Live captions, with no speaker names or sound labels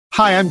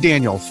Hi, I'm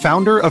Daniel,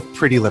 founder of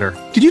Pretty Litter.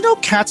 Did you know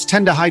cats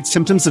tend to hide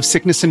symptoms of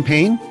sickness and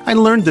pain? I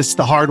learned this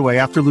the hard way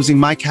after losing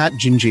my cat,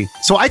 Gingy.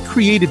 So I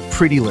created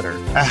Pretty Litter,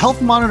 a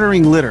health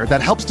monitoring litter that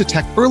helps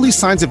detect early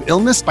signs of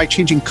illness by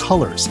changing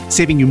colors,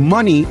 saving you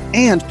money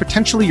and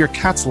potentially your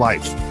cat's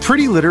life.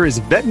 Pretty Litter is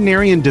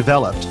veterinarian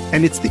developed,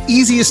 and it's the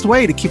easiest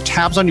way to keep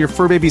tabs on your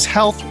fur baby's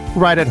health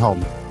right at home.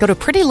 Go to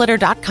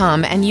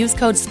prettylitter.com and use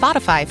code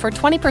SPOTIFY for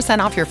 20%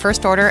 off your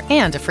first order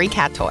and a free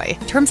cat toy.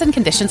 Terms and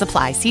conditions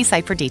apply. See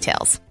site for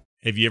details.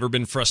 Have you ever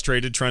been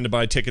frustrated trying to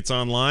buy tickets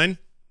online?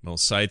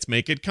 Most sites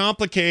make it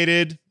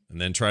complicated and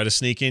then try to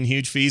sneak in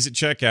huge fees at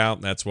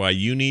checkout. That's why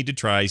you need to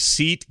try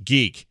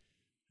SeatGeek.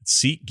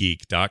 It's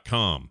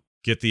SeatGeek.com.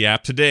 Get the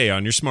app today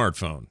on your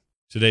smartphone.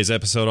 Today's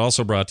episode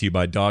also brought to you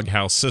by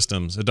Doghouse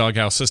Systems at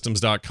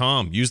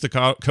DoghouseSystems.com. Use the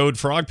code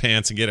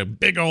FROGPANTS and get a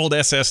big old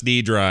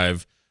SSD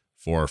drive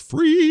for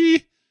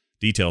free.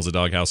 Details at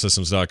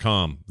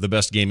DoghouseSystems.com. The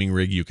best gaming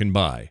rig you can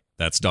buy.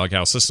 That's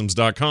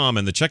DoghouseSystems.com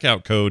and the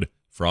checkout code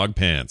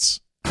FROGPANTS.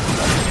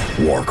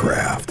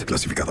 Warcraft,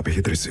 clasificada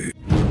PG-13.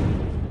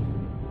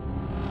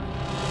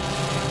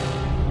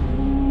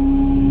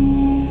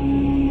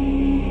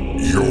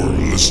 You're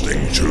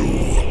listening to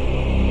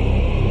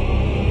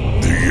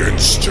The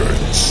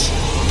Instance.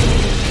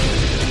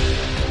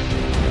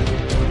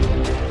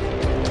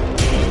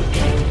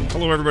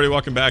 Hello, everybody.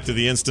 Welcome back to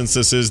The Instance.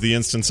 This is The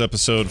Instance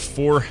episode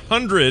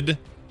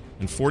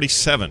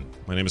 447.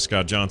 My name is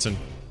Scott Johnson.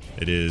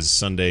 It is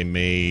Sunday,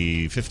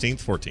 May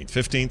 15th,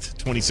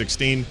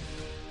 2016.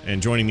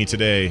 And joining me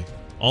today,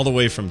 all the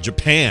way from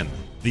Japan,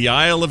 the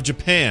Isle of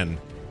Japan,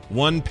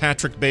 one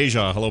Patrick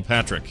Beja. Hello,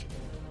 Patrick.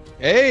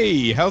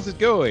 Hey, how's it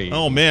going?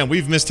 Oh, man,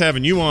 we've missed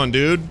having you on,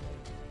 dude.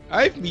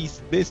 I've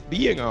missed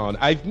being on.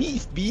 I've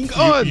missed being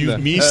on. You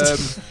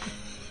missed?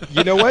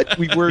 You know what?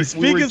 We were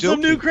speaking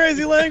some new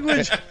crazy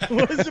language.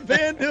 What is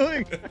Japan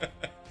doing?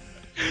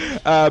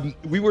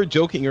 We were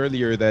joking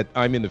earlier that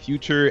I'm in the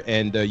future,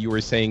 and you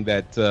were saying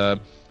that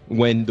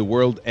when the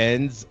world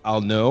ends, I'll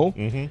know.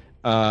 Mm-hmm.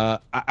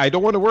 I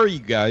don't want to worry you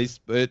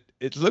guys, but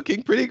it's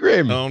looking pretty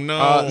grim. Oh,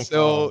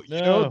 no.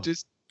 You know,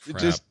 just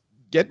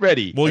get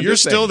ready. Well, you're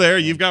still there.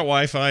 You've got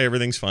Wi-Fi.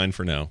 Everything's fine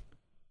for now.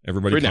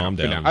 Everybody calm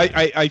down.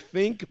 I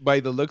think by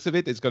the looks of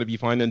it, it's going to be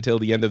fine until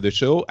the end of the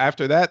show.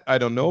 After that, I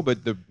don't know,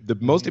 but the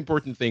most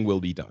important thing will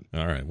be done.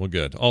 All right. Well,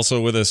 good.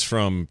 Also with us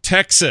from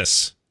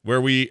Texas,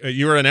 where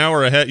you're an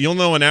hour ahead. You'll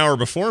know an hour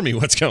before me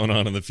what's going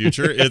on in the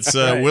future. It's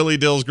Right. Willie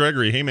Dills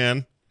Gregory. Hey,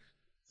 man.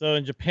 So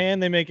in Japan,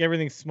 they make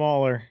everything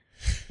smaller.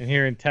 And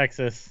here in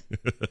Texas,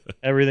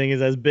 everything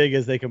is as big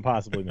as they can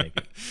possibly make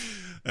it.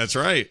 That's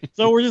right.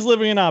 So we're just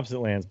living in opposite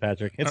lands,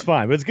 Patrick. It's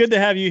fine. But it's good to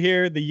have you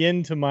here, the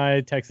yin to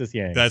my Texas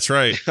yang. That's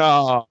right.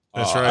 Oh,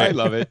 That's right. I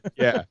love it.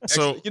 Yeah.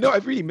 So, you know,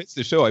 I've really missed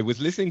the show. I was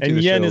listening to and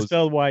the yen shows. is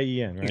spelled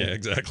Y-E-N, right? Yeah,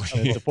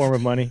 exactly. It's a form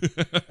of money.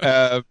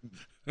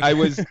 I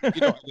was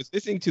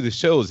listening to the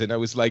shows, and I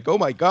was like, oh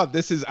my God,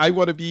 I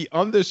want to be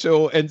on the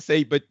show and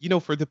say, but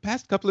for the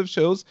past couple of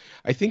shows,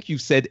 I think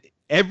you've said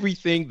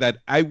everything that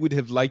I would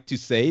have liked to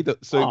say.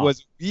 So it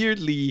was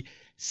weirdly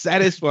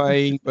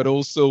satisfying, but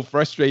also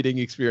frustrating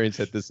experience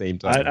at the same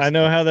time. I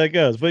know how that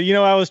goes. But,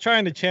 I was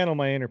trying to channel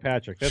my inner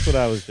Patrick. That's what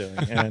I was doing.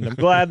 And I'm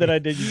glad that I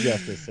did you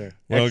justice, sir.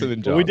 Well,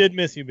 excellent job. But we did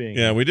miss you being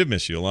Yeah, we did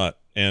miss you a lot.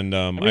 And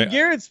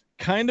Garrett's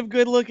kind of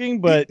good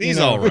looking, but he's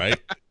all right.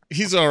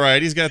 He's all right.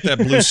 He's got that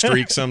blue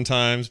streak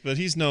sometimes, but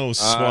he's no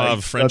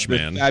suave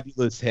Frenchman.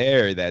 Fabulous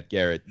hair, that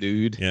Garrett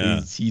dude.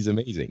 Yeah. He's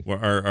amazing.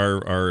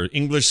 Our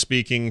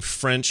English-speaking,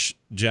 French,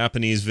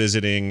 Japanese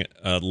visiting,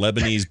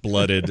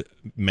 Lebanese-blooded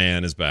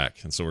man is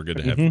back, and so we're good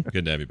to have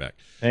you back.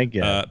 Thank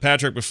you,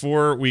 Patrick.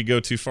 Before we go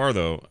too far,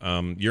 though,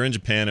 you're in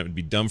Japan. It would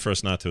be dumb for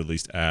us not to at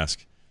least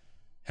ask: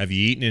 have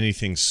you eaten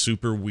anything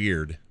super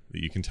weird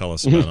that you can tell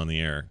us about on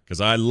the air?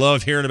 Because I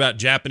love hearing about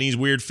Japanese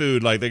weird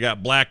food, like they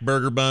got black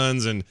burger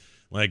buns and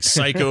like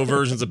psycho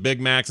versions of Big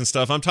Macs and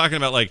stuff. I'm talking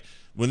about like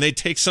when they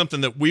take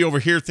something that we over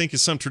here think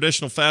is some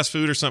traditional fast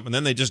food or something,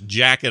 then they just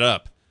jack it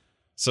up.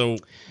 So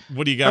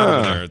what do you got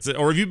over there?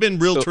 Or have you been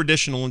real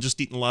traditional and just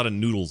eating a lot of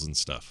noodles and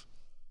stuff?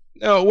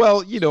 No,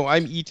 well,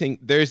 I'm eating.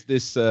 There's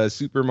this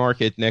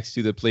supermarket next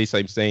to the place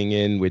I'm staying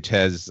in, which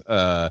has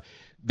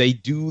they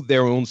do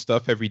their own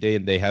stuff every day,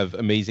 and they have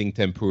amazing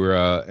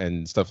tempura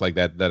and stuff like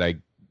that I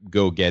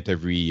go get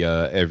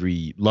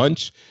every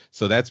lunch.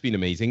 So that's been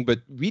amazing. But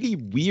really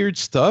weird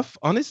stuff,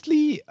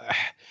 honestly,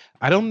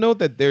 I don't know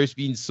that there's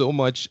been so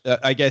much.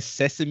 I guess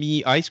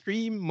sesame ice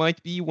cream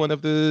might be one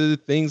of the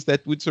things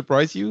that would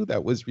surprise you.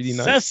 That was really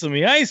nice.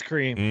 Sesame ice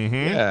cream. Mm-hmm.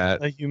 Yeah,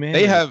 like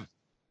humanity.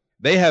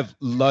 They have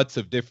lots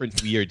of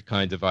different weird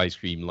kinds of ice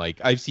cream. Like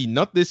I've seen,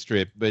 not this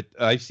trip, but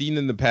I've seen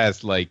in the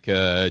past like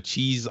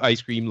cheese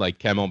ice cream, like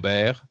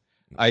camembert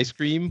ice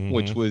cream,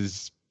 which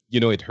was,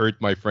 it hurt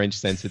my French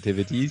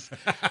sensitivities.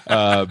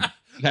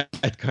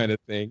 That kind of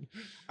thing.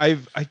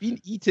 I've been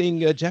eating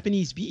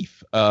Japanese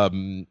beef,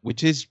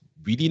 which is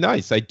really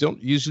nice. I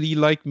don't usually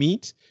like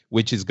meat,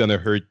 which is gonna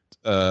hurt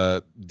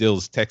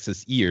Dill's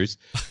Texas ears,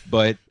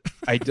 but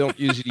I don't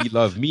usually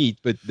love meat.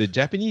 But the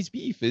Japanese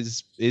beef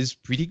is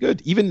pretty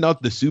good. Even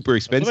not the super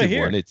expensive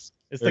one.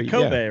 It's the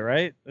Kobe,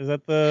 right? Is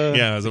that the?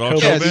 Yeah, is it all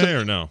Kobe? Kobe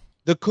or no?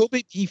 The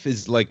Kobe beef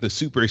is like the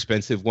super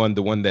expensive one,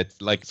 the one that's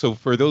like, so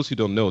for those who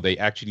don't know, they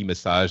actually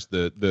massage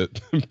the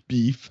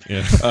beef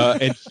and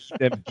feed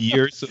them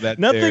gear so that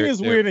nothing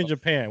is weird in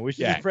Japan. We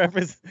should just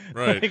preface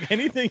like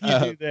anything you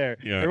do there.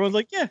 Yeah. Everyone's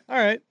like, yeah, all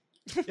right.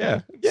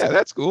 Yeah,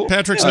 that's cool.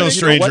 Patrick's no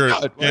stranger.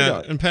 Why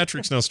not? And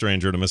Patrick's no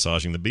stranger to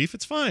massaging the beef.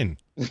 It's fine.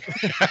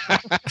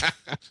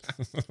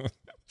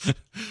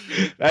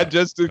 That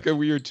just took a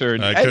weird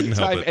turn. I couldn't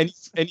help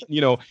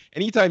it.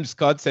 Anytime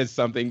Scott says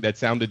something that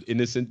sounded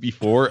innocent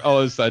before, all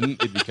of a sudden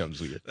it becomes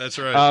weird. That's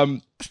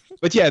right.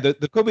 But yeah,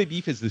 the Kobe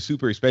beef is the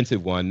super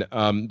expensive one.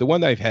 The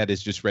one I've had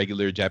is just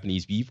regular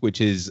Japanese beef,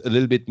 which is a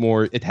little bit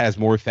more. It has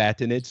more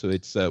fat in it, so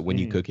it's when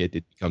you cook it,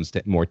 it becomes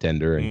more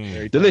tender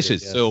and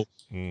delicious. Tender, yes.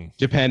 So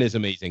Japan is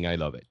amazing. I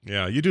love it.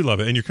 Yeah, you do love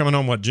it. And you're coming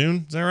home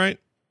June? Is that right?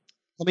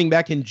 Coming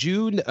back in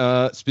June,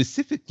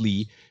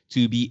 specifically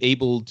to be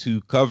able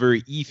to cover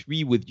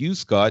E3 with you,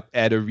 Scott,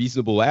 at a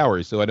reasonable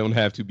hour, so I don't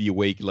have to be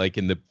awake like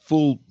in the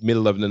full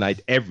middle of the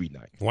night every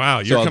night. Wow,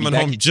 you're coming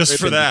home just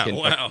for that.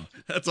 Wow,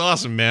 that's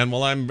awesome, man.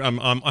 Well, I'm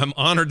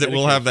honored that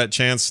we'll have that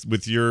chance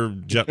with your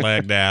jet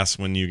lagged ass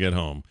when you get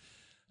home.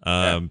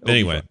 But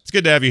anyway, it's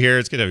good to have you here.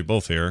 It's good to have you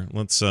both here.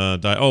 Let's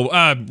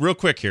dive. Real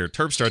quick here,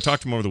 Terpstar. I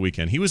talked to him over the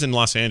weekend. He was in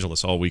Los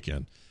Angeles all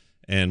weekend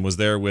and was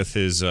there with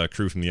his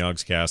crew from the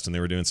Yogscast, and they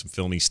were doing some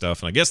filmy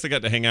stuff. And I guess they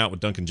got to hang out with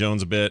Duncan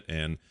Jones a bit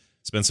and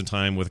spend some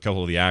time with a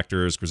couple of the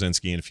actors,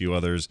 Krasinski and a few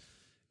others.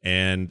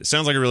 And it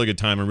sounds like a really good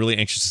time. I'm really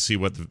anxious to see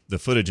what the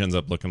footage ends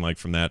up looking like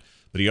from that.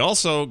 But he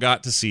also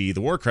got to see the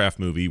Warcraft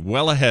movie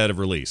well ahead of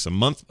release, a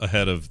month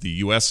ahead of the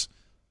U.S.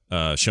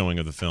 Showing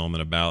of the film,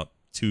 and about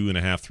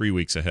 2.5-3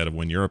 weeks ahead of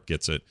when Europe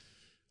gets it.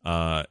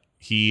 I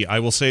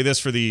will say this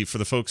for the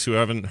folks who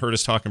haven't heard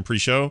us talking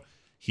pre-show,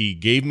 he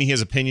gave me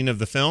his opinion of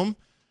the film.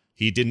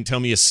 He didn't tell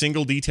me a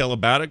single detail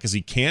about it because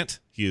he can't.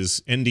 He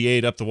is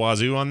NDA'd up the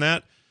wazoo on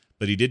that.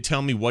 But he did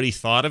tell me what he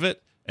thought of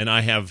it, and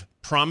I have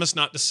promised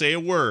not to say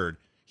a word.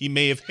 He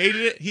may have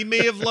hated it. He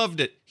may have loved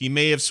it. He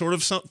may have sort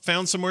of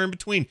found somewhere in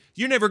between.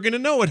 You're never going to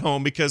know at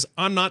home because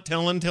I'm not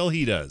telling until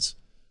he does.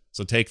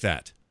 So take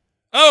that.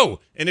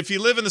 Oh, and if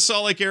you live in the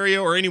Salt Lake area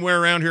or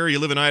anywhere around here, or you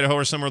live in Idaho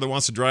or somewhere that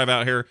wants to drive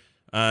out here,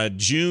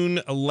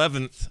 June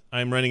 11th,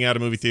 I'm renting out a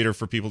movie theater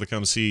for people to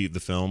come see the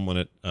film when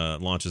it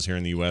launches here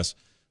in the U.S.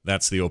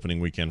 That's the opening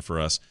weekend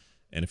for us.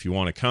 And if you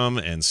want to come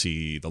and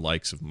see the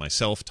likes of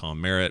myself, Tom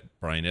Merritt,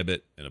 Brian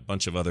Ibbett, and a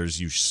bunch of others,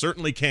 you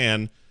certainly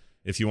can.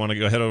 If you want to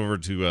go head over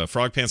to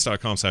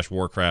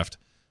frogpants.com/Warcraft,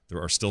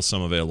 there are still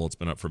some available. It's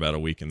been up for about a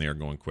week, and they are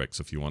going quick.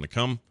 So if you want to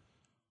come,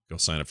 go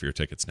sign up for your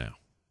tickets now.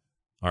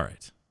 All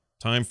right.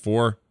 Time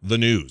for the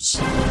news.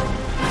 All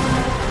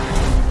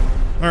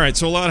right.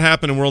 So a lot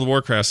happened in World of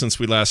Warcraft since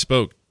we last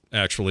spoke.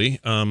 Actually,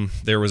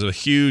 there was a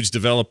huge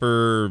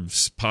developer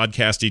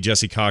podcasty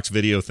Jesse Cox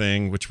video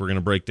thing, which we're going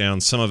to break down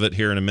some of it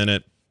here in a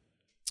minute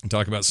and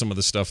talk about some of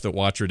the stuff that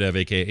Watcherdev,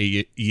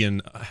 aka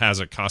Ian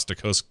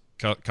Hazackoskis,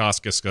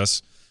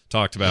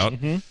 talked about.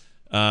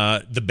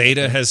 The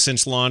beta has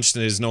since launched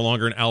and is no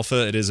longer an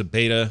alpha. It is a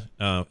beta.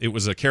 It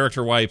was a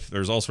character wipe.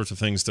 There's all sorts of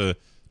things to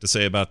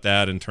say about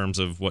that in terms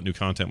of what new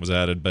content was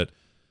added, but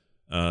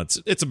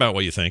it's about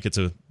what you think. It's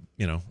a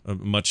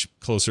much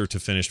closer to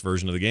finished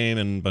version of the game,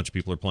 and a bunch of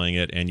people are playing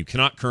it, and you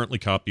cannot currently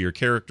copy your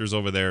characters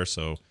over there,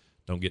 so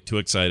don't get too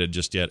excited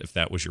just yet if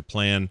that was your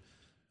plan.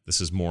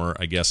 This is more,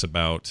 I guess,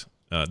 about...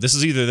 this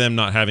is either them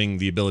not having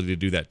the ability to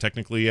do that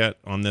technically yet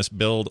on this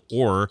build,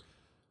 or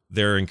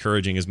they're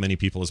encouraging as many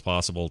people as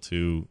possible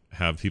to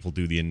have people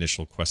do the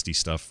initial questy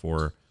stuff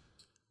for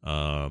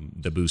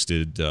the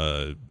boosted...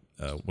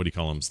 what do you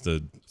call them?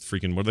 The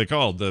freaking... What are they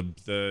called?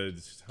 The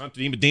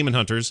demon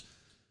hunters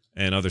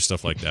and other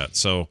stuff like that.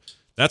 So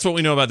that's what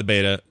we know about the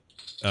beta,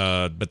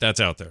 but that's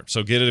out there.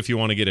 So get it if you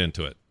want to get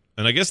into it.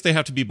 And I guess they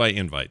have to be by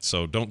invite,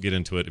 so don't get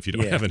into it if you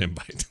don't have an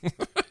invite.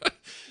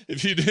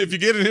 If you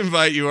get an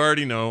invite, you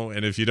already know,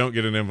 and if you don't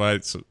get an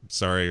invite,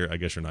 sorry, I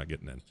guess you're not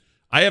getting in.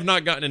 I have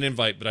not gotten an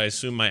invite, but I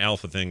assume my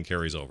alpha thing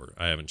carries over.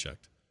 I haven't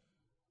checked.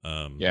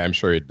 Yeah, I'm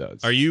sure it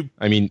does. Are you?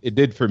 I mean, it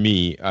did for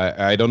me.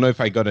 I don't know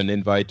if I got an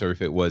invite or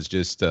if it was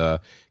just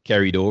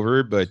carried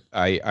over, but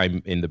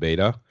I'm in the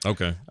beta.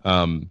 Okay.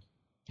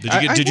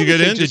 Did you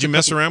get in? Did you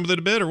mess around with it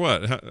a bit, or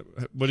what?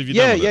 What have you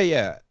done?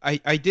 Yeah.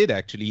 I did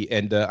actually,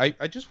 and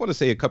I just want to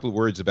say a couple of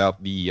words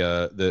about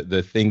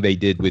the thing they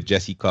did with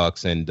Jesse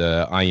Cox and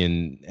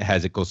Ian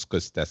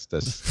Hazackoskis.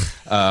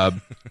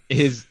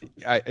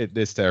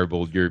 It's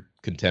terrible. You're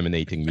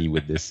contaminating me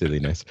with this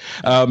silliness.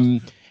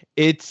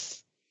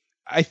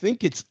 I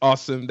think it's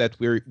awesome that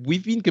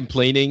we've been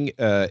complaining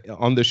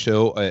on the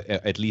show,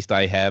 at least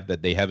I have,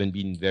 that they haven't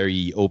been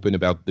very open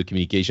about the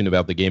communication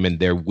about the game, and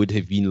there would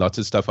have been lots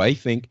of stuff I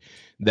think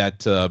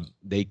that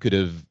they could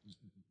have,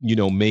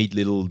 made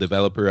little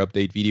developer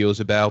update videos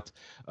about,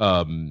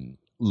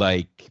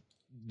 like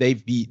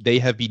they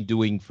have been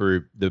doing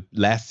for the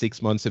last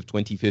 6 months of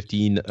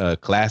 2015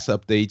 class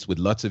updates with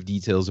lots of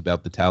details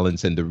about the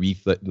talents and the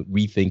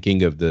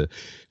rethinking of the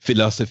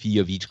philosophy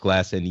of each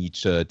class and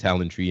each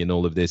talent tree and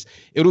all of this.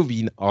 It would have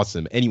been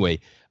awesome. Anyway,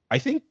 I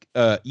think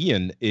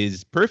Ian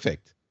is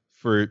perfect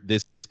for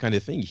this kind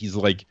of thing. He's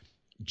like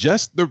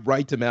just the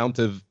right amount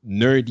of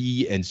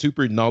nerdy and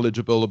super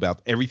knowledgeable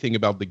about everything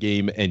about the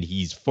game, and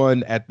he's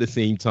fun at the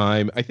same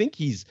time. I think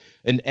he's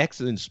an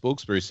excellent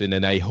spokesperson,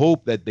 and I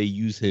hope that they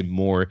use him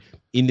more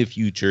in the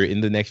future,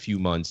 in the next few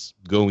months,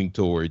 going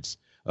towards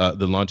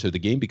the launch of the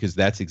game, because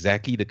that's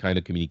exactly the kind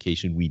of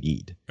communication we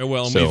need.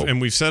 Well,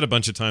 we've said a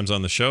bunch of times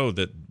on the show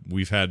that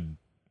we've had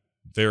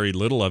very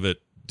little of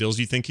it. Dills,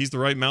 you think he's the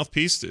right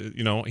mouthpiece?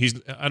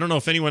 I don't know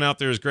if anyone out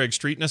there is Greg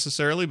Street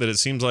necessarily, but it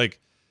seems like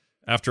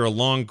after a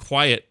long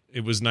quiet,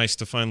 it was nice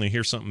to finally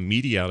hear something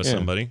meaty out of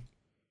somebody.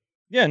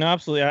 Yeah, no,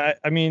 absolutely.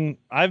 I mean,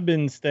 I've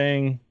been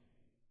staying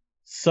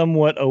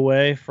somewhat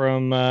away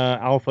from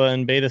alpha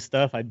and beta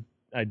stuff.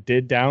 I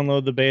did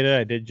download the beta.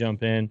 I did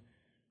jump in.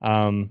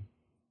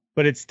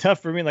 But it's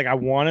tough for me. Like, I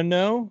want to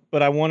know,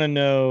 but I want to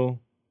know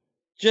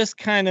just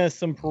kind of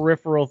some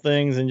peripheral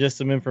things and just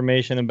some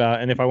information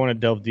about, and if I want to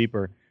delve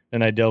deeper,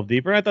 then I delve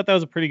deeper. I thought that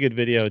was a pretty good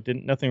video.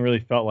 Nothing really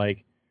felt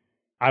like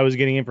I was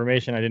getting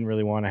information I didn't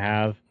really want to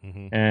have.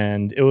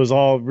 And it was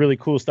all really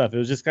cool stuff. It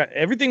was just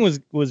everything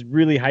was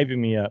really hyping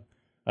me up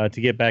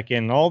to get back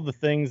in. And all the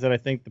things that I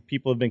think the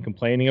people have been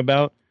complaining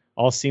about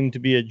all seem to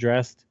be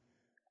addressed.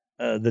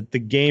 That the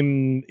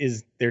game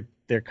is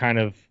they're kind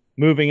of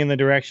moving in the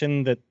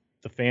direction that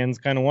the fans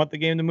kind of want the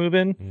game to move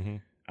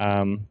in,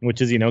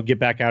 which is, get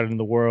back out into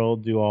the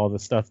world, do all the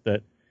stuff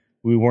that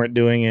we weren't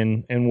doing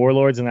in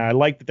Warlords. And I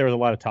like that there was a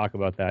lot of talk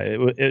about that.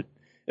 It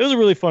was a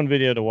really fun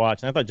video to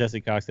watch, and I thought Jesse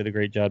Cox did a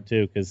great job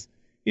too, because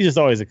he's just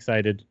always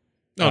excited.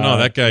 No,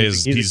 that guy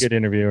he's a good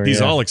interviewer.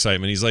 He's all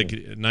excitement. He's like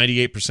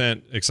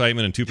 98%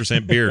 excitement and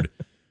 2% beard.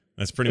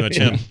 That's pretty much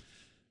him.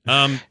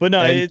 But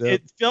no,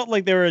 it felt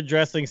like they were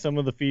addressing some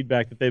of the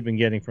feedback that they've been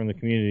getting from the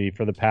community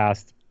for the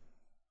past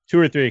 2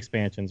 or 3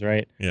 expansions,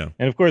 right? Yeah.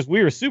 And of course,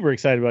 we were super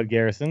excited about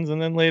Garrisons,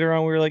 and then later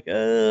on we were like,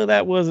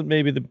 that wasn't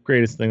maybe the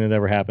greatest thing that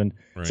ever happened.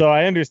 Right. So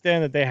I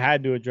understand that they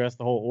had to address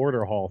the whole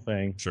order hall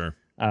thing. Sure.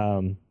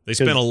 They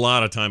spent a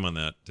lot of time on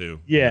that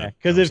too. Yeah,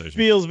 because it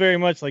feels very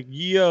much like,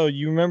 you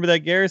remember that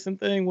Garrison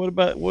thing? What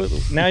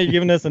now you're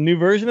giving us a new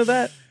version of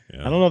that? Yeah.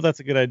 I don't know if that's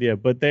a good idea,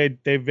 but they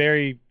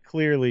very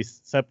clearly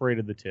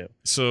separated the two.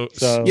 So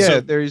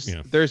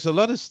there's a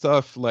lot of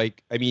stuff,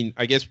 like, I mean,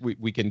 I guess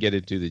we can get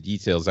into the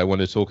details. I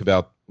want to talk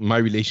about my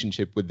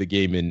relationship with the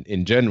game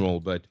in general,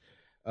 but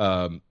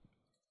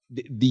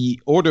the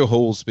order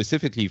holes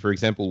specifically, for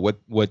example,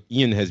 what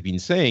Ian has been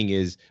saying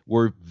is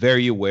we're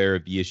very aware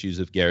of the issues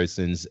of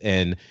garrisons,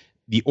 and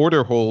the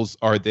order holes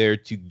are there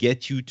to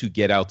get you to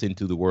get out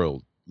into the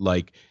world,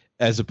 like,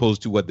 as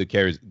opposed to what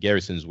the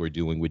garrisons were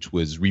doing, which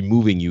was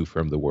removing you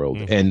from the world.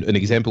 And an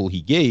example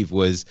he gave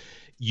was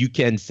you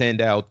can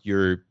send out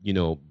your,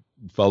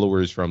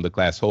 followers from the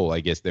class hole. I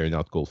guess they're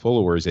not called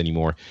followers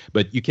anymore,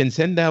 but you can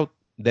send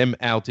them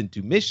out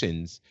into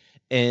missions,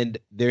 and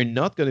they're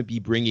not going to be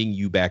bringing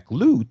you back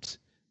loot.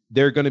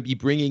 They're going to be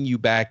bringing you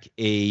back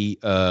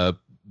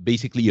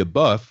basically a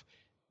buff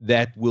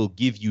that will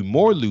give you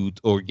more loot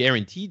or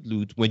guaranteed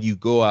loot when you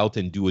go out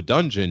and do a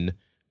dungeon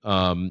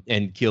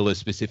and kill a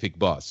specific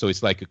boss. So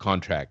it's like a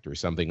contract or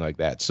something like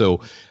that. So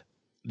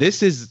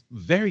this is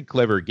very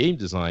clever game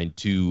design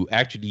to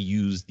actually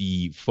use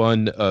the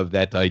fun of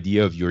that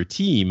idea of your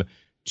team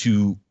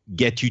to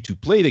get you to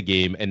play the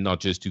game and not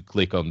just to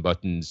click on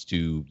buttons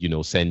to,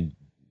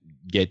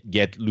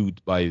 get loot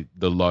by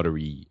the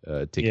lottery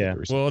ticket. Yeah.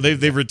 Or something. Well,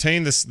 they've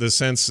retained the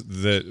sense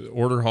that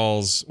order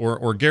halls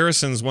or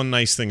garrisons. One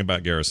nice thing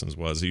about garrisons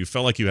was you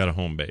felt like you had a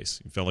home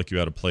base. You felt like you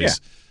had a place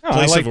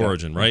of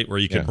origin, right, where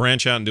you could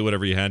branch out and do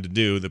whatever you had to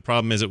do. The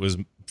problem is it was,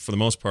 for the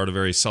most part, a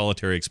very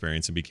solitary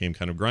experience and became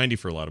kind of grindy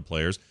for a lot of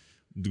players.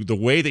 The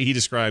way that he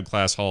described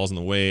class halls and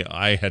the way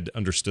I had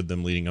understood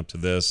them leading up to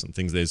this and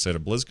things they said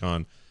at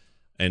BlizzCon,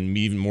 and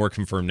even more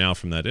confirmed now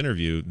from that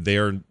interview,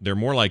 they're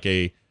more like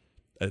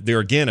they're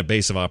again a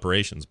base of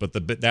operations, but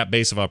that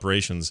base of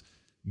operations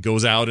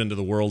goes out into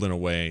the world in a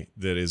way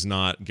that is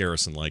not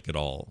garrison-like at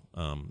all.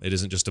 It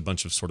isn't just a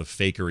bunch of sort of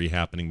fakery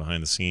happening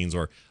behind the scenes,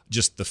 or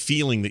just the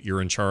feeling that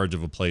you're in charge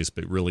of a place,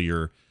 but really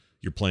you're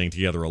playing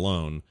together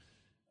alone.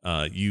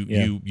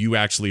 You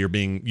actually are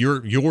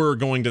you're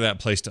going to that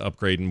place to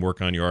upgrade and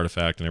work on your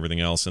artifact and everything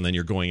else, and then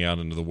you're going out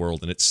into the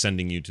world, and it's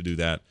sending you to do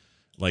that.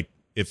 Like,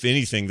 if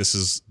anything,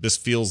 this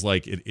feels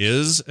like it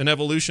is an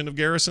evolution of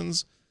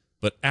garrisons,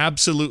 but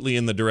absolutely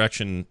in the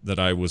direction that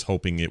I was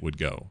hoping it would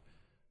go,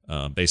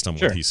 based on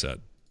what he said.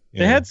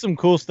 They had some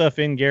cool stuff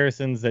in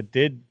garrisons that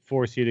did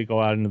force you to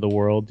go out into the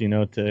world,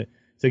 to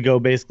go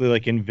basically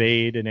like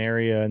invade an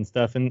area and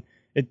stuff. And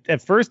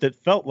at first it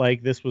felt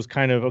like this was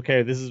kind of,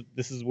 okay,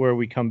 this is where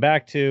we come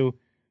back to,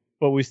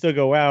 but we still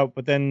go out.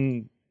 But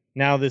then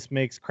now this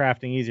makes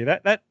crafting easier.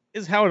 That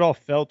is how it all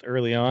felt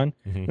early on.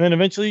 And then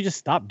eventually you just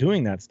stopped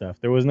doing that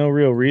stuff. There was no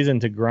real reason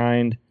to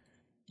grind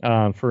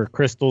for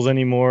crystals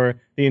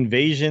anymore. The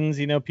invasions,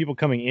 people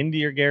coming into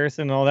your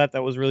garrison and all that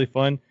was really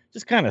fun.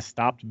 Just kind of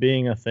stopped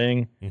being a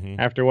thing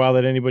after a while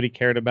that anybody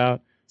cared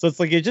about. So it's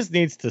like it just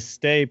needs to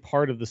stay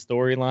part of the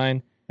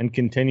storyline and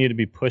continue to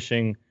be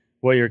pushing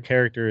what your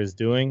character is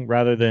doing,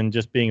 rather than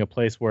just being a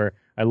place where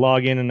I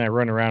log in and I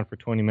run around for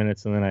 20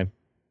 minutes and then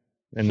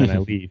I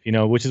leave,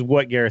 which is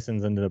what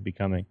Garrisons ended up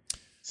becoming.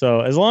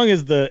 So as long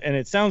as and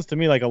it sounds to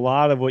me like a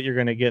lot of what you're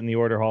going to get in the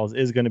order halls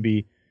is going to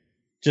be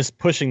just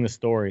pushing the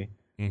story.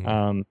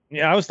 Mm-hmm.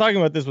 I was talking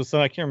about this with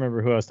I can't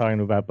remember who I was talking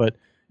about, but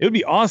it would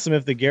be awesome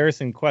if the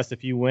Garrison quest,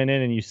 if you went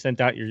in and you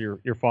sent out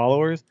your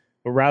followers,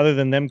 but rather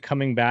than them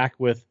coming back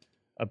with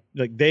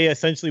they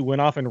essentially went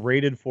off and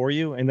raided for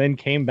you and then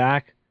came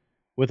back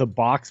with a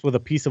box with a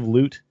piece of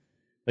loot.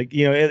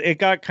 It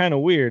got kind of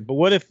weird. But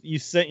what if you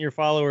sent your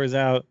followers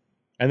out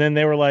and then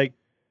they were like,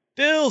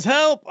 Dills,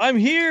 help, I'm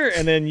here.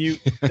 And then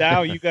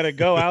now you got to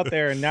go out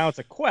there, and now it's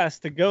a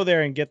quest to go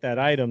there and get that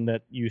item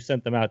that you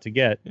sent them out to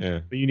get. Yeah.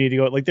 But you need to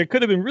go, there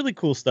could have been really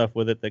cool stuff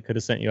with it that could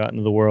have sent you out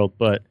into the world,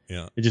 but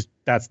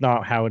that's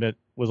not how it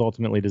was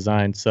ultimately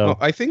designed. So well,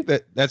 I think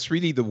that's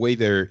really the way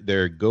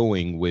they're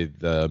going with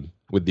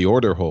the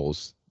order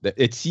holes.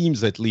 It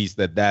seems at least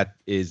that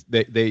is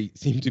they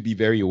seem to be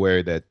very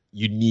aware that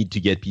you need to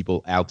get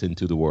people out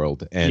into the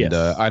world, and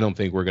I don't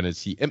think we're going to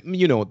see.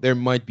 There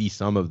might be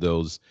some of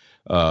those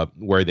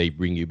where they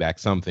bring you back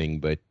something,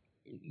 but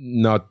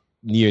not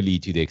nearly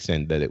to the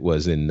extent that it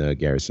was in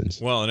Garrisons.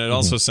 Well, and it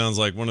also sounds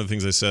like one of the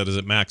things they said is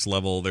at max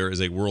level there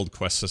is a world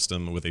quest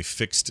system with a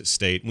fixed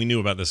state. We knew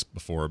about this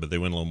before, but they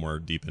went a little more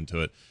deep into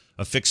it.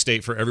 A fixed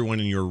state for everyone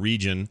in your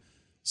region,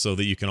 so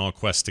that you can all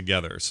quest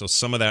together. So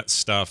some of that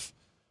stuff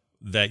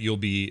that you'll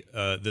be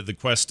the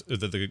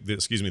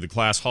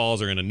class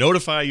halls are going to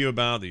notify you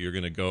about, that you're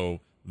going to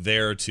go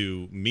there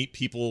to meet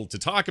people to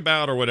talk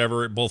about or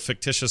whatever, both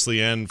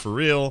fictitiously and for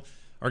real,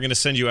 are going to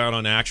send you out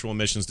on actual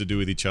missions to do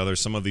with each other.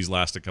 Some of these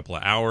last a couple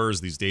of hours.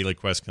 These daily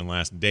quests can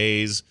last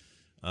days.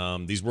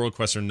 These world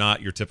quests are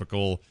not your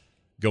typical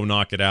go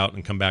knock it out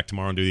and come back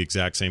tomorrow and do the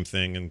exact same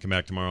thing and come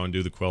back tomorrow and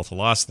do the Quell to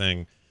Loss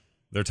thing.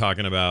 They're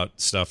talking about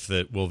stuff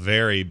that will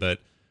vary, but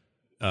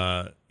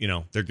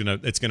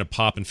it's gonna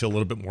pop and feel a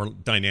little bit more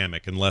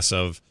dynamic and less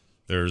of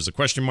there's a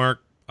question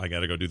mark. I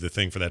got to go do the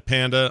thing for that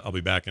panda. I'll be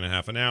back in a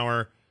half an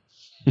hour.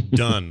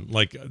 Done.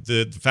 Like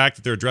the fact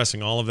that they're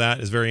addressing all of that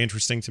is very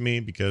interesting to me,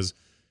 because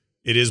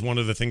it is one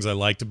of the things I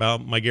liked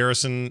about my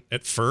Garrison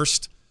at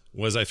first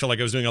was I felt like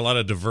I was doing a lot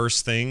of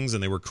diverse things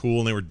and they were cool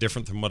and they were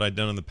different from what I'd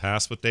done in the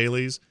past with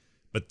dailies.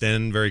 But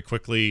then very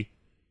quickly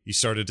you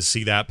started to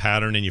see that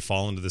pattern and you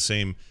fall into the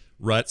same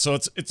rut. So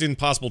it's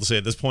impossible to say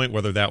at this point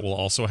whether that will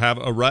also have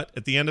a rut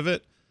at the end of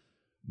it.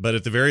 But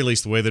at the very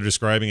least, the way they're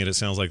describing it, it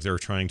sounds like they're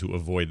trying to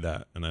avoid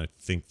that. And I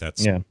think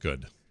that's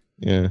good.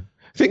 Yeah.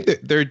 I think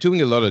that they're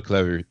doing a lot of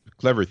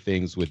clever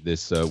things with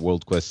this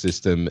World Quest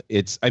system.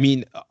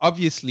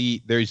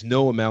 Obviously, there's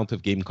no amount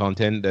of game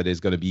content that is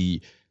going to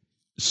be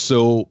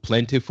so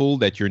plentiful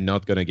that you're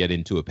not going to get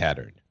into a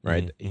pattern,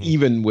 right? Mm-hmm.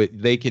 Even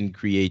they can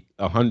create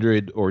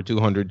 100 or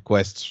 200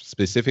 quests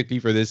specifically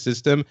for this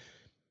system,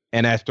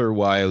 and after a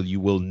while,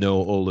 you will know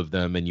all of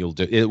them, and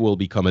it will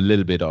become a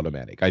little bit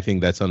automatic. I think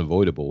that's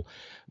unavoidable,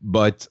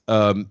 but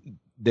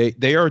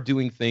they are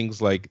doing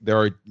things like there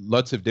are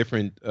lots of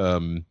different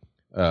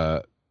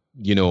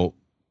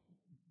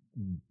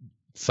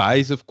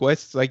size of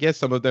quests. I guess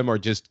some of them are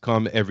just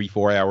come every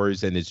 4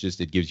 hours and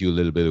it gives you a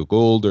little bit of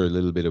gold or a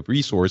little bit of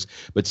resource,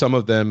 but some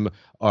of them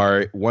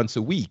are once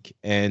a week,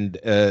 and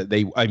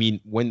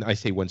when I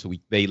say once a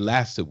week, they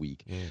last a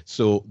week.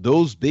 So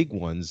those big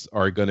ones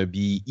are going to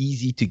be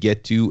easy to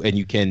get to, and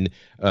you can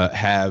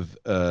have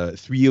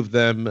 3 of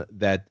them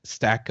that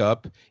stack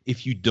up.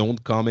 If you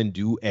don't come and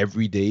do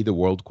every day the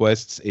world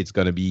quests, it's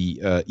going to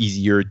be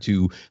easier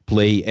to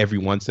play every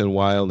once in a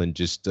while and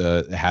just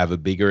have a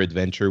bigger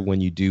adventure when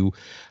you do.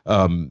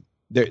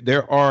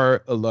 There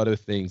are a lot of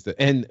things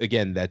and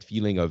again, that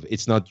feeling of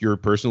it's not your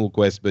personal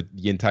quest, but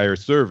the entire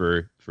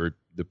server, for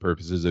the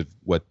purposes of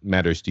what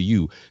matters to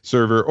you,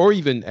 server, or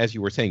even, as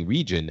you were saying,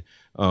 region,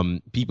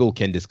 people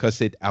can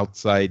discuss it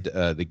outside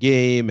the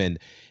game, and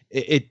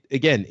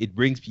it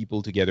brings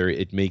people together.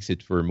 It makes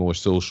it for a more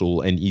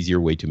social and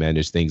easier way to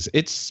manage things.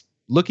 It's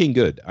looking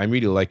good. I'm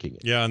really liking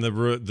it. Yeah, and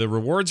the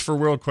rewards for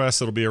World Quest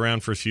that'll be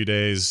around for a few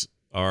days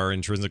are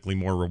intrinsically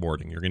more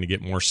rewarding. You're going to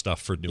get more stuff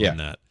for doing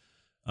that.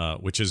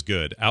 Which is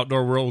good.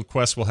 Outdoor World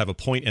Quest will have a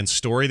point and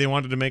story they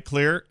wanted to make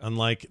clear,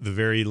 unlike the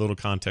very little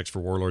context for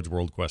Warlords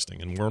World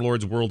Questing. And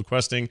Warlords World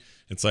Questing,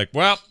 it's like,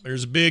 well,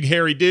 there's a big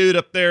hairy dude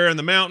up there in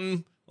the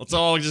mountain. Let's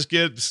all just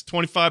get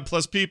 25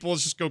 plus people.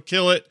 Let's just go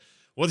kill it.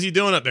 What's he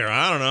doing up there?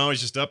 I don't know.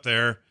 He's just up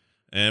there,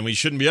 and we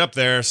shouldn't be up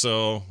there,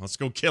 so let's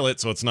go kill it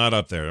so it's not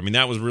up there. I mean,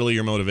 that was really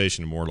your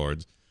motivation in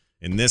Warlords.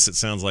 In this, it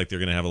sounds like they're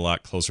going to have a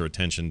lot closer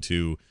attention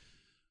to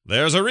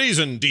there's a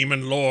reason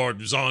Demon Lord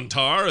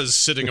Zontar is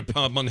sitting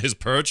upon his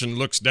perch and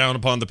looks down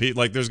upon the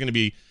people. Like, there's going to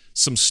be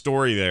some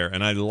story there,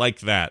 and I like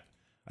that.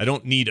 I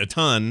don't need a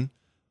ton,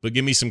 but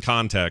give me some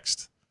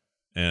context,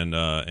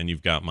 and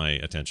you've got my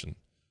attention.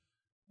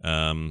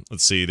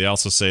 Let's see. They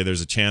also say there's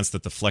a chance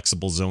that the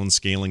flexible zone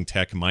scaling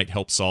tech might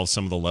help solve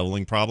some of the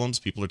leveling problems.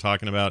 People are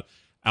talking about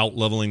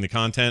out-leveling the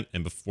content,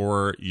 and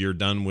before you're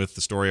done with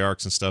the story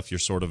arcs and stuff, you're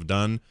sort of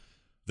done.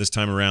 This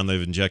time around,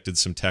 they've injected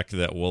some tech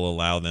that will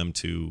allow them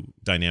to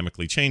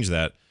dynamically change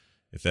that.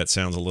 If that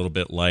sounds a little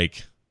bit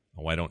like,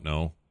 I don't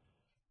know,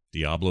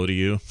 Diablo to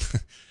you,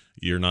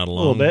 you're not alone.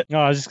 A little bit.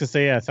 No, I was just gonna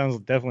say, yeah, it sounds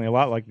definitely a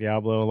lot like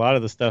Diablo. A lot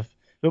of the stuff,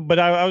 but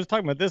I was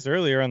talking about this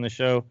earlier on the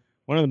show.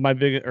 One of my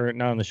biggest, or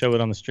not on the show, but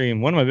on the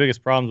stream, one of my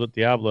biggest problems with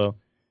Diablo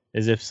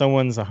is if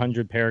someone's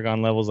 100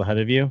 Paragon levels ahead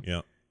of you,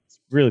 it's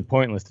really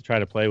pointless to try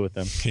to play with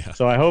them. Yeah.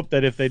 So I hope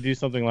that if they do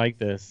something like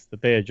this,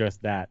 that they address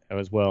that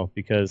as well,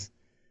 because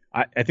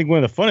I think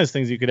one of the funnest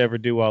things you could ever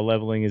do while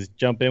leveling is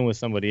jump in with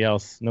somebody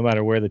else, no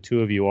matter where the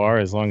two of you are,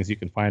 as long as you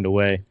can find a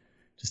way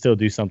to still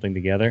do something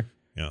together.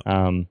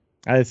 Yeah.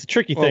 It's a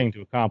tricky thing to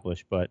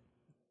accomplish, but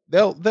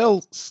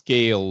they'll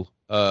scale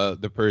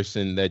the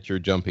person that you're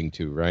jumping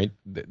to, right?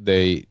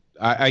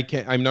 I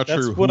can't. I'm not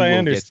That's sure who what I will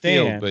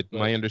understand, get scaled, but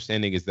my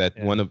understanding is that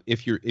yeah.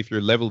 if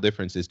your level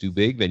difference is too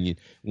big, then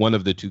one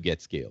of the two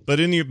gets scaled. But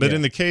in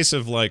the case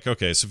of like,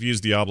 okay, so if you use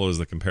Diablo as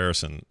the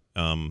comparison,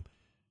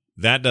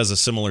 that does a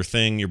similar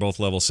thing. You're both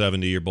level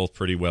 70. You're both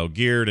pretty well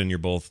geared, and you're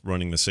both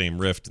running the same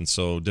rift, and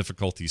so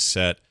difficulty's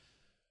set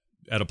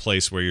at a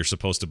place where you're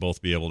supposed to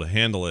both be able to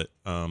handle it.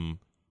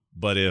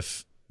 But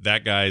if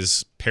that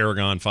guy's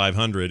Paragon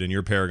 500 and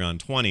you're Paragon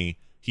 20,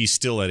 he's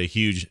still at a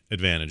huge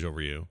advantage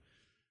over you.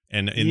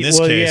 And in this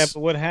case, yeah, but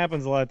what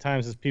happens a lot of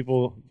times is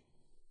people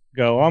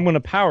go, "Oh, I'm going to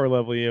power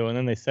level you," and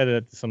then they set it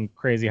at some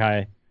crazy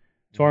high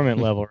torment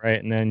level,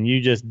 right? And then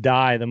you just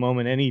die the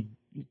moment any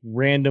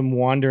random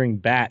wandering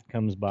bat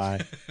comes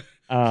by.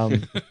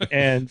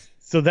 And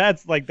so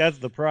that's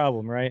the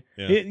problem, right?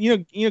 Yeah.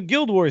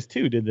 Guild Wars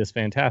 2 did this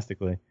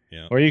fantastically.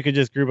 Yeah. Or you could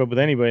just group up with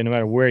anybody, no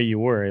matter where you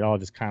were. It all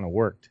just kind of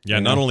worked. Yeah,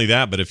 not only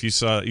that, but if you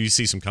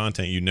see some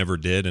content you never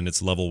did, and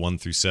it's level 1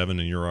 through 7,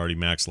 and you're already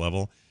max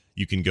level,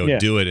 you can go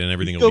do it, and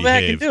everything will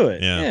behave. Go back and do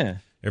it. Yeah.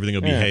 Everything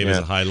will behave as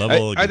a high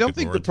level. I don't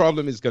think the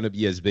problem is going to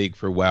be as big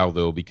for WoW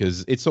though,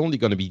 because it's only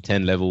going to be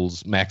 10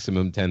 levels,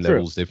 maximum 10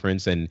 levels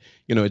difference, and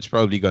it's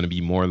probably going to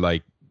be more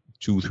like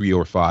 2, 3,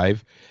 or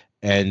 5.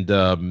 And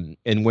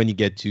when you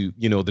get to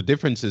the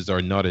differences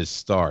are not as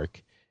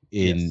stark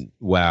in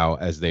WoW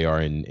as they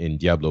are in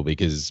Diablo,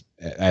 because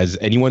as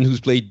anyone who's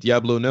played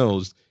Diablo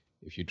knows,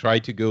 if you try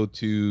to go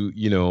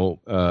to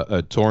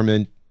a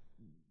Torment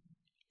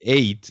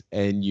 8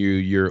 and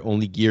you're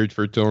only geared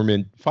for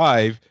Torment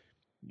 5,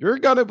 you're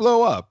gonna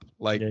blow up.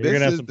 Like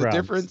this is the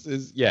difference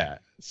is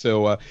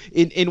So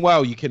in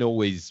WoW you can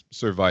always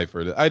survive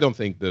for it. I don't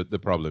think the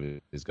problem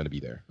is going to be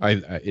there.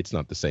 It's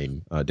not the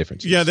same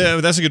difference. Yeah,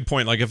 that's a good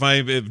point. Like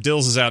if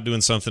Dills is out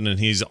doing something and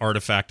he's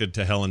artifacted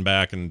to hell and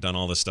back and done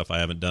all this stuff I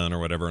haven't done or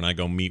whatever, and I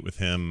go meet with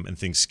him and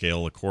things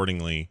scale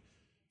accordingly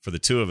for the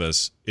two of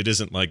us, it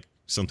isn't like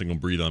something will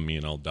breathe on me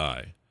and I'll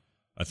die.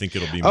 I think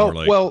it'll be more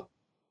like. Well,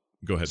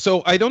 go ahead.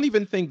 So I don't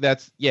even think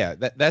that's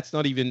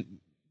not even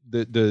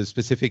the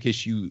specific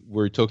issue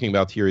we're talking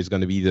about here is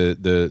going to be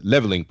the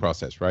leveling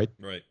process, right?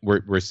 Right.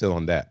 We're still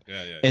on that.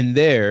 Yeah. And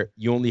there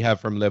you only have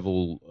from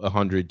level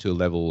 100 to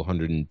level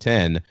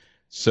 110.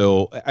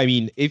 So I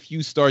mean, if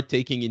you start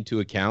taking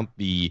into account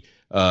the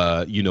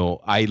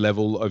eye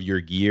level of your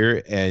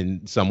gear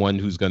and someone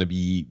who's going to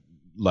be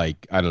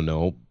like, I don't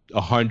know,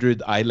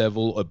 100 eye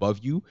level above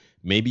you,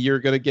 maybe you're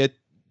going to get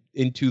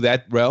into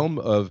that realm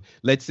of,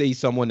 let's say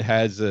someone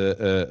has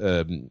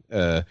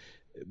a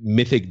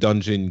mythic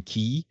dungeon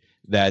key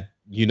that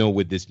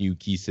with this new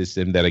key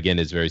system that again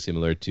is very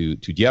similar to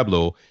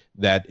Diablo,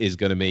 that is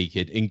going to make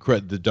it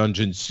the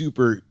dungeon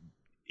super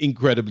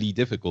incredibly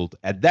difficult.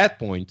 At that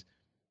point,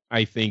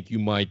 I think you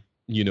might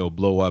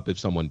blow up if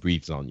someone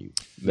breathes on you.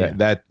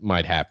 That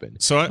might happen.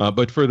 So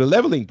but for the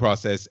leveling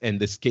process and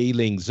the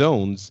scaling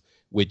zones,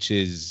 which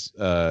is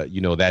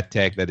that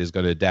tech that is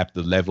going to adapt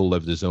the level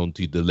of the zone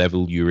to the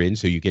level you're in,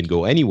 so you can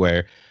go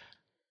anywhere,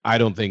 I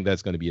don't think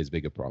that's going to be as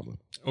big a problem.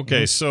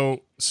 Okay,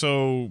 so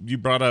you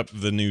brought up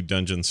the new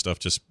dungeon stuff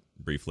just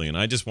briefly, and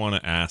I just want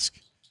to ask.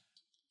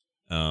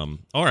 All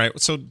right,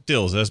 so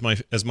Dills, as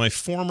my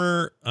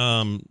former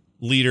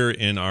leader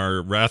in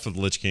our Wrath of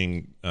the Lich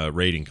King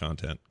raiding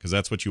content, because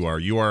that's what you are.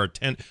 You are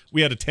 10.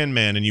 We had a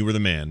 10-man, and you were the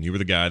man. You were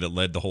the guy that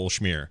led the whole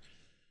schmear.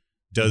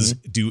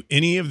 Do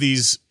any of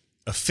these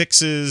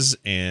affixes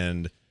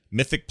and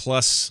Mythic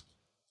Plus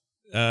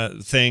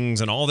things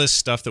and all this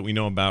stuff that we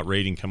know about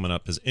raiding coming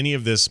up, does any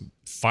of this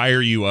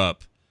fire you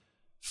up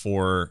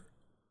for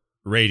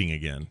raiding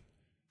again?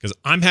 Because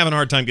I'm having a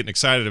hard time getting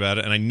excited about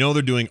it, and I know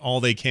they're doing all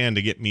they can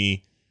to get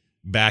me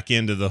back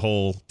into the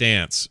whole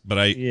dance, but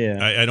I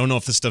don't know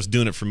if this stuff's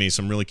doing it for me,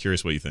 so I'm really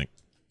curious what you think.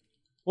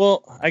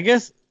 Well, I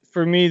guess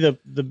for me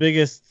the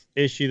biggest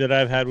issue that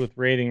I've had with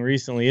raiding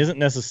recently isn't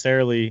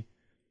necessarily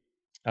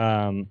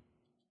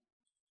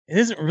it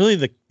isn't really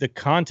the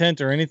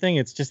content or anything.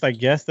 It's just, I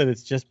guess, that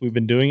it's just we've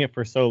been doing it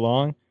for so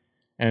long,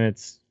 and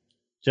it's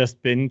just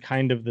been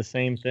kind of the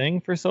same thing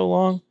for so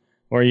long.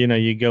 Or,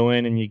 you go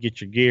in and you get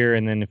your gear,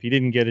 and then if you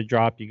didn't get a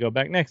drop, you go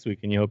back next week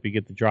and you hope you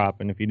get the drop.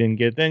 And if you didn't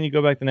get it, then you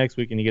go back the next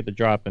week and you get the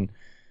drop. And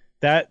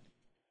that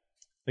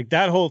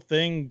whole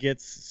thing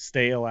gets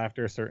stale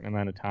after a certain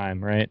amount of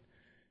time, right?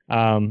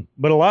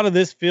 But a lot of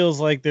this feels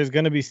like there's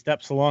going to be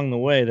steps along the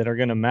way that are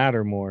going to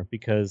matter more,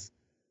 because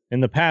in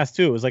the past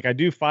too, it was like I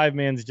do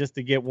 5-mans just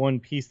to get one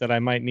piece that I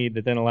might need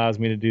that then allows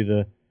me to do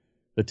the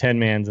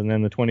 10-mans and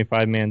then the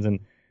 25-mans, and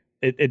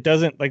it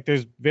doesn't, like,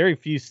 there's very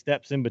few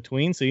steps in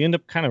between, so you end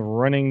up kind of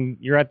running,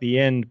 you're at the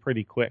end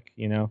pretty quick,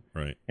 you know?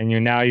 Right. And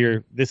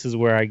this is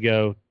where I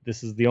go.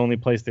 This is the only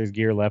place there's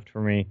gear left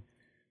for me.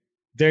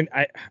 Then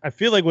I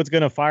feel like what's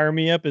going to fire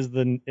me up is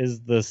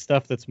the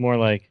stuff that's more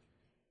like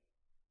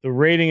the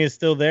rating is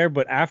still there,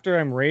 but after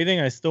I'm rating,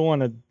 I still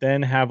want to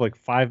then have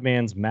like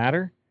 5-mans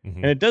matter. Mm-hmm.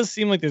 And it does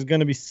seem like there's going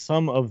to be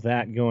some of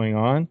that going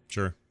on.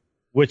 Sure.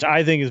 Which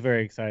I think is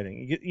very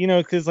exciting. You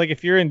know, because like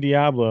if you're in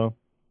Diablo,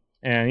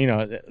 and, you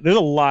know, there's a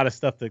lot of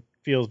stuff that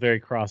feels very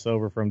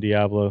crossover from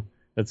Diablo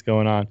that's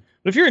going on.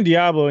 But if you're in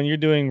Diablo and you're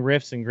doing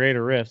rifts and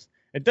greater rifts,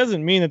 it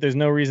doesn't mean that there's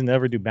no reason to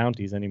ever do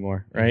bounties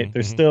anymore, right? Mm-hmm.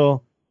 There's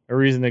still a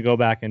reason to go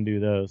back and do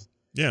those.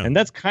 Yeah. And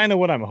that's kind of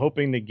what I'm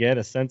hoping to get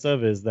a sense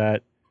of, is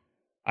that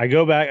I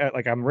go back,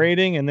 like I'm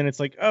rating, and then it's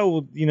like, oh,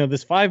 well, you know,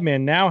 this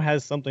 5-man now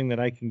has something that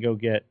I can go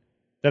get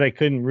that I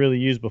couldn't really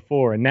use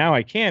before. And now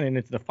I can, and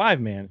it's the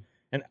 5-man.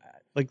 And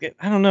like,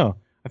 I don't know.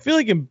 I feel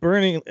like in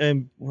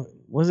Burning,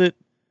 was it,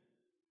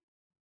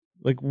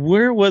 like,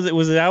 where was it?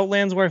 Was it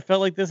Outlands where I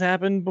felt like this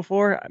happened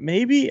before?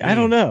 Maybe? I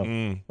don't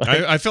know. Like,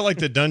 I felt like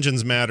the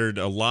dungeons mattered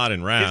a lot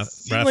in Wrath. It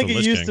seemed like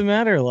it used to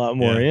matter a lot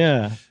more,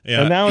 yeah.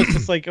 And now it's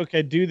just like,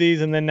 okay, do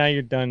these, and then now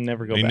you're done,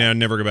 never go back. Now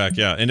never go back,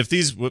 yeah. And if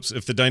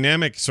the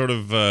dynamic sort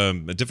of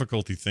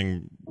difficulty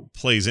thing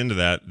plays into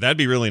that, that'd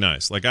be really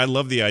nice. Like, I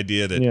love the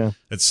idea that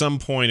at some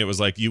point it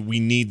was like, we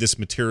need this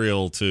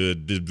material to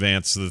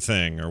advance the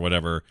thing or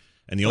whatever.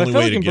 And the only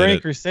way to in get Burning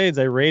it, Crusades,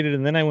 I raided,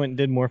 and then I went and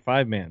did more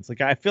 5-mans. Like,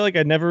 I feel like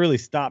I never really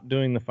stopped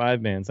doing the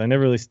 5-mans. I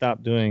never really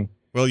stopped doing.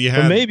 Well,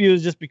 but maybe it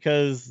was just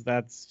because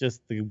that's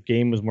just the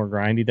game was more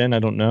grindy then. I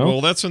don't know.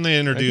 Well, that's when they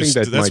introduced.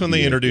 That's when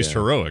they introduced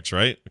heroics,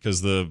 right?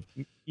 Because the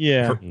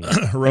heroic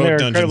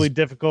dungeons incredibly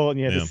difficult, and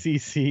you had the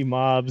CC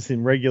mobs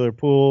in regular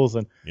pools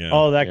and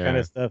all that kind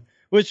of stuff,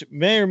 which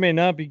may or may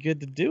not be good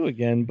to do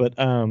again. But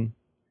I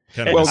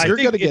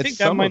think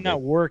that might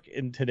not work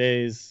in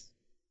today's,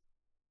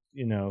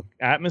 you know,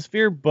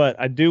 atmosphere. But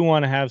I do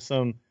want to have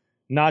some,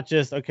 not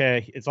just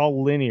it's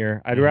all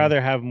linear. I'd rather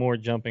have more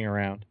jumping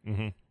around.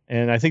 Mm-hmm.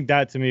 And I think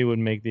that to me would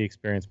make the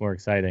experience more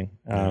exciting.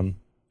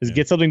 Is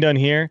get something done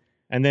here,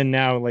 and then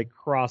now like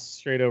cross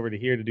straight over to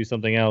here to do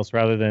something else,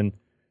 rather than,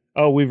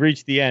 oh, we've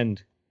reached the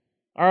end.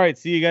 All right,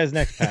 see you guys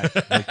next patch.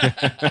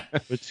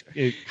 Which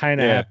it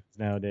kind of happens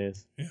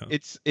nowadays. Yeah.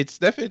 It's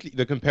definitely,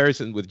 the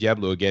comparison with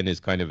Diablo again is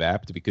kind of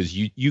apt, because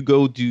you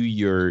go do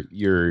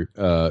your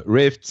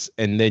rifts,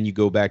 and then you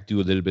go back do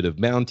a little bit of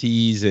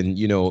bounties, and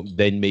you know,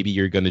 then maybe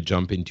you're gonna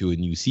jump into a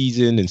new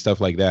season and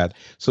stuff like that.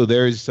 So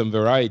there's some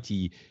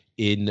variety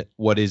in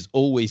what is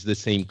always the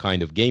same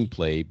kind of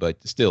gameplay, but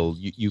still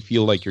you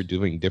feel like you're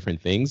doing different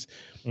things.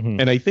 Mm-hmm.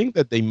 And I think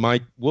that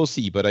we'll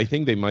see, but I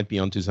think they might be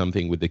onto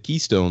something with the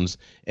keystones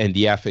and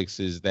the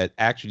affixes that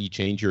actually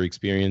change your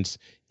experience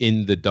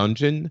in the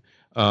dungeon.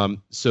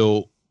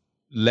 So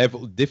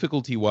level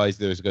difficulty wise,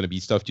 there's going to be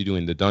stuff to do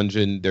in the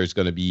dungeon. There's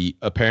going to be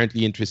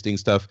apparently interesting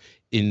stuff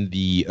in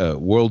the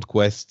world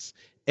quests,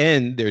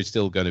 and there's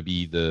still going to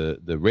be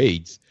the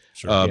raids.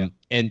 Sure,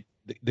 and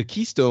the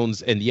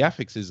keystones and the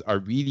affixes are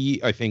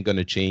really, I think, going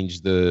to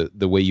change the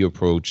way you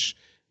approach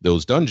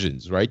those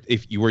dungeons, right?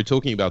 If you were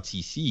talking about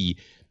CC,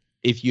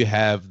 if you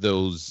have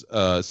those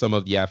some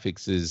of the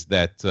affixes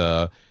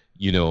that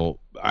you know,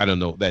 I don't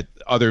know, that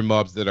other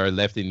mobs that are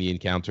left in the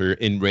encounter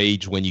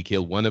enrage when you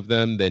kill one of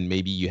them, then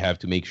maybe you have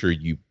to make sure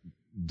you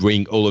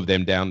bring all of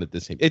them down at the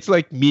same. It's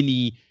like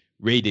mini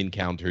raid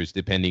encounters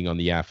depending on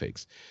the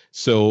affix.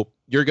 So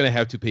you're going to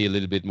have to pay a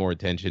little bit more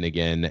attention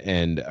again,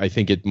 and I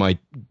think it might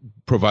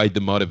provide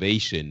the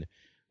motivation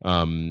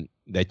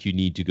that you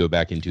need to go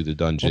back into the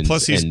dungeons. Well,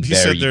 plus he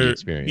said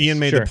there, Ian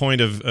made the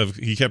point of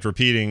he kept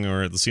repeating,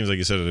 or it seems like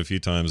he said it a few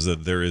times,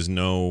 that there is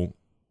no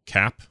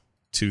cap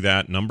to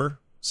that number.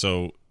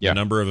 So the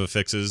number of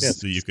affixes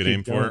that you could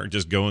aim for, or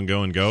just go and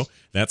go and go.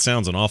 That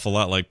sounds an awful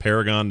lot like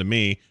Paragon to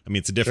me. I mean,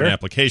 it's a different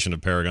application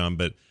of Paragon,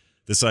 but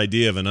this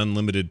idea of an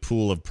unlimited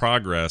pool of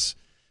progress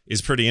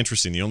is pretty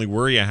interesting. The only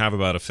worry I have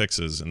about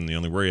affixes, and the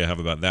only worry I have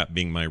about that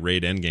being my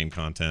raid endgame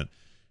content,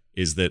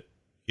 is that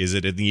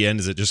at the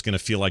end, is it just going to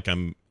feel like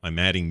I'm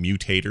adding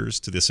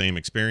mutators to the same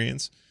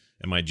experience?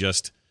 Am I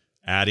just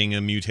adding a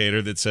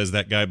mutator that says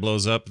that guy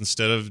blows up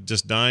instead of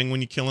just dying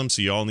when you kill him,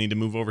 so you all need to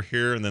move over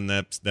here, and then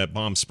that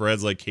bomb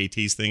spreads like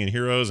KT's thing in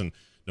Heroes, and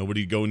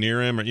nobody go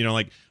near him? Or, you know,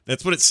 like,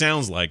 that's what it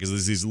sounds like, is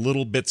there's these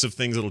little bits of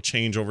things that'll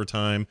change over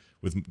time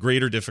with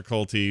greater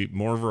difficulty,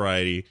 more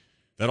variety.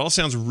 That all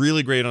sounds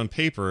really great on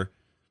paper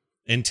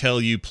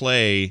until you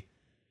play.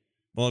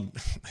 Well,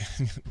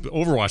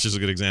 Overwatch is a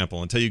good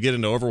example. Until you get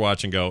into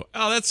Overwatch and go,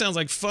 oh, that sounds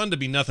like fun to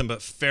be nothing but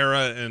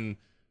Pharah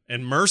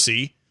and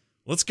Mercy.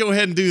 Let's go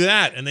ahead and do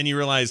that. And then you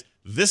realize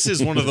this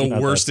is one of the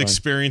worst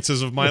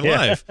experiences of my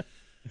life.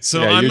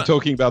 So yeah, you're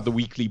talking about the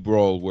weekly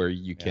brawl where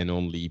you can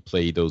only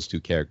play those two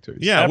characters.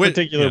 Yeah, that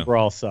particular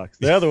brawl sucks.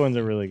 The other ones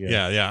are really good.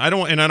 Yeah. I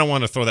don't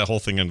want to throw that whole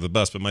thing under the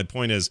bus, but my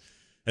point is,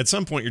 at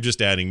some point you're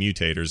just adding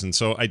mutators, and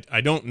so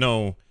I don't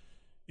know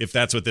if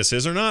that's what this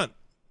is or not.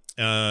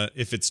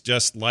 If it's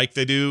just like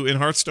they do in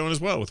Hearthstone as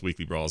well with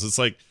weekly brawls, it's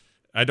like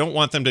I don't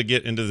want them to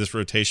get into this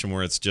rotation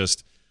where it's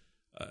just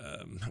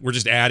we're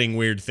just adding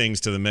weird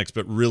things to the mix,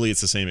 but really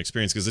it's the same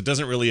experience because it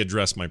doesn't really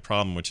address my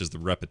problem, which is the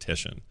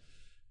repetition.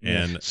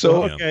 And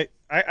so okay,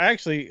 I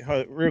actually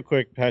real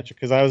quick, Patrick,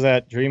 because I was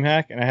at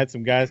DreamHack and I had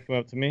some guys come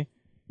up to me.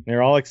 And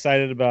they're all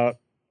excited about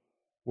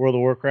World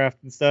of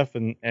Warcraft and stuff,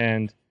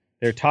 and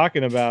they're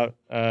talking about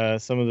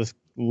some of this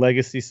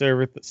legacy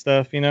server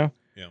stuff, you know.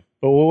 Yeah.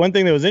 But one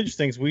thing that was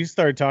interesting is we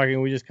started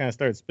talking. We just kind of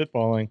started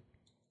spitballing.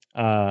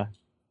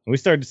 We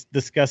started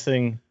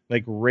discussing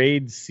like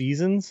raid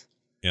seasons.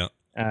 Yeah.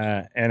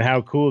 And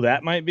how cool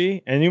that might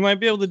be, and you might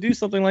be able to do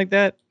something like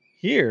that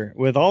here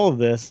with all of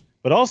this.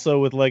 But also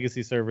with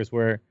legacy servers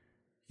where,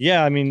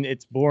 yeah, I mean,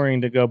 it's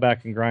boring to go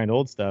back and grind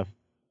old stuff.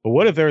 But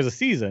what if there was a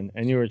season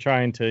and you were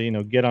trying to, you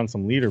know, get on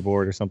some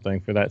leaderboard or something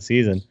for that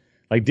season?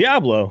 Like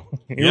Diablo.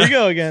 Here we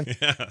go again.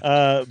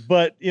 Yeah.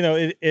 But, you know,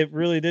 it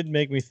really did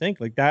make me think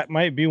like that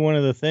might be one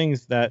of the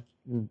things that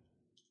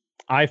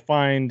I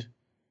find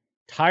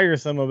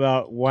tiresome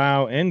about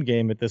WoW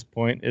Endgame at this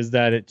point is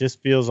that it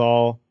just feels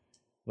all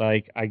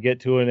like I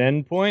get to an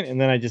end point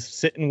and then I just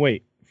sit and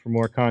wait for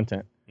more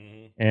content.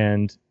 Mm-hmm.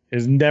 And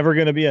there's never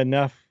going to be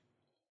enough.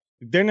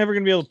 They're never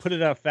going to be able to put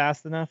it out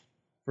fast enough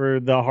for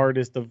the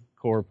hardest of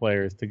core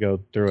players to go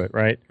through it,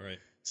 right? Right.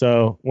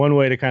 So one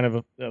way to kind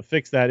of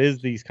fix that is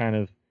these kind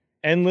of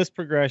endless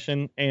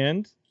progression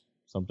and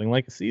something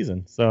like a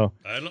season. So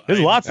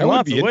there's lots and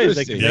lots of ways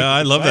they can. Yeah,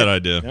 I love that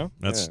idea. You know?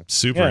 That's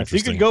super interesting.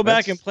 So you could go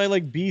back and play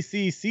like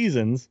BC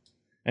seasons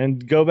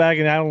and go back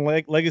and add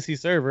a legacy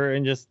server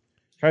and just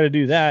try to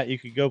do that. You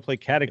could go play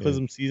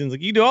Cataclysm seasons.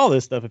 Like you can do all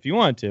this stuff if you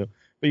want to.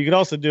 But you could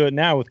also do it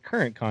now with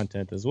current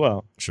content as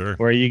well. Sure.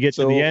 Where you get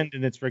to the end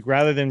and it's like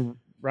rather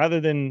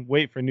than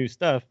wait for new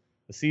stuff,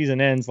 the season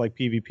ends like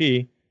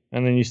PvP,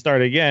 and then you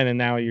start again, and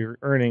now you're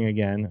earning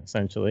again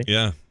essentially.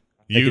 Yeah.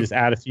 You could just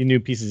add a few new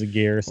pieces of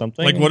gear or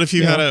something. Like what if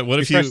you had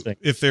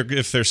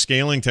if their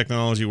scaling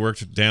technology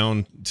worked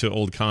down to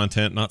old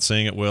content, not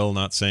saying it will,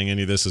 not saying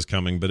any of this is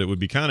coming, but it would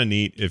be kind of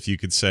neat if you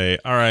could say,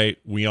 all right,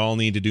 we all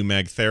need to do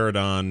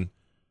Magtheridon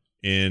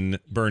in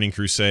Burning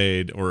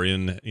Crusade or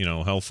in, you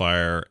know,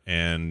 Hellfire,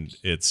 and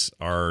it's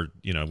our,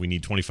 you know, we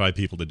need 25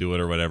 people to do it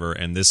or whatever,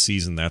 and this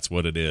season that's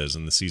what it is,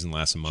 and the season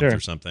lasts a month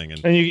or something.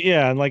 And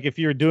and like if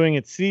you're doing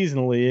it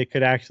seasonally, it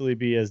could actually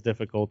be as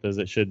difficult as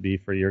it should be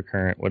for your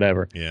current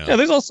whatever. Yeah,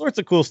 there's all sorts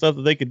of cool stuff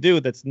that they could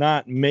do that's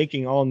not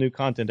making all new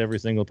content every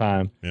single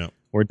time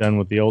we're done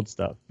with the old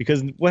stuff.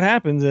 Because what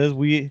happens is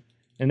we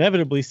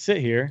inevitably sit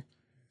here.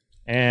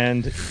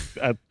 And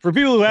for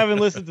people who haven't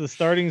listened to the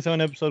Starting Zone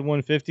episode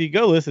 150,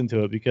 go listen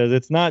to it because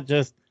it's not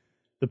just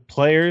the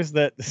players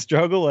that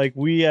struggle. Like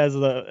we, as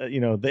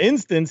the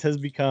instance has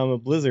become a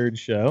Blizzard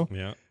show.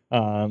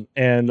 Yeah.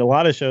 And a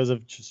lot of shows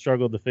have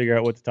struggled to figure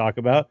out what to talk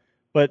about,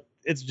 but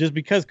it's just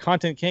because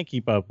content can't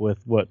keep up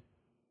with what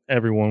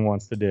everyone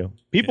wants to do.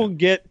 People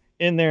get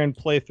in there and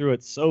play through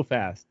it so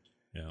fast,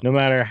 no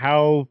matter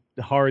how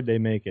hard they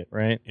make it.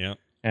 Right. Yeah.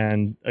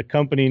 And a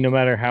company, no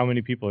matter how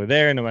many people are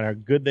there, no matter how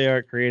good they are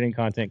at creating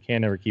content,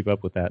 can never keep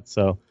up with that.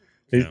 So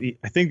I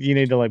think you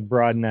need to like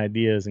broaden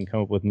ideas and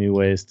come up with new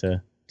ways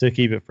to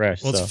keep it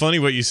fresh. Well, it's funny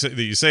what you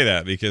say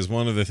that because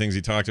one of the things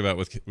you talked about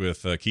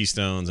with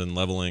keystones and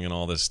leveling and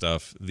all this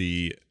stuff,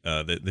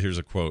 here's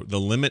a quote: the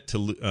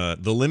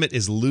limit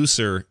is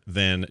looser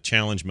than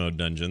challenge mode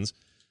dungeons,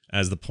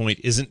 as the point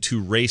isn't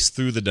to race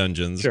through the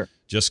dungeons,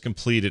 just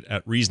complete it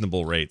at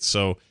reasonable rates.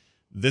 So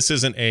this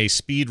isn't a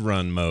speed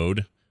run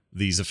mode.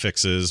 These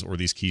affixes or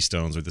these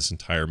keystones or this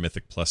entire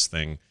Mythic Plus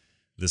thing.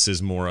 This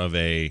is more of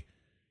a,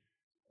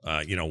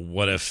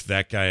 what if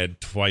that guy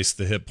had twice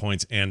the hit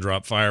points and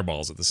dropped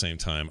fireballs at the same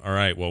time? All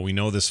right, well, we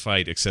know this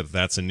fight, except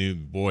that's a new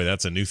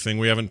thing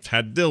we haven't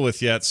had to deal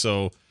with yet.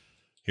 So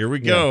here we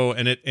go.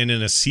 And in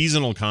a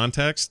seasonal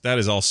context, that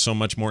is all so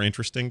much more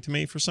interesting to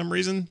me for some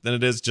reason than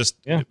it is just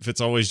if it's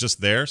always just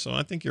there. So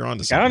I think you're on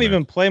to something. I don't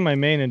even play my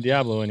main in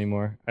Diablo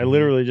anymore. I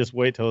literally just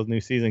wait till a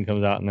new season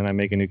comes out and then I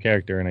make a new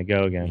character and I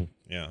go again.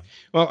 Yeah.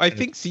 Well, I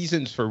think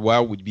seasons for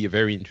WoW would be a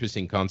very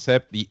interesting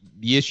concept. The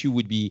issue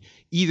would be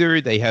either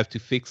they have to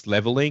fix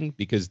leveling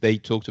because they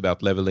talked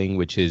about leveling,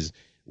 which is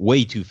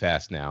way too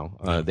fast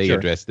now. They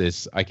addressed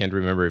this. I can't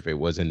remember if it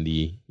was in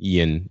the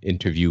Ian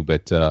interview,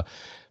 but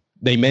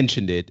they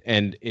mentioned it,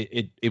 and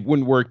it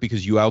wouldn't work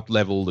because you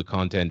out-level the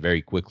content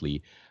very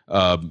quickly.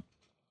 And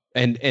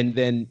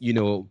then, you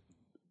know,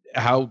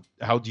 how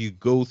do you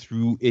go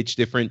through each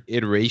different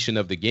iteration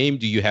of the game?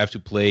 Do you have to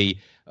play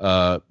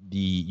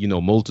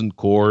the Molten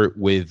Core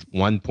with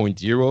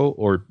 1.0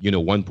 or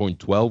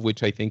 1.12,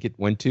 which I think it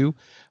went to,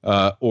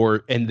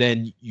 and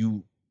then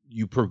you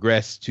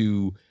progress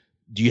to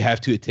do you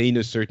have to attain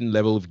a certain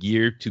level of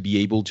gear to be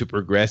able to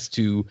progress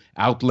to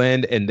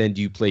Outland, and then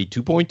do you play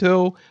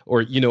 2.0,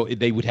 or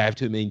they would have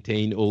to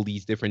maintain all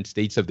these different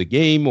states of the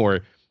game,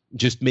 or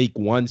just make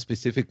one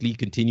specifically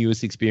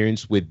continuous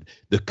experience with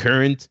the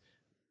current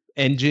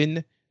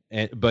engine,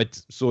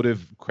 but sort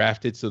of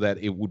craft it so that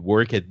it would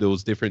work at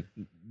those different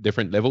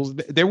levels.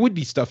 There would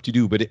be stuff to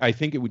do, but I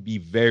think it would be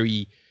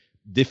very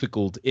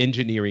difficult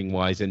engineering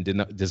wise and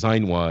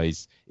design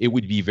wise. It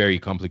would be very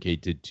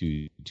complicated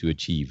to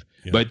achieve.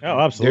 Yeah. But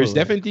there's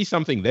definitely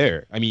something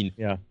there. I mean,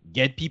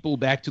 get people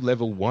back to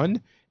level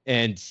 1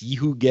 and see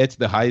who gets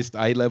the highest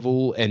eye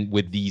level, and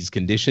with these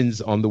conditions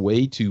on the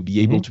way to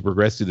be able to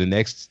progress to the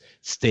next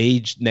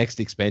stage, next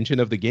expansion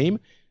of the game.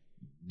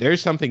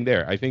 There's something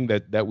there. I think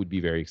that would be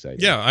very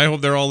exciting. Yeah, I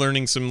hope they're all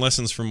learning some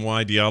lessons from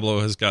why Diablo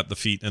has got the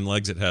feet and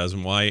legs it has,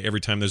 and why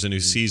every time there's a new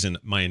season,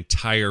 my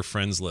entire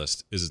friends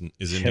list is in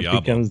Diablo.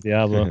 It becomes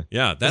Diablo.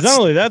 Yeah, that's not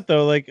only that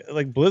though.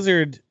 Like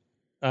Blizzard,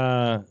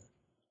 as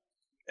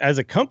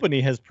a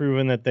company, has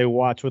proven that they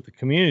watch what the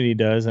community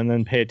does and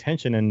then pay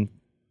attention and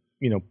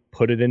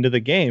put it into the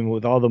game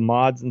with all the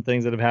mods and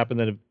things that have happened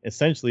that have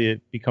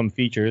essentially become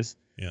features.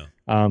 Yeah.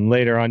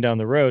 Later on down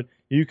the road,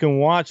 you can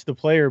watch the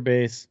player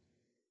base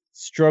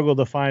struggle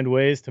to find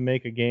ways to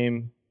make a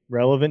game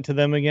relevant to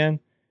them again,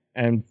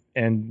 and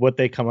what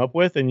they come up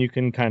with, and you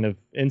can kind of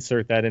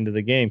insert that into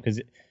the game, because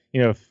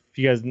if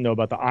you guys know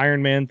about the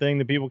Iron Man thing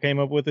that people came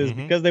up with, is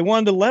because they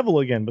wanted to level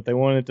again, but they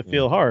wanted it to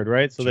feel hard,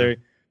 right? So they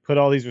put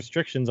all these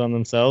restrictions on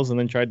themselves and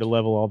then tried to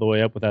level all the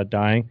way up without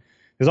dying.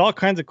 There's all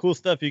kinds of cool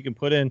stuff you can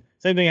put in.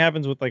 Same thing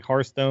happens with like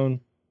Hearthstone.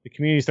 The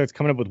community starts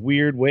coming up with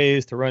weird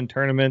ways to run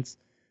tournaments,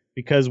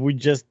 because we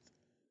just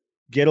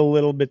get a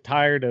little bit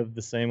tired of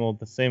the same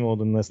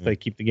old unless they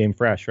keep the game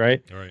fresh,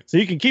 right? All right. So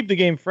you can keep the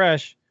game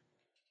fresh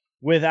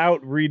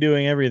without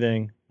redoing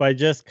everything by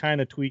just kind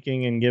of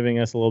tweaking and giving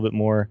us a little bit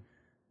more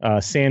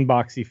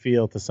sandboxy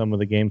feel to some of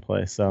the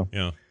gameplay. So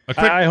yeah,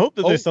 I hope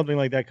that there's something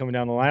like that coming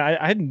down the line.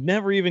 I had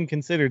never even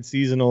considered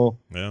seasonal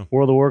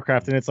World of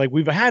Warcraft, and it's like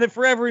we've had it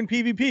forever in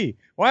PvP.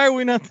 Why are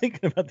we not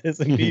thinking about this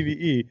in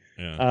PvE?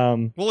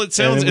 Well, it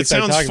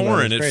sounds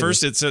foreign at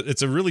first.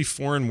 It's a really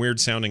foreign,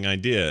 weird sounding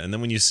idea, and then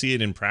when you see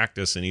it in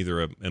practice in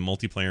either a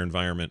multiplayer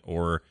environment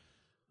or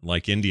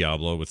like in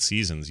Diablo with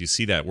seasons, you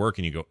see that work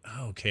and you go,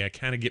 oh, okay,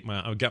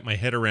 I've got my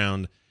head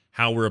around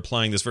how we're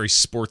applying this very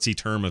sportsy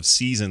term of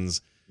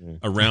seasons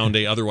around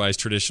a otherwise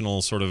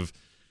traditional sort of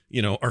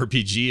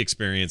RPG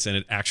experience, and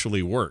it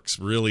actually works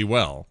really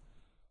well.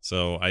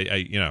 So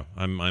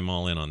I'm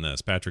all in on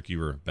this. Patrick, you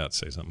were about to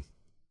say something.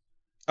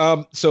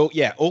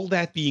 All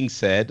that being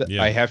said,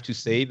 I have to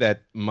say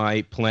that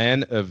my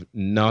plan of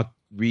not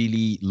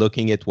really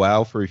looking at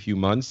WoW for a few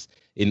months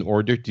in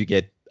order to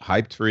get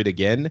hyped for it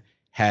again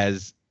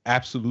has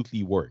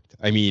absolutely worked.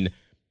 I mean,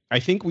 I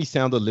think we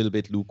sound a little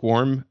bit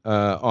lukewarm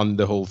on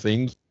the whole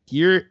thing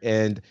here,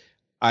 and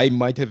I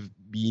might have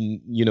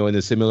been, in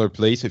a similar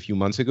place a few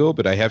months ago,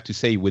 but I have to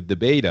say, with the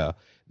beta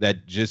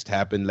that just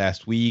happened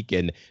last week,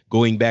 and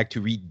going back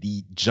to read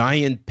the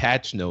giant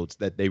patch notes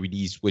that they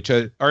released, which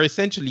are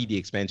essentially the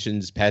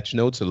expansions patch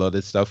notes, a lot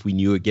of stuff we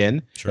knew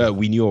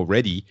we knew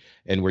already,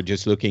 and we're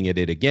just looking at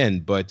it again.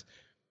 But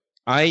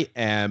I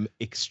am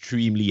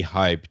extremely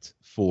hyped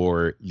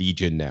for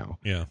Legion now.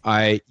 Yeah.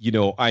 I'm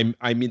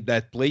in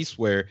that place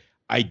where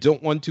I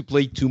don't want to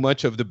play too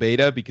much of the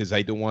beta, because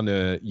I don't want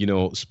to,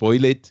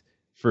 spoil it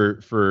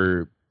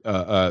for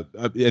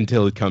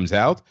until it comes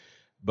out.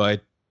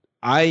 But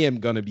I am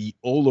going to be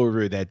all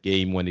over that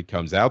game when it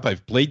comes out.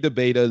 I've played the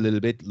beta a little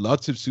bit,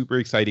 lots of super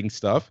exciting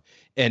stuff,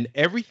 and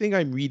everything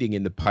I'm reading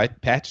in the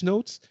patch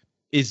notes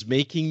is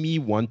making me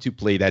want to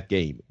play that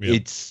game.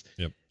 Yep.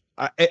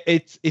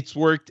 It's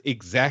worked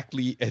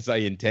exactly as I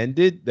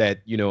intended.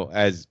 That,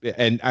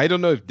 and I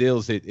don't know if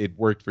Dale's it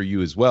worked for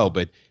you as well,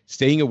 but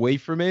staying away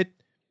from it,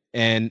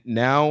 and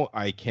now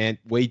I can't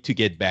wait to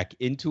get back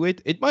into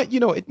it. It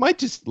might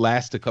just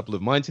last a couple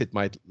of months. It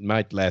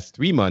might last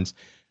 3 months.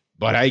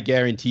 But I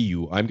guarantee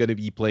you, I'm going to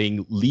be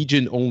playing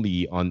Legion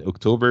only on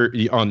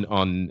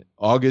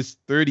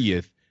August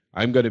 30th.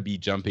 I'm going to be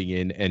jumping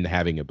in and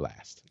having a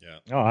blast. Yeah.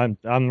 Oh,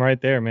 I'm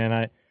right there,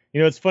 man.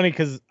 It's funny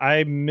because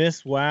I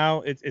miss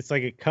WoW. It's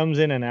like it comes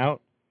in and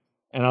out,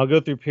 and I'll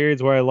go through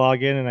periods where I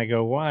log in and I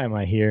go, why am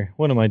I here?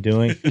 What am I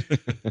doing?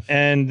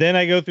 And then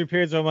I go through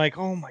periods where I'm like,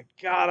 oh my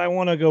God, I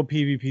want to go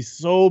PvP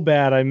so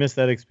bad. I miss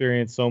that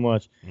experience so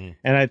much.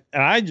 And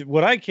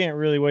what I can't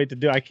really wait to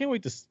do, I can't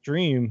wait to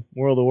stream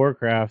World of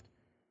Warcraft.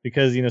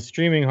 Because,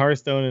 streaming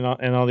Hearthstone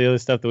and all the other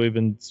stuff that we've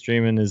been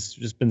streaming has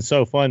just been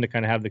so fun to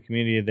kind of have the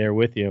community there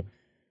with you.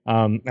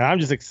 And I'm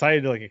just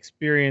excited to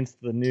experience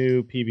the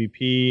new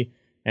PvP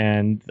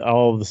and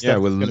all of the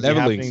stuff with that's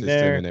leveling system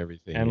there and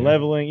everything. And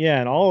leveling,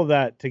 and all of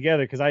that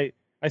together. Because I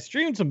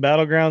streamed some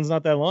Battlegrounds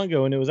not that long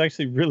ago, and it was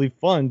actually really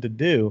fun to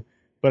do.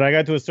 But I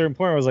got to a certain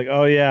point where I was like,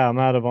 oh yeah, I'm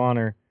out of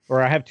honor.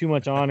 Or I have too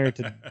much honor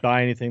to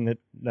buy anything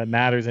that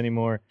matters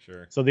anymore.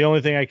 Sure. So the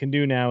only thing I can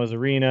do now is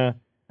Arena.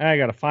 I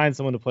got to find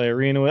someone to play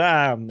Arena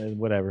with,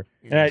 whatever.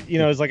 And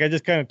it's like I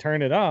just kind of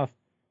turned it off.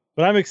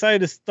 But I'm excited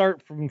to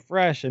start from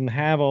fresh and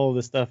have all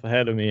this stuff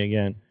ahead of me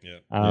again.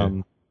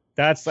 Yeah.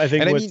 That's, I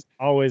think, And what's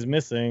always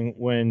missing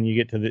when you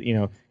get to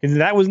the, because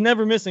that was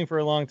never missing for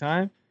a long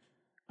time.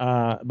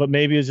 But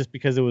maybe it's just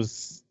because it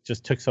was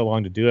just took so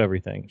long to do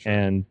everything. Sure.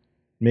 And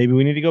maybe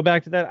we need to go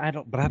back to that. I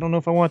don't know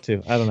if I want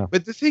to. I don't know.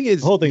 But the thing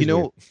is,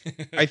 weird.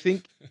 I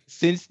think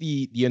since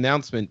the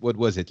announcement, what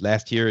was it,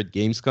 last year at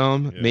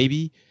Gamescom,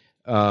 maybe?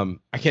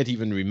 I can't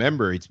even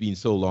remember. It's been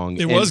so long.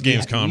 It was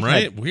Gamescom,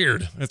 right?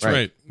 Weird. That's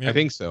right. Yep. I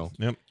think so.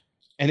 Yep.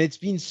 And it's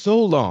been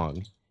so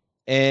long,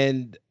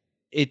 and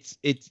it's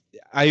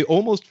I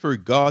almost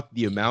forgot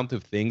the amount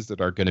of things that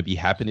are going to be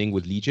happening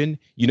with Legion.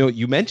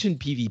 You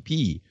mentioned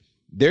PvP.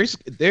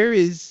 There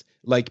is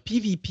like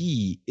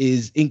PvP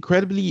is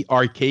incredibly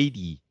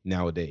arcadey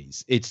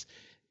nowadays. It's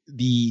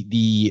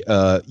the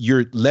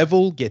your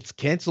level gets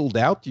canceled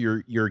out,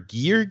 your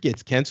gear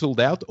gets canceled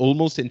out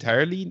almost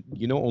entirely,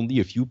 only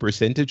a few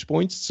percentage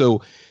points.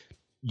 So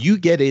you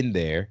get in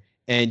there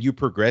and you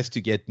progress to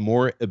get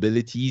more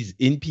abilities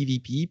in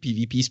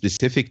PvP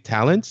specific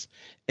talents,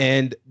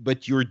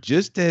 but you're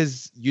just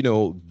as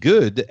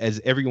good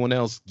as everyone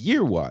else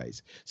gear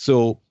wise.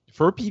 So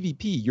for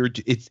PvP,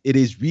 it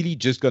is really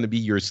just going to be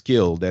your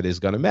skill that is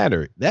going to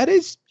matter. That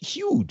is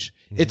huge.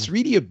 Mm-hmm. It's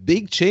really a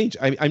big change.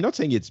 I'm not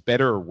saying it's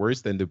better or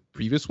worse than the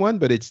previous one,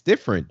 but it's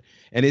different.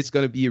 And it's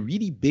going to be a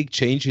really big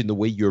change in the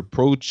way you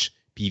approach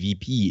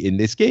PvP in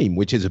this game,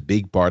 which is a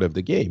big part of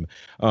the game.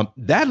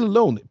 That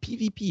alone,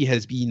 PvP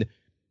has been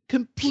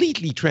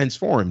completely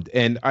transformed.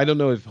 And I don't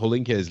know if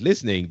Holinka is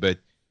listening, but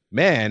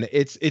man,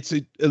 it's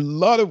a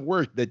lot of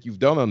work that you've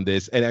done on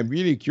this. And I'm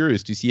really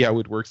curious to see how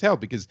it works out,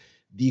 because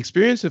the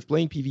experience of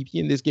playing PvP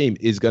in this game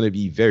is going to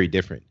be very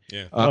different.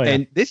 Yeah.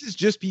 And this is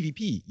just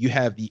PvP. You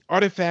have the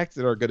artifacts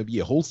that are going to be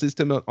a whole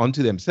system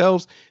unto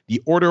themselves,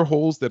 the order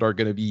holes that are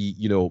going to be,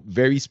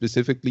 very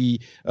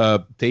specifically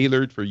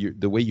tailored for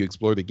the way you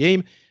explore the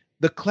game.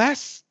 The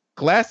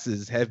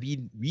classes have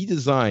been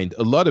redesigned.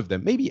 A lot of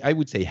them, maybe I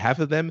would say half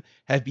of them,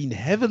 have been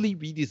heavily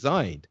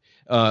redesigned.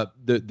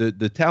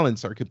 The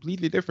talents are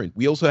completely different.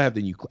 We also have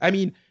the new...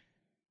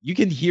 you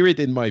can hear it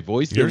in my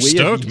voice. You're the way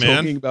stoked, I've been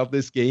talking about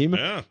this game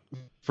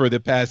for the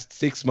past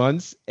 6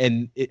 months,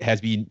 and it has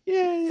been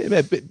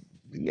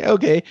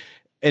okay.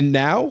 And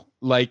now,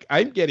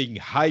 I'm getting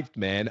hyped,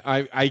 man.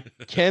 I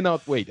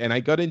cannot wait. And I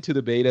got into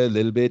the beta a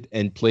little bit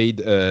and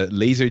played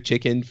Laser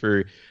Chicken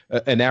for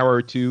an hour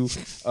or two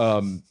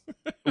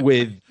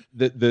with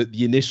the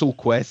initial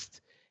quest.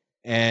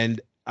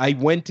 And I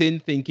went in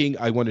thinking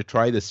I want to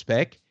try the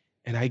spec,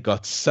 and I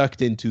got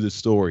sucked into the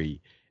story.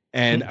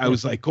 And I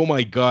was like, oh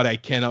my God, I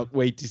cannot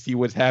wait to see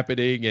what's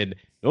happening. And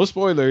no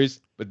spoilers,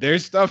 but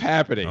there's stuff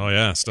happening. Oh,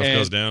 yeah. Stuff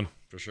goes down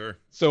for sure.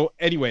 So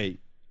anyway,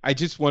 I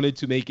just wanted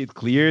to make it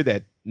clear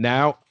that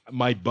now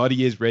my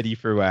buddy is ready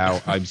for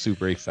WoW. I'm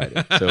super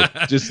excited. So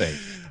just saying.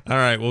 All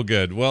right. Well,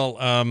 good. Well,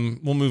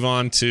 we'll move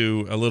on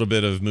to a little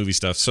bit of movie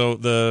stuff. So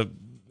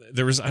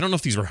there was, I don't know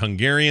if these were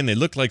Hungarian. They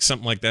looked like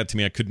something like that to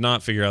me. I could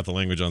not figure out the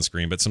language on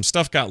screen, but some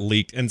stuff got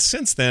leaked. And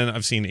since then,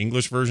 I've seen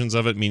English versions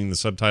of it, meaning the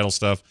subtitle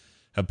stuff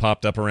have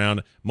popped up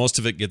around. Most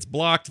of it gets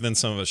blocked, then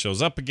some of it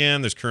shows up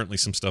again. There's currently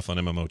some stuff on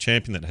MMO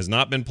Champion that has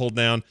not been pulled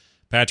down.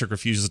 Patrick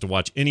refuses to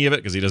watch any of it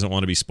because he doesn't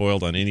want to be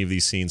spoiled on any of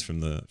these scenes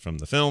from the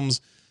films.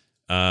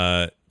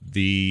 Some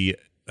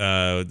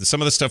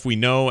of the stuff we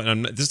know,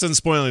 and this doesn't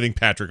spoil anything,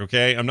 Patrick,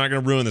 okay? I'm not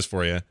going to ruin this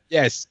for you.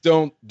 Yes,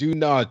 do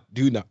not.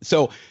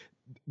 So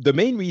the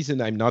main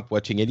reason I'm not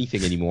watching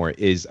anything anymore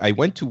is I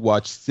went to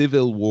watch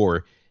Civil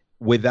War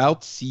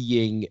without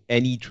seeing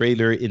any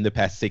trailer in the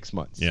past 6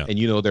 months. Yeah. And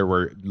there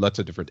were lots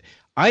of different...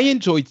 I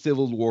enjoyed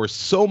Civil War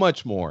so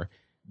much more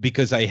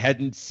because I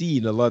hadn't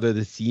seen a lot of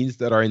the scenes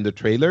that are in the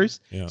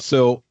trailers. Yeah.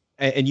 So,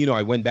 and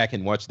I went back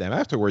and watched them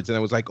afterwards, and I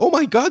was like, oh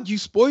my God, you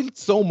spoiled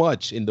so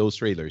much in those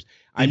trailers.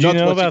 Did you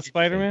know about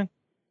Spider-Man?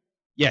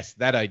 Yes,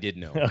 that I did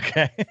know.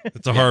 Okay.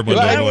 It's a hard one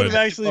to That avoid. would have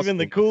actually been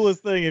the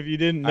coolest thing if you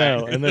didn't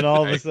know. And then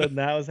all of a sudden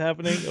that was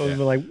happening. I would have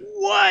been like,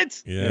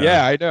 what?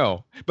 Yeah, I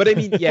know. But I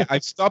mean,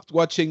 I've stopped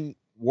watching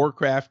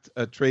Warcraft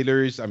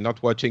trailers. I'm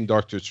not watching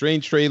Doctor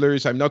Strange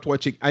trailers. I'm going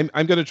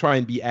to try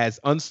and be as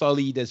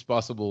unsullied as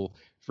possible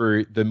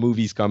for the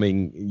movies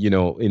coming,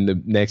 in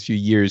the next few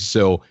years.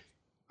 So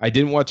I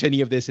didn't watch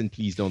any of this, and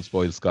please don't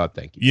spoil Scott.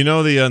 Thank you.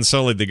 The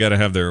Unsullied, they got to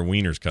have their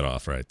wieners cut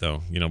off, right,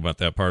 though? You know about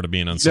that part of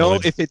being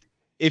Unsullied? No,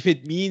 if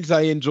it means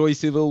I enjoy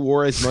Civil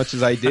War as much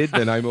as I did,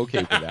 then I'm okay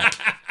with that.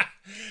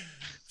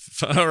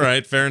 All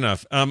right, fair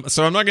enough.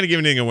 So I'm not going to give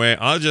anything away.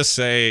 I'll just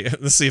say,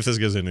 let's see if this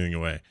gives anything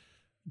away.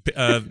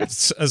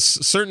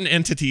 Certain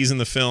entities in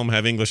the film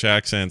have English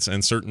accents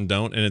and certain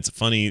don't, and it's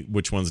funny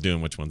which ones do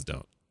and which ones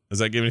don't. Does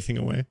that give anything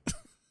away?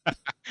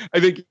 I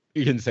think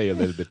you can say a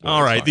little bit more.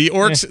 All right, the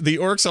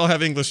orcs all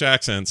have English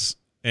accents,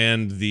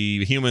 and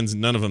the humans,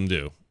 none of them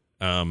do.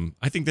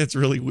 I think that's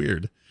really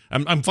weird.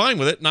 I'm fine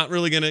with it. Not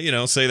really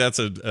gonna, say that's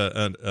a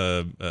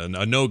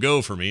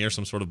no-go for me or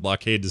some sort of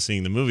blockade to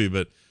seeing the movie,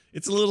 but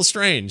it's a little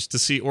strange to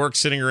see orcs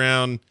sitting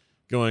around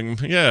going,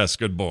 yes,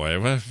 good boy.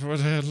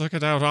 Look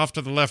at out off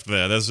to the left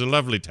there. There's a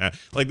lovely town.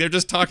 Like they're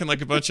just talking like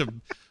a bunch of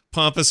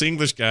pompous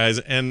English guys,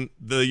 and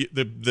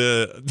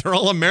they're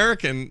all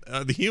American,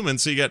 the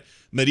humans. So you got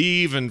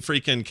Medivh and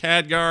freaking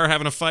Khadgar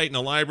having a fight in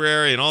a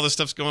library, and all this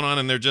stuff's going on,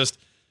 and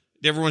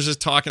everyone's just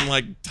talking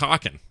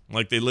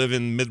like they live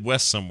in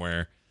Midwest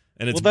somewhere.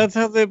 And it's that's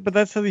how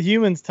the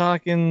humans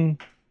talk in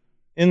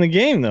the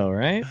game, though,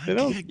 right? They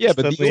don't. Yeah,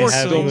 but the orcs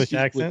have don't English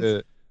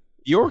accents.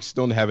 The orcs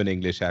don't have an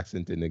English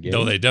accent in the game.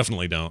 No, they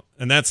definitely don't.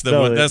 And that's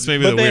maybe but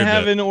the weird they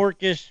have bit. an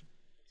orcish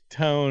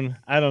tone.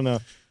 I don't know.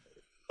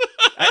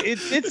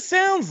 It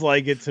sounds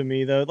like it to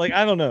me though. Like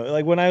I don't know.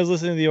 Like when I was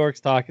listening to the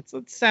orcs talk, it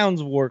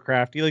sounds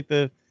Warcrafty. Like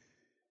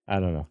I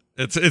don't know.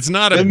 It's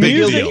not a The big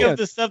music deal. of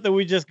the stuff that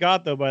we just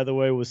got though, by the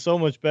way, was so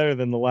much better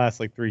than the last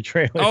like 3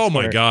 trailers. Oh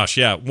my gosh,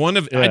 yeah.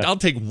 Yeah. I'll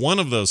take one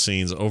of those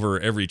scenes over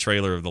every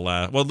trailer of the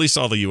last. Well, at least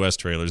all the U.S.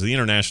 trailers. The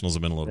internationals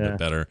have been a little bit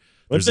better.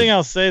 One thing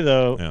I'll say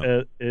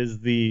though is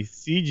the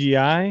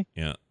CGI.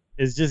 Yeah.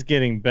 Is just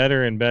getting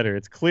better and better.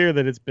 It's clear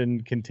that it's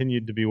been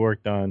continued to be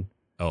worked on.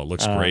 Oh, it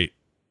looks great.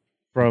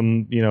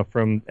 From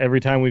every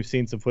time we've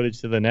seen some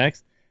footage to the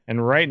next,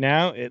 and right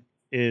now it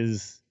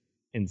is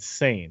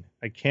insane.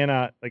 I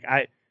cannot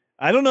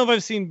I don't know if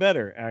I've seen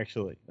better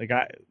actually.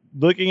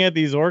 Looking at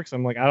these orcs,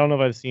 I'm like I don't know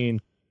if I've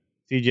seen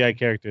CGI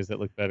characters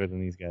that look better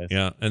than these guys.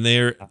 Yeah, and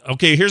they're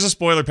okay. Here's a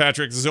spoiler,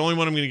 Patrick. This is the only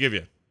one I'm going to give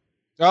you.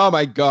 Oh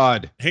my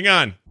God! Hang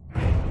on.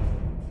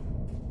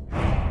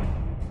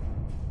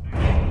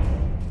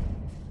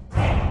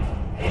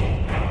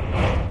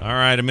 All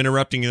right, I'm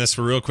interrupting this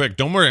for real quick.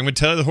 Don't worry, I'm going to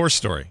tell you the horse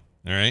story.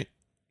 All right?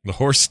 The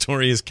horse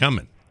story is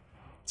coming.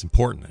 It's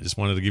important. I just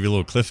wanted to give you a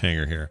little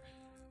cliffhanger here.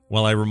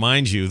 While I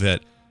remind you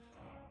that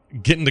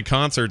getting to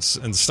concerts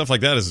and stuff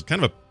like that is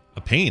kind of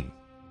a pain.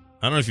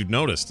 I don't know if you've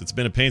noticed. It's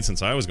been a pain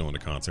since I was going to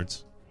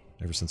concerts.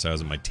 Ever since I was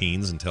in my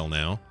teens until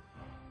now.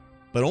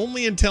 But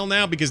only until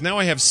now, because now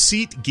I have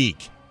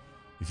SeatGeek.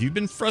 If you've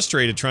been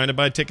frustrated trying to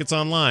buy tickets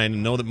online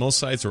and know that most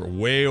sites are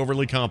way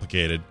overly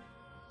complicated,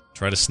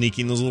 try to sneak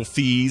in those little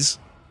fees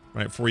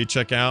right before you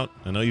check out.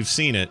 I know you've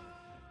seen it.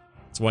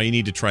 That's why you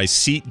need to try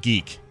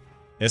SeatGeek.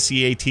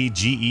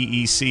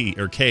 SeatGeec,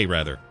 or K,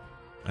 rather.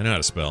 I know how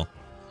to spell.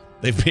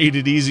 They've made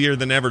it easier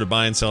than ever to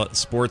buy and sell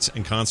sports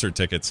and concert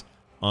tickets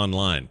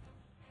online.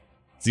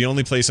 It's the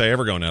only place I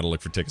ever go now to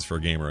look for tickets for a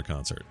game or a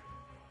concert.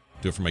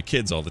 Do it for my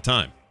kids all the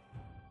time.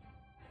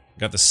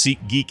 Got the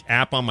SeatGeek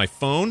app on my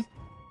phone.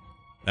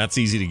 That's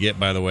easy to get,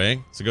 by the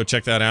way. So go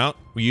check that out.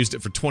 We used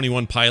it for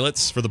 21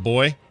 Pilots for the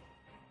boy.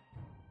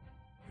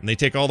 And they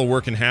take all the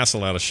work and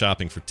hassle out of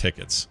shopping for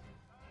tickets.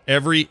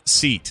 Every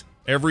seat,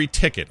 every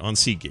ticket on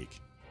SeatGeek,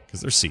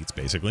 because they're seats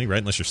basically, right?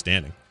 Unless you're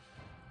standing,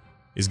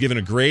 is given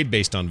a grade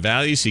based on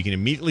value, so you can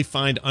immediately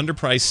find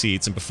underpriced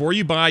seats. And before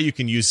you buy, you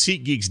can use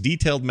SeatGeek's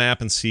detailed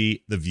map and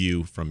see the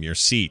view from your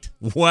seat.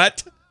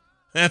 What?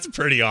 That's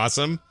pretty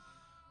awesome.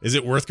 Is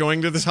it worth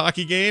going to this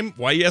hockey game?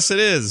 Why, yes, it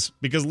is,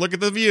 because look at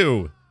the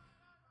view.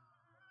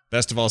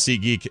 Best of all,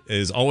 SeatGeek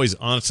is always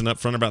honest and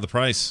upfront about the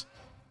price.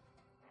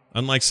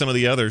 Unlike some of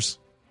the others,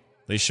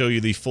 they show you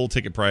the full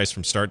ticket price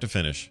from start to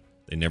finish.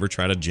 They never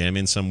try to jam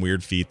in some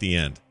weird fee at the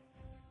end.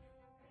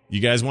 You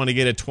guys want to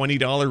get a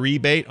 $20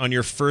 rebate on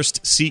your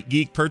first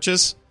SeatGeek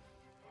purchase?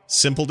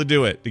 Simple to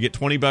do it. To get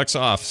 $20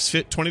 off,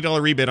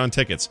 $20 rebate on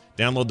tickets.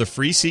 Download the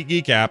free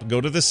SeatGeek app, go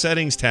to the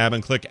settings tab,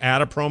 and click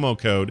add a promo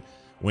code.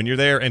 When you're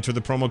there, enter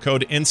the promo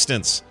code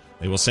INSTANCE.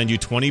 They will send you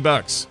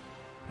 $20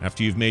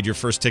 after you've made your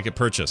first ticket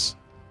purchase.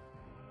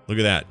 Look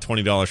at that,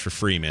 $20 for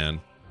free,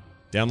 man.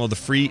 Download the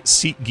free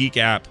SeatGeek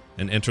app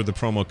and enter the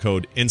promo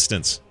code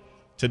INSTANCE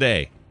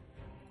today.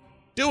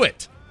 Do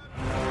it!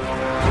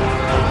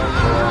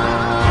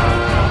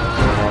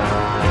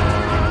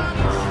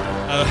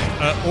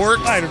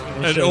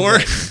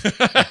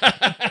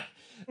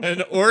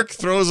 An orc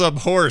throws a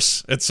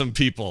horse at some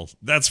people.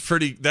 That's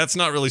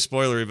not really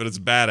spoilery, but it's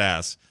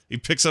badass. He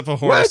picks up a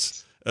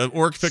horse. An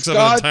orc picks up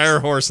an entire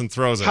horse and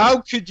throws it.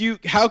 How could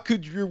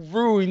you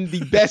ruin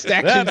the best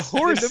action? That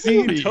horse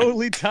scene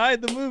totally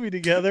tied the movie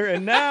together,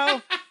 and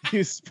now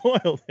you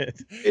spoiled it.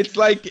 It's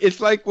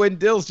like when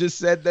Dills just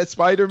said that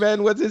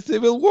Spider-Man was in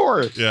Civil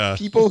War. Yeah.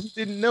 People who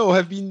didn't know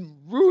have been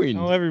ruined.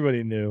 Oh,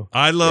 everybody knew.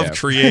 I love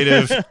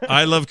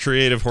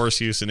creative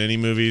horse use in any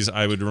movies.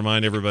 I would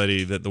remind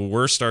everybody that the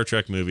worst Star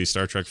Trek movie,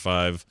 Star Trek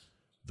V,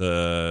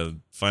 The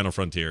Final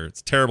Frontier,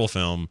 it's a terrible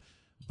film.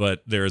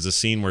 But there is a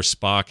scene where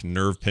Spock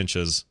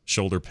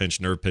shoulder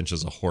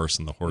pinches a horse,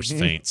 and the horse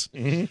faints.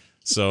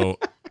 So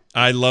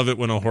I love it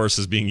when a horse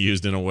is being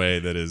used in a way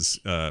that is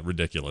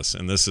ridiculous.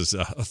 And this is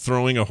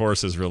throwing a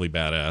horse is really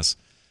badass.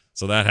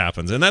 So that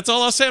happens. And that's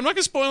all I'll say. I'm not going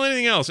to spoil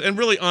anything else. And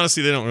really,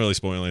 honestly, they don't really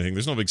spoil anything.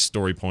 There's no big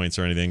story points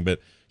or anything.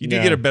 But you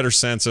do get a better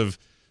sense of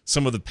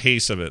some of the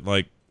pace of it.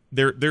 Like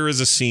there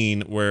is a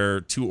scene where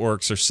 2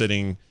 orcs are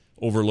sitting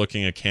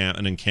overlooking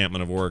an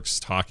encampment of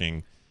orcs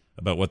talking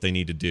about what they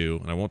need to do.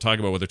 And I won't talk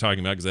about what they're talking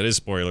about because that is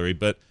spoilery,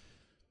 but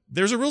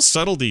there's a real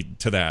subtlety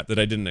to that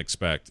I didn't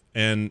expect.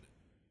 And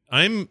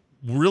I'm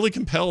really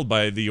compelled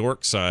by the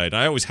orc side.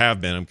 I always have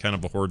been. I'm kind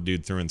of a horde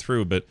dude through and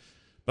through, but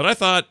I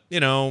thought,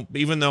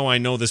 even though I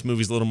know this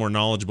movie's a little more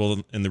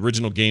knowledgeable and the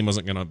original game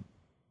wasn't going to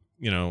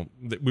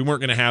we weren't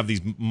going to have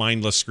these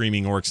mindless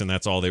screaming orcs and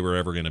that's all they were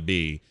ever going to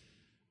be.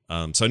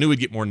 So I knew we'd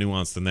get more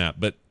nuance than that,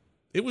 but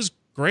it was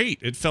great.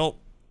 It felt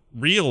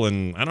real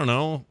and, I don't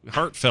know,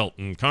 heartfelt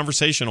and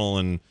conversational.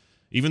 And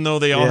even though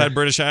they all had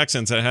British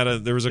accents,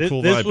 there was a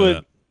cool vibe to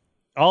that.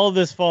 All of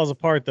this falls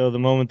apart, though, the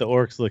moment the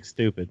orcs look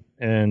stupid.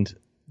 And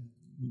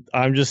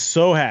I'm just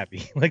so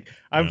happy. Like,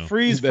 I'm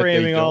freeze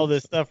framing all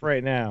this stuff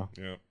right now.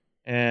 Yeah.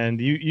 And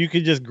you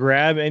could just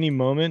grab any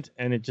moment,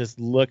 and it just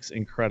looks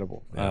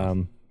incredible. Yeah.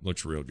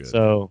 Looks real good.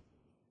 So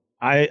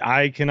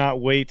I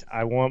cannot wait.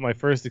 I want my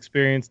first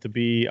experience to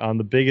be on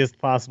the biggest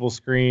possible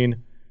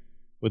screen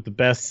with the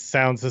best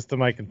sound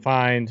system I can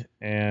find.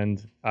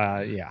 And,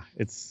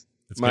 it's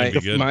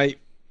my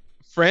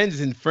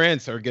friends in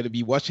France are going to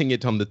be watching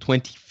it on the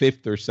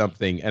 25th or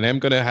something, and I'm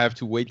going to have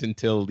to wait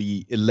until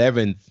the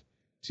 11th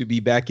to be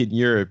back in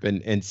Europe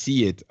and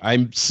see it.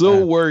 I'm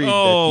so worried.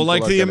 Oh,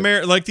 like the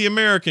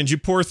Americans, you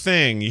poor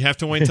thing. You have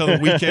to wait until the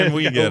weekend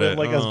we get it.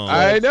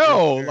 I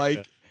know.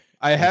 Like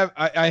I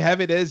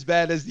have it as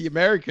bad as the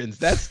Americans.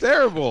 That's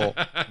terrible.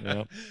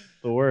 Yep.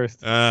 The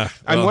worst. I'm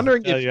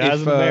wondering if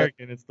as an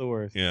American, it's the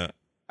worst. Yeah.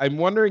 I'm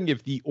wondering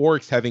if the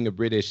orcs having a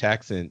British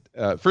accent.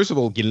 First of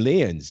all,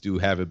 Gilneans do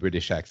have a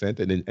British accent,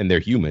 and they're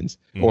humans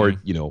or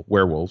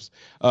werewolves.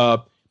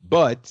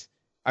 But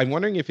I'm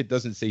wondering if it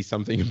doesn't say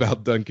something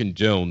about Duncan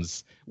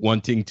Jones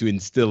wanting to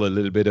instill a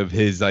little bit of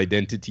his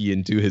identity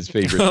into his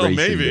favorite race.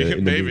 Maybe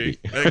in the movie.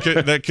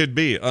 that could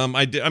be.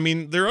 I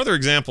mean, there are other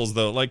examples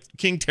though, like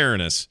King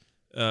Tyrannus,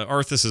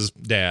 Arthas's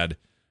dad.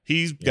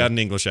 He's got an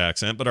English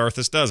accent, but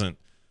Arthas doesn't.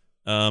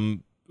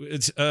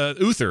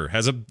 Uther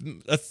has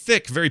a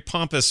thick, very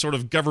pompous sort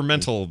of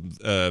governmental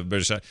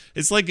British accent.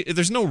 It's like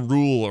there's no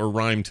rule or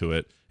rhyme to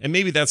it, and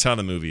maybe that's how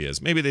the movie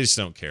is. Maybe they just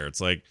don't care. It's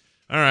like,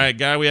 all right,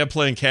 guy we have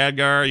playing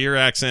Khadgar, your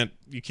accent,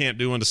 you can't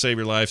do one to save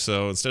your life,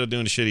 so instead of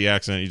doing a shitty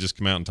accent, you just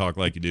come out and talk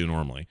like you do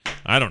normally.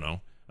 I don't know.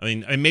 I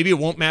mean, maybe it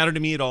won't matter to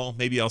me at all.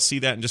 Maybe I'll see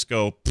that and just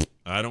go,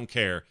 I don't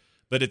care.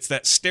 But it's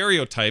that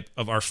stereotype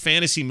of our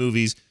fantasy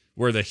movies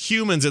where the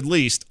humans, at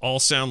least, all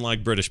sound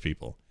like British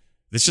people.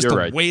 It's just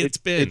way it's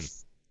been.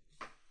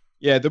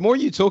 Yeah, the more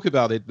you talk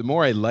about it, the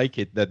more I like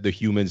it that the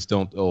humans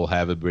don't all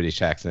have a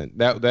British accent.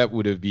 That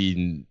would have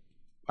been,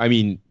 I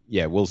mean,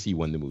 yeah, we'll see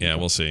when the movie comes.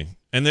 We'll see.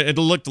 And it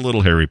looked a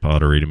little Harry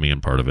Potter-y to me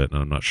in part of it,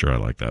 and I'm not sure I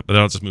like that. But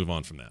I'll just move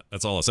on from that.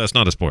 That's all. That's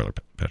not a spoiler,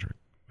 Patrick.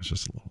 It's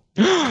just a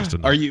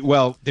little. Are you?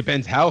 Well,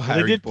 depends how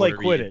Harry. They did play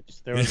Potter-y.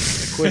 Quidditch. There was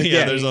Quidditch.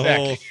 There's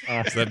exactly. A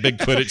whole that big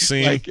Quidditch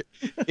scene. Like,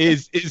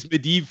 is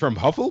Medivh from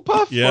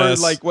Hufflepuff? Yes.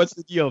 Or like, what's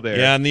the deal there?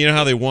 Yeah, and you know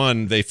how they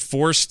won? They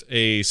forced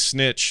a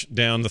snitch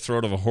down the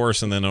throat of a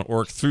horse, and then an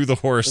orc threw the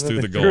horse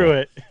through the goal. Threw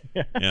it.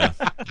 Yeah,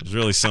 it was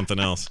really something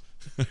else.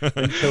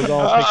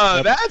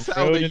 That's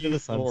how they into the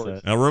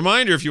sunset. A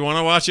reminder, if you want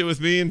to watch it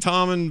with me and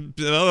Tom and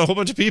a whole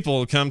bunch of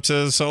people, come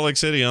to Salt Lake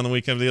City on the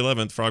weekend of the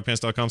 11th,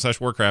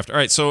 frogpants.com/Warcraft. All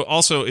right, so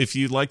also, if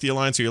you like the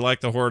Alliance or you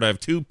like the Horde, I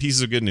have two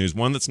pieces of good news.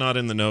 One that's not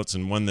in the notes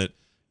and one that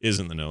is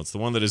in the notes. The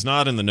one that is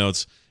not in the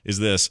notes is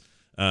this.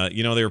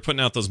 They were putting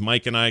out those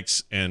Mike and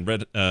Ike's and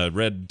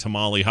red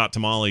tamale, hot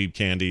tamale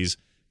candies,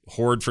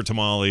 Horde for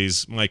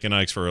tamales, Mike and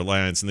Ike's for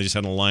Alliance, and they just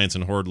had an Alliance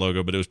and Horde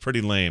logo, but it was pretty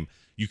lame.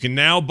 You can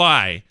now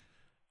buy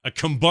a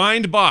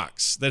combined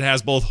box that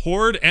has both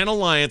Horde and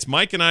Alliance,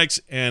 Mike and Ike's,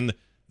 and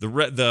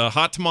the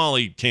hot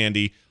tamale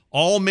candy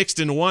all mixed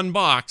in one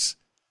box,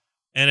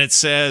 and it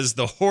says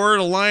the Horde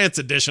Alliance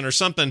edition or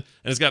something, and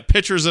it's got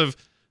pictures of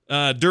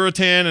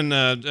Duratan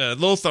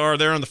and Lothar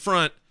there on the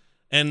front,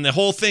 and the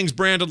whole thing's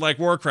branded like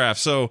Warcraft.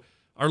 So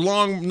our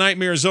long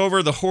nightmare is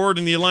over. The Horde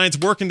and the Alliance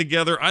working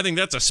together. I think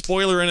that's a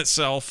spoiler in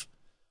itself.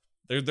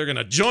 They're going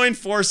to join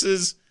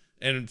forces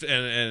and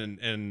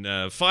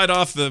fight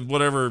off the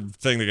whatever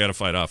thing they got to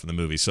fight off in the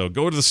movie. So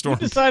go to the store.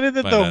 Who decided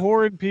that the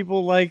Horde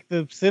people like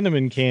the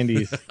cinnamon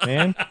candies,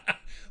 man?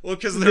 Well,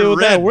 because they're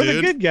red, We're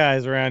the good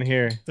guys around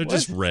here. They're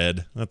just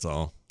red. That's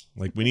all.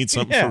 Like, we need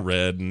something for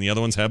red, and the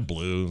other ones have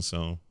blue,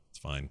 so it's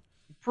fine.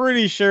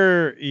 Pretty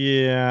sure,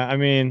 yeah. I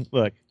mean,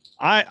 look,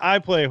 I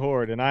play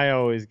Horde, and I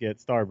always get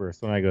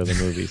Starburst when I go to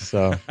the movies,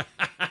 so.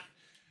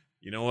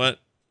 You know what?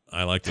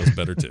 I like those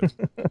better, too.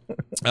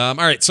 All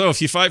right, so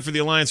if you fight for the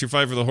Alliance, you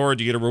fight for the Horde,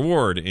 you get a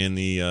reward in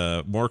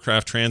the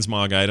Warcraft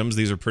transmog items.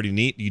 These are pretty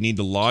neat. You need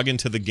to log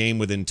into the game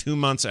within 2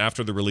 months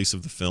after the release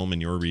of the film in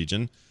your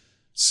region.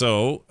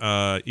 So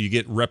you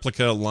get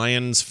replica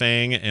Lion's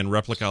Fang and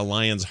replica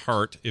Lion's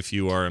Heart if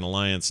you are an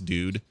Alliance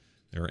dude.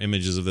 There are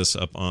images of this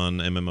up on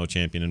MMO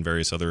Champion and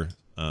various other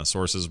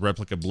sources.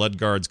 Replica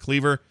Bloodguard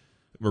Cleaver,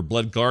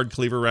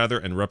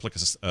 and replica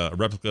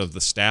of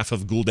the Staff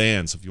of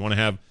Gul'dan. So if you want to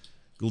have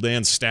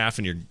Gul'dan's staff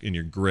in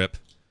your grip,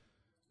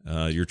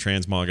 your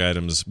transmog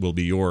items will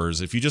be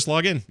yours. If you just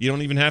log in, you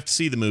don't even have to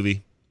see the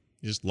movie.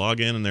 You just log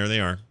in, and there they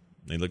are.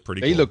 They look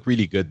pretty cool. They look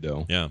really good,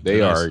 though. Yeah.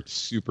 They are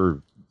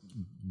super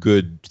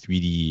good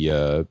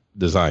 3D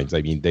designs.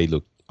 I mean, they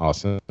look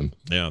awesome.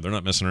 Yeah, they're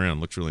not messing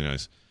around. Looks really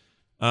nice.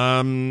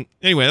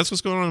 Anyway, that's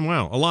what's going on in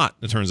WoW. A lot,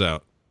 it turns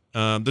out.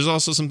 There's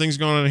also some things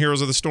going on in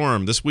Heroes of the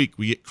Storm. This week,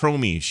 we get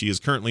Chromie. She is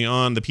currently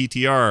on the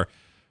PTR.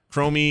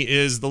 Chromie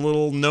is the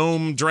little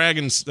gnome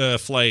dragon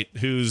flight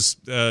who's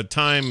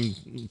time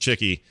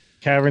chickie.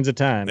 Caverns of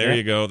Time. There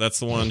you go. That's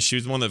the one.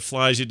 She's the one that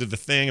flies you to the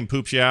thing and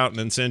poops you out and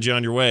then sends you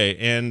on your way.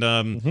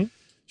 And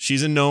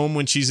she's a gnome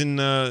when she's in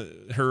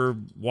her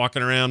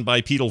walking around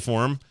bipedal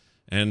form.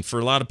 And for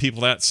a lot of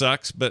people, that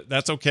sucks, but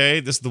that's okay.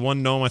 This is the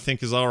one gnome I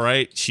think is all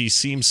right. She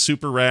seems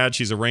super rad.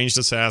 She's a ranged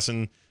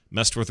assassin.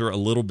 Messed with her a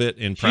little bit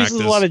in practice. She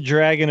uses a lot of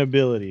dragon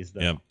abilities,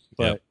 though. Yep.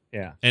 But,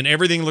 yeah. And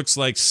everything looks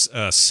like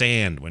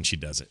sand when she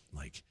does it.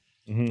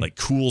 Like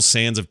cool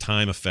sands of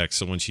time effects.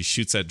 So when she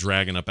shoots that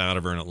dragon up out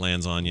of her and it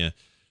lands on you,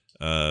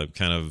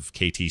 kind of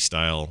KT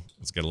style.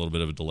 It's got a little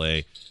bit of a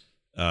delay.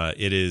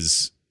 It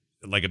is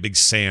like a big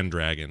sand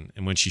dragon.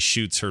 And when she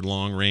shoots her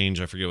long range,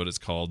 I forget what it's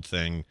called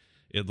thing,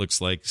 it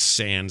looks like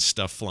sand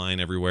stuff flying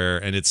everywhere.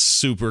 And it's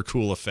super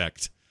cool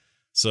effect.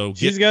 So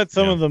she's got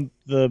some of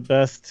the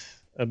best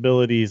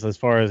abilities as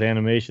far as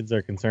animations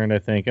are concerned, I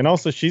think. And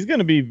also she's going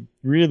to be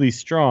really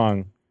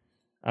strong.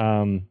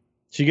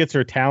 She gets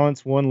her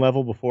talents one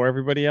level before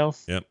everybody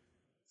else. Yep.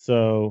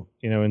 So,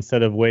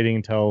 instead of waiting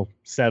until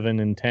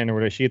 7 and 10 or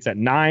whatever, she gets at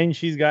 9.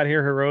 She's got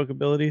her heroic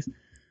abilities.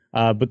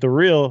 But the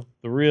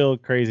real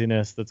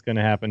craziness that's going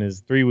to happen is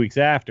 3 weeks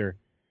after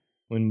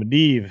when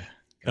Medivh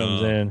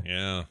comes in.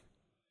 Yeah.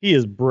 He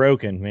is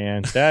broken,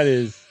 man. That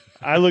is,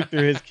 I looked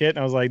through his kit and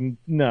I was like,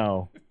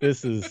 no,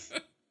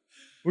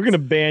 we're going to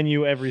ban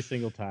you every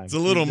single time. It's a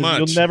little much.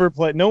 You'll never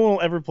play. No one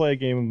will ever play a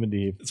game of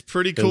Medivh. It's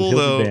pretty cool,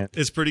 though.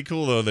 It's pretty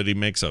cool, though, that he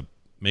makes a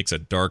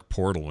dark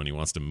portal when he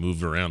wants to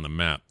move around the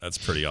map. That's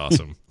pretty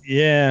awesome.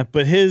 Yeah,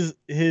 but his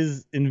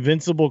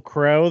invincible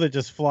crow that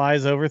just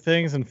flies over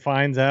things and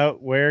finds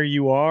out where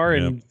you are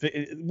and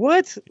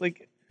what?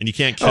 Like, and you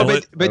can't kill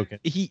it. But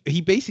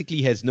he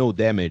basically has no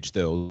damage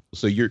though.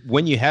 So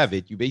when you have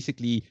it, you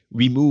basically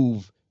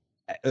remove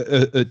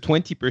a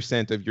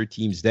 20% of your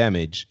team's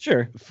damage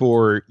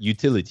for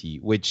utility,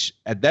 which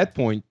at that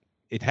point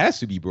it has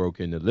to be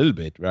broken a little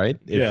bit, right?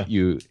 If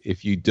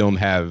you don't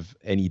have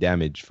any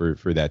damage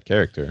for that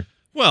character.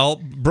 Well,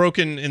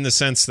 broken in the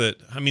sense that,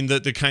 I mean,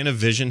 the kind of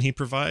vision he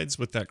provides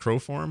with that crow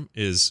form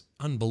is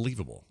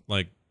unbelievable.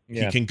 Like,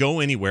 he can go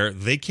anywhere.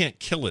 They can't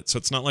kill it. So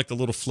it's not like the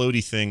little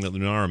floaty thing that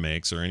Lunara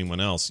makes or anyone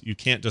else. You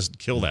can't just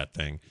kill that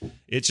thing.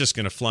 It's just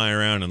going to fly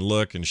around and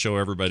look and show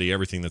everybody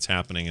everything that's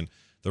happening. And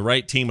the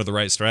right team with the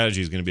right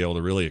strategy is going to be able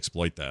to really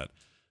exploit that.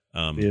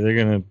 I'm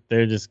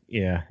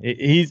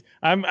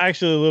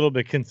actually a little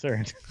bit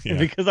concerned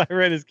because I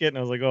read his kit and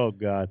I was like, oh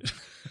God.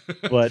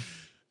 But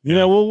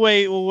we'll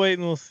wait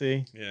and we'll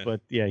see. Yeah.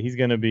 But he's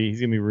gonna be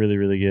really,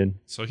 really good.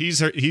 So he's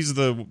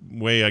the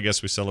way I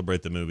guess we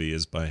celebrate the movie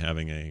is by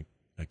having a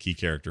key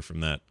character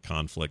from that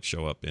conflict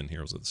show up in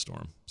Heroes of the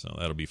Storm. So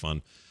that'll be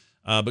fun.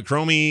 But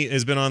Chromie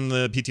has been on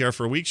the PTR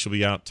for a week. She'll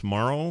be out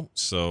tomorrow.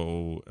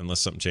 So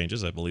unless something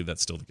changes, I believe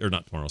that's still, or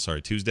not tomorrow,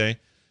 sorry, Tuesday.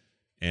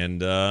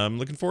 And I'm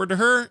looking forward to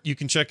her. You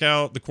can check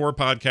out the Core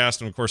podcast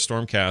and, of course,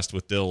 Stormcast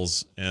with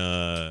Dills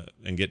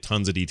and get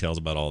tons of details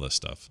about all this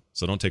stuff.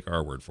 So don't take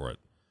our word for it.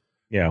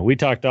 Yeah, we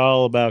talked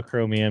all about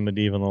Chromie and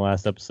Medivh in the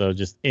last episode,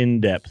 just in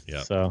depth.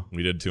 Yeah, so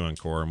we did too on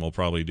Core, and we'll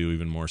probably do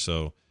even more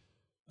so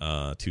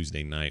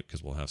Tuesday night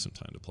because we'll have some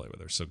time to play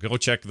with her. So go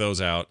check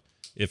those out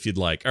if you'd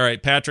like. All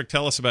right, Patrick,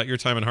 tell us about your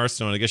time in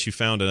Hearthstone. I guess you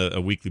found a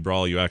weekly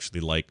brawl you actually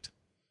liked.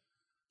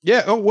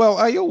 Yeah,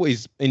 I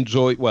always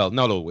enjoy,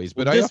 not always,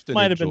 but I often enjoy. This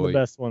might have been the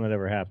best one that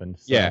ever happened.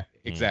 So. Yeah,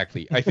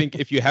 exactly. I think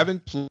if you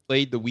haven't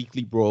played the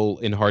weekly brawl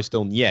in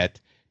Hearthstone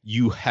yet,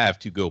 you have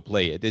to go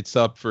play it. It's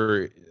up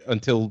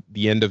until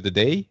the end of the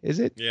day, is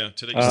it? Yeah,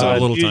 today you still have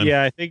a little time.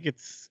 Yeah, I think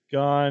it's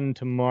gone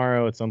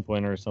tomorrow at some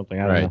point or something.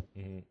 I don't know.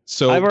 Mm-hmm.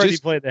 So I've already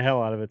played the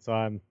hell out of it, so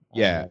I'm...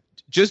 Yeah,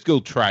 just go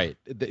try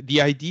it.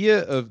 The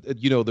idea of,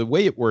 the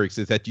way it works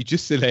is that you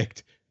just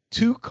select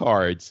 2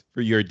 cards for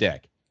your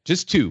deck.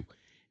 Just 2.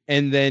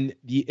 And then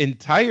the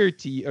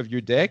entirety of your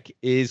deck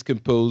is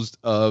composed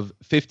of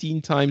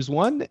 15 times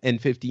one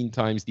and 15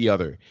 times the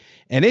other.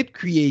 And it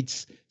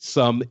creates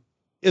some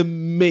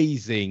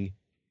amazing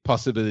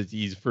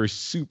possibilities for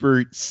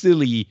super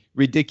silly,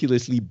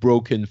 ridiculously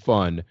broken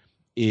fun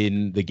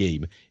in the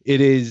game.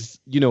 It is,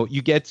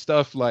 you get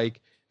stuff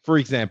like, for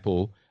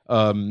example,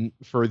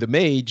 for the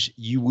mage,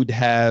 you would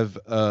have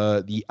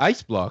the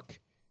ice block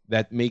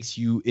that makes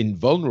you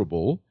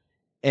invulnerable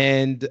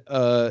and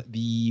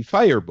the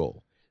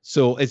fireball.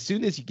 So as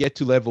soon as you get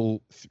to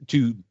level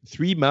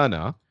 3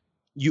 mana,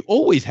 you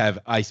always have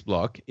ice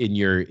block in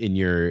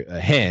your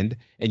hand,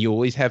 and you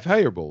always have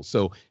fireball.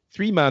 So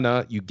 3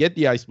 mana, you get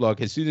the ice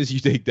block. As soon as you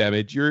take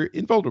damage, you're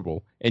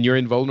invulnerable, and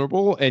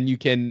you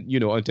can,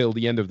 until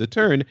the end of the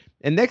turn.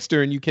 And next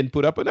turn, you can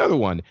put up another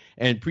one,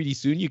 and pretty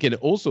soon you can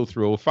also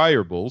throw a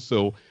fireball.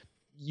 So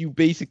you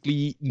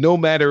basically, no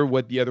matter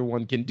what the other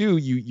one can do,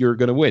 you're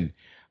gonna win.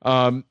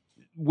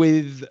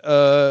 With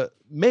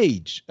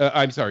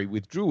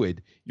with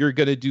Druid, you're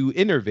going to do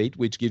Innervate,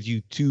 which gives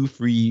you 2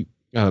 free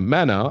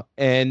mana,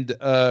 and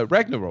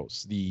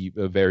Ragnaros, the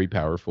very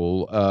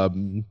powerful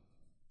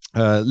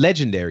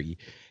legendary.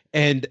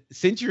 And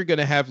since you're going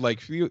to have like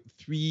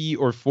three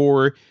or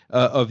four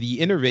of the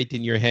Innervate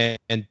in your hand,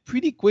 and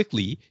pretty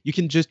quickly you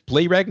can just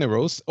play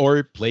Ragnaros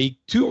or play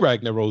 2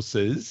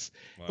 Ragnaroses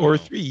or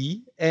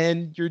 3,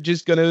 and you're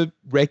just going to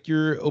wreck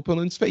your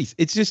opponent's face.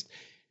 It's just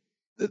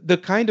the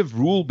kind of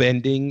rule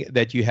bending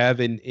that you have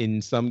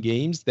in some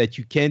games that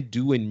you can't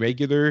do in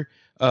regular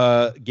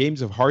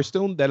games of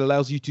Hearthstone that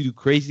allows you to do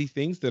crazy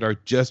things that are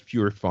just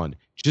pure fun.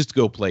 Just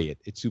go play it.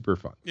 It's super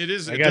fun. It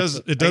is. I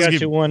got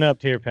you one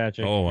up here,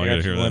 Patrick. Oh, I got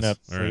to hear one this. up.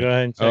 So All right. go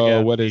ahead and check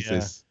out. What is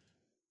this?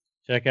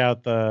 Check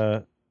out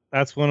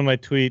that's one of my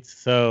tweets.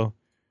 So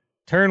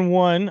turn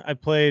 1, I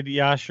played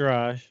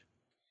Yashraj,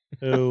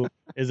 who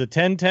is a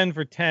 10/10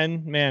 for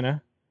 10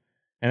 mana.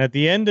 And at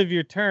the end of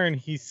your turn,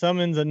 he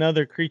summons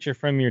another creature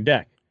from your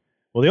deck.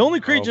 Well, the only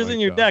creatures in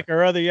your deck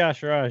are other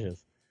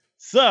Yashrajas.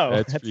 So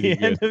at the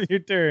end of your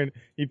turn,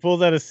 he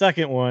pulls out a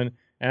second one.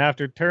 And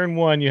after turn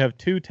 1, you have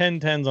 2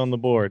 10/10s on the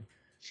board.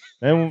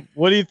 Then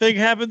what do you think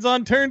happens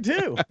on turn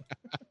 2?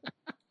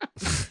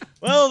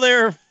 Well,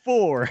 there are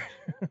 4.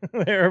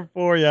 There are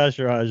 4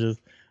 Yashrajas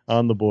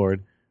on the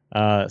board.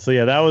 So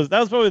yeah, that was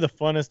probably the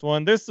funnest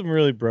one. There's some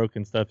really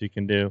broken stuff you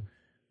can do.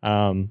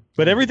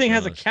 But everything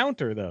has a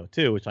counter though,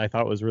 too, which I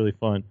thought was really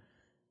fun.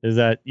 Is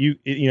that you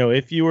know,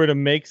 if you were to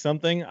make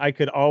something, I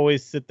could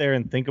always sit there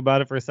and think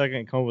about it for a second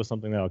and come up with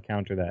something that'll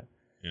counter that.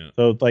 Yeah.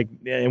 So like,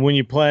 and when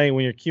you're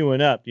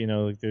queuing up, you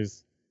know, like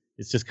it's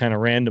just kind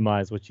of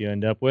randomized what you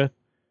end up with.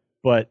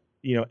 But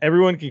you know,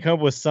 everyone can come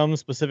up with some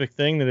specific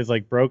thing that is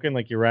like broken,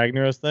 like your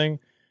Ragnaros thing,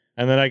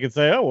 and then I could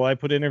say, oh well, I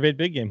put Innervate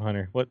Big Game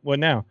Hunter. What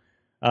now?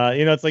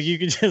 You know, it's like you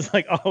could just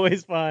like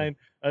always find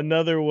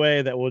another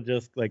way that will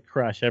just like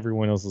crush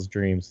everyone else's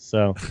dreams.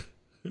 So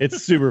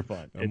it's super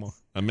fun.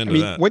 I'm into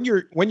that.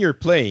 When you're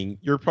playing,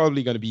 you're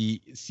probably going to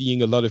be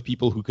seeing a lot of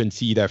people who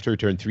concede after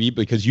turn 3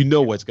 because you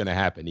know what's going to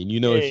happen, and you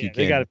know if you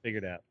can. They got it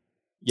figured out.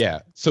 Yeah.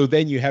 So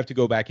then you have to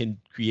go back and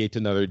create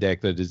another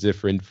deck that is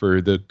different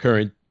for the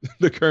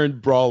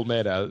current brawl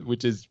meta,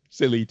 which is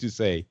silly to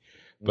say.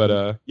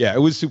 But yeah, it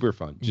was super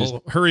fun. Just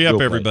hurry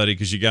up, everybody,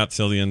 because you got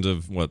till the end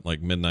of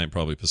like midnight,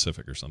 probably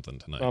Pacific or something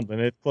tonight. Something.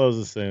 It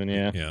closes soon,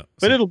 yeah. Yeah.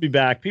 But it'll be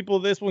back.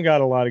 This one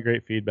got a lot of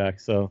great feedback,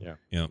 so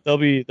yeah. They'll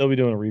be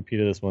doing a repeat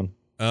of this one.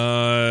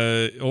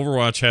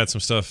 Overwatch had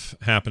some stuff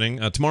happening.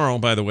 Tomorrow,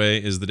 by the way,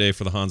 is the day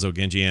for the Hanzo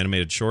Genji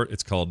animated short.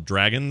 It's called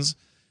Dragons.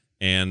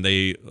 And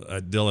they,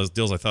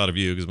 Dills, I thought of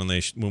you because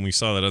when we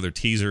saw that other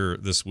teaser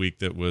this week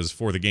that was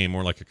for the game,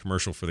 more like a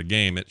commercial for the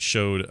game, it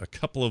showed a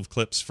couple of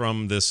clips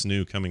from this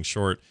new coming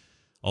short,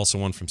 also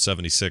one from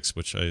 76,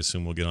 which I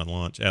assume we'll get on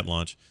at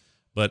launch.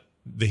 But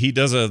he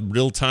does a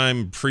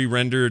real-time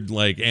pre-rendered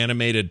like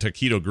animated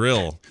taquito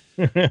grill.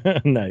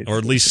 Nice. Or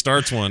at least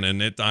starts one,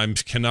 and I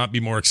cannot be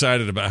more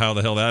excited about how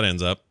the hell that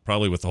ends up.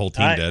 Probably with the whole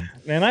team dead.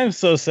 Man, I'm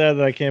so sad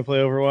that I can't play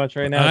Overwatch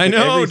right now. I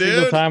know, every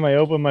single time I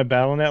open my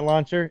Battle.net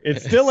launcher,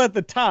 it's still at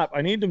the top.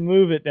 I need to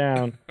move it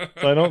down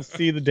so I don't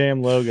see the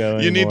damn logo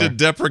anymore. You need to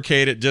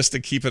deprecate it just to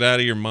keep it out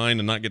of your mind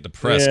and not get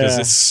depressed because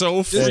it's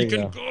so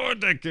freaking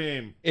good, that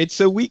game. It's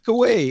a week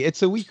away.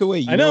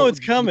 I know it's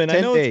coming.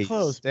 I know it's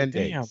close. 10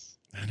 days. Damn.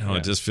 I know,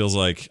 it just feels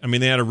like, I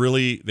mean, they had a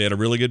really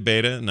good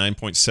beta,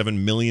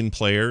 9.7 million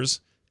players,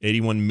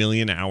 81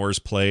 million hours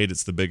played.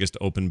 It's the biggest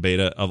open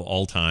beta of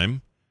all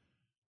time.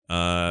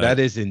 That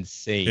is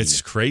insane. It's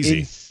crazy.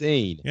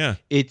 Insane. Yeah.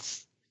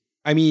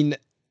 I mean,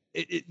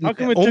 how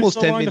come it almost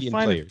took so 10 long million to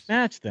find players. a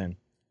match then?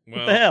 Well,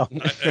 what the hell?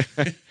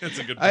 That's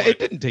a good point. It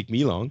didn't take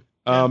me long.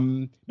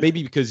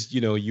 Maybe because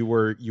you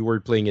were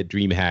playing at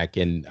DreamHack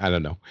and I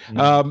don't know.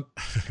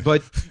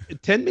 But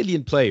 10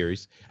 million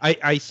players.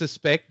 I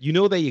suspect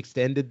they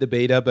extended the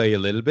beta by a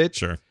little bit.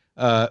 Sure.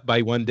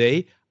 By one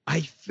day.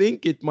 I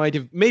think it might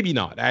have, maybe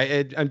not.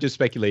 I'm just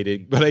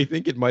speculating, but I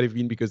think it might have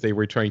been because they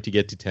were trying to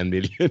get to 10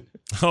 million.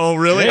 Oh,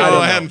 really? I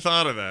I hadn't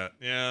thought of that.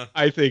 Yeah.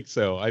 I think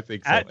so. At It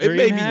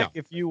may be DreamHack, not.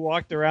 if you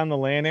walked around the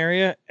LAN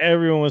area,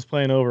 everyone was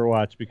playing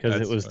Overwatch because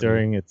That's it was funny.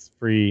 during its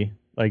free.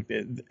 Like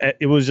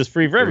it was just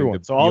free for During everyone.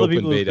 the So all the open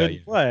people who beta,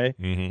 couldn't play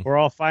Mhm. were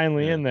all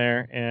finally in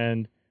there,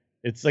 and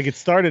it's like it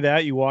started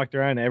out. You walked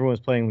around, and everyone was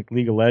playing like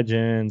League of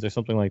Legends or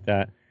something like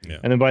that. Yeah.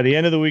 And then by the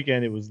end of the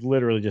weekend, it was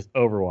literally just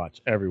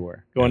Overwatch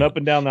everywhere, going up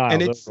and down the aisles.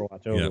 And it's-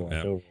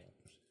 Overwatch.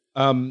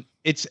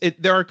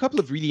 There are a couple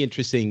of really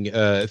interesting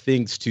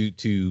things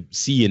to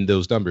see in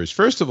those numbers.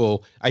 First of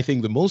all, I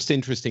think the most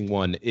interesting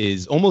one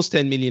is almost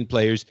 10 million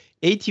players,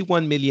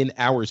 81 million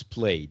hours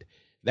played.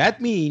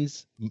 That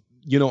means,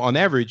 on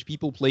average,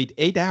 people played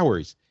 8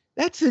 hours.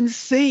 That's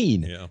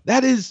insane. Yeah.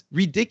 That is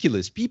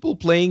ridiculous. People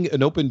playing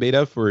an open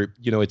beta for,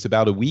 it's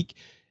about a week.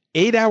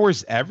 8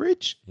 hours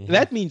average? Mm-hmm.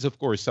 That means, of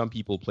course, some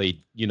people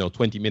played,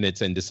 20 minutes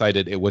and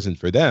decided it wasn't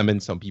for them.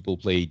 And some people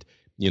played,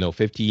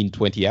 15,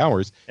 20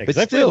 hours. Yeah, but 'cause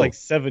I played still, like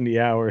 70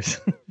 hours,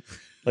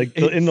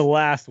 in the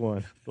last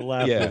one, Yeah.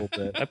 little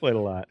bit. I played a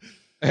lot.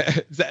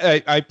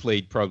 I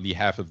played probably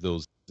half of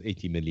those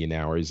 80 million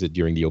hours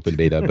during the open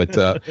beta. But,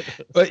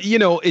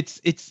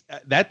 it's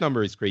that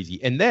number is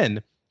crazy. And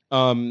then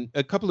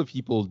a couple of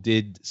people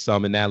did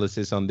some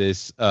analysis on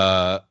this.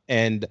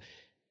 And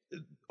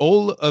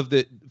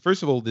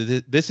first of all,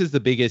 this is the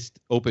biggest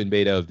open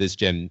beta of this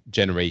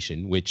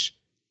generation, which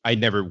I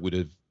never would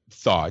have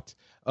thought.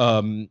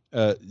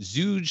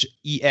 Zuge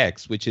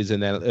EX, which is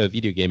a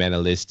video game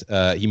analyst,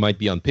 he might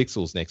be on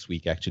Pixels next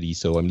week, actually,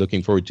 so I'm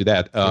looking forward to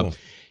that. Cool.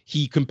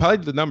 He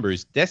compiled the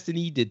numbers.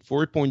 Destiny did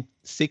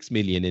 4.6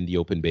 million in the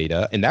open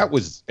beta, and that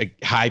was a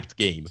hyped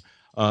game.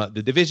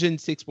 The Division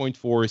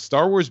 6.4,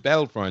 Star Wars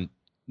Battlefront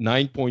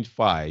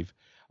 9.5,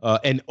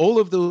 and all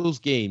of those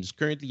games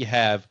currently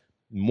have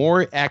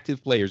more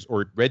active players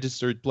or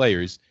registered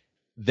players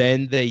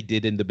than they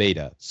did in the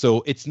beta.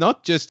 So it's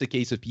not just a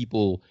case of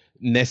people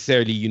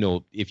necessarily,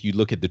 if you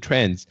look at the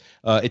trends,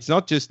 it's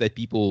not just that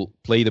people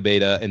play the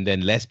beta and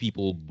then less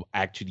people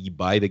actually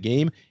buy the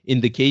game.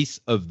 In the case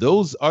of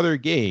those other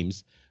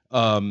games,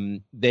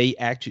 they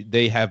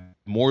have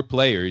more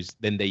players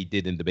than they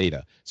did in the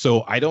beta.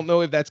 So I don't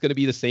know if that's going to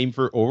be the same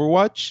for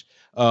Overwatch,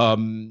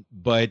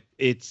 but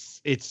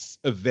it's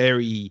a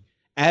very,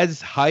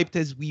 as hyped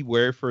as we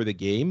were for the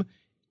game,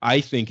 I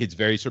think it's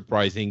very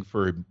surprising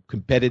for a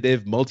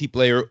competitive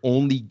multiplayer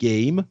only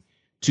game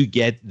to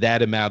get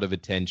that amount of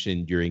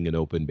attention during an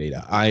open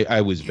beta.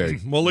 I was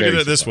very well. Look very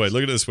at it this way. surprised.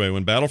 Look at it this way.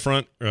 When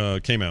Battlefront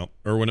came out,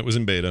 or when it was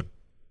in beta,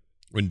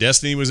 when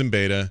Destiny was in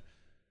beta,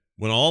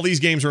 when all these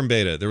games were in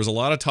beta, there was a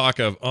lot of talk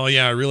of, oh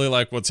yeah, I really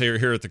like what's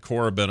here at the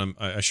core, but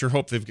I sure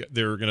hope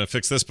they're going to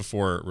fix this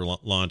before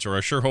launch, or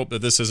I sure hope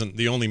that this isn't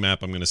the only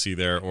map I'm going to see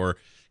there, or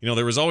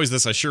there was always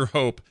this, I sure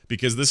hope,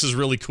 because this is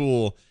really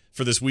cool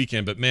for this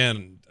weekend, but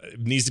man, it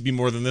needs to be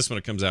more than this when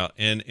it comes out.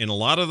 And in a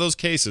lot of those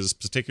cases,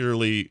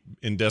 particularly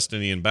in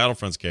Destiny and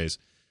Battlefront's case,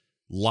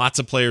 lots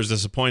of players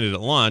disappointed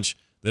at launch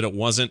that it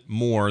wasn't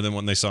more than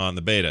what they saw in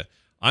the beta.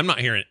 I'm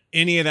not hearing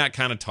any of that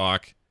kind of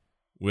talk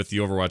with the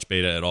Overwatch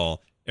beta at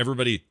all.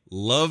 Everybody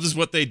loves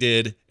what they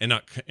did and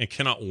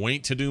cannot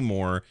wait to do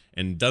more,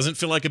 and doesn't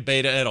feel like a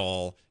beta at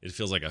all. It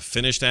feels like a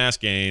finished ass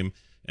game,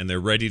 and they're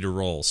ready to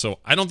roll. So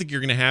I don't think you're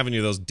going to have any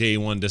of those day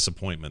one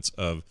disappointments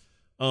of,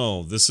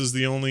 oh, this is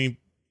the only,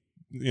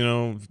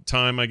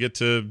 time I get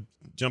to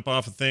jump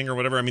off a thing or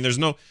whatever. I mean,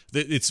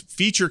 it's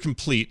feature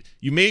complete.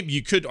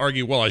 You could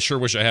argue, well, I sure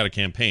wish I had a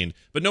campaign,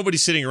 but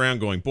nobody's sitting around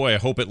going, boy, I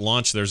hope at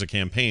launch there's a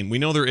campaign. We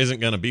know there isn't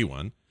going to be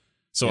one.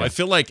 So yeah. I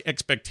feel like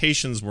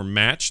expectations were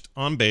matched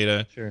on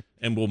beta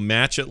and will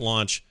match at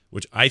launch,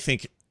 which I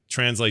think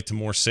translate to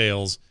more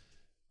sales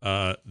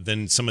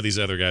than some of these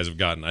other guys have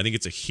gotten. I think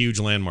it's a huge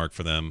landmark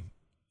for them.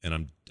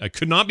 And I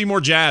could not be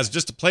more jazzed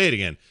just to play it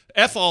again.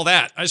 F all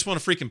that. I just want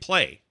to freaking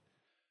play.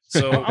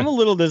 So I'm a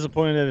little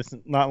disappointed that it's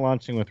not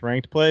launching with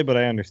ranked play, but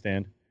I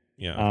understand.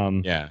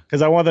 Yeah.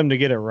 Because I want them to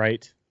get it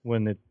right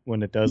when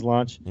it does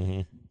launch.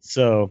 Mm-hmm.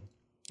 So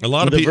a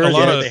lot of people,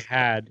 they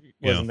had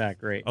wasn't that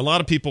great. A lot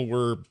of people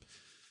were,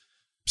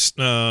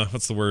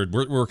 what's the word?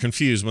 We're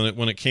confused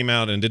when it came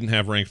out and didn't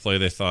have ranked play.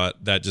 They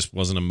thought that just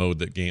wasn't a mode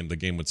that the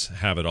game would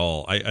have at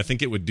all. I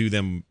think it would do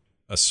them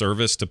a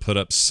service to put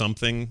up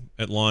something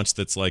at launch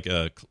that's like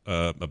a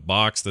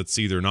box that's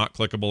either not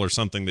clickable or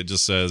something that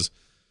just says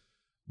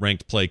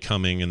ranked play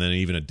coming, and then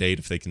even a date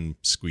if they can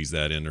squeeze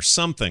that in or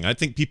something. I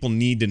think people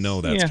need to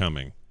know that's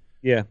coming.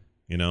 Yeah.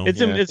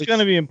 It's going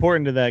to be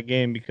important to that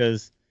game,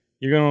 because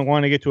you're going to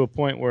want to get to a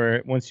point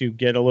where once you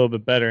get a little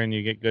bit better and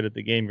you get good at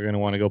the game, you're going to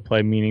want to go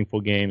play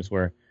meaningful games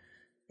where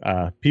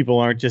people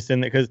aren't just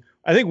in there. Because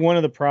I think one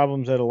of the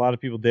problems that a lot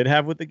of people did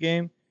have with the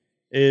game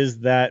is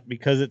that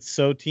because it's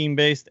so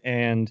team-based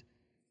and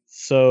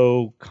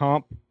so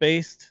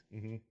comp-based,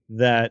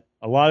 that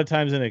a lot of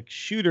times in a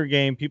shooter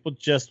game, people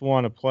just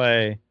want to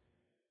play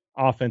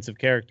offensive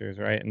characters,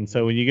 right? And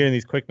so when you get in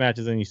these quick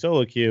matches and you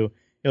solo queue,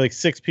 you're like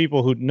 6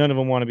 people who none of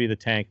them want to be the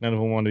tank, none of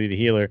them want to be the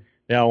healer.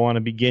 They all want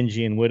to be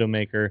Genji and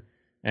Widowmaker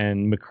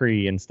and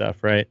McCree and stuff,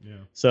 right? Yeah.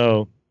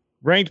 So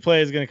ranked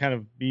play is going to kind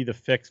of be the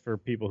fix for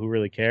people who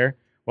really care,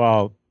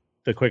 while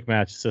the quick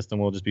match system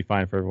will just be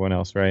fine for everyone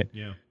else, right?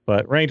 Yeah.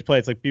 But ranked play,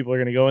 it's like people are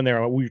going to go in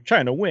there, we're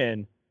trying to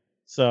win,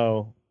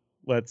 so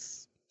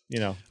let's,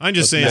 I'm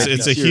just saying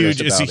it's a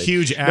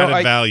huge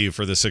added value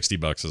for the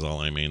 $60 is all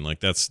I mean. Like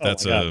that's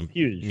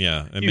huge.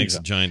 Yeah, it makes a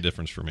giant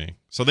difference for me.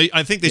 So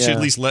I think they should at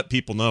least let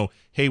people know,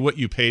 hey, what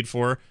you paid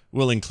for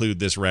will include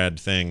this rad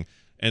thing.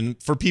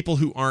 And for people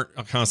who aren't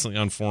constantly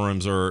on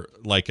forums or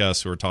like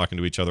us who are talking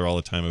to each other all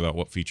the time about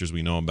what features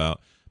we know about,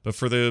 but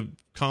for the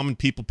common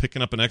people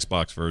picking up an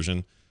Xbox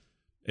version,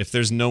 if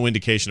there's no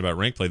indication about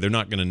rank play, they're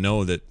not going to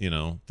know that,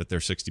 that their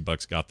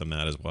 $60 got them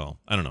that as well.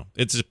 I don't know.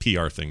 It's a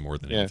PR thing more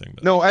than anything.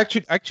 But. No,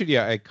 actually,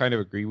 I kind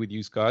of agree with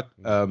you, Scott.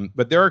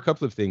 But there are a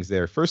couple of things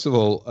there. First of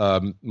all,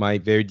 my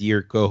very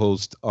dear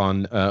co-host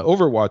on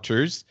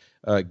Overwatchers,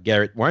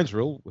 Garrett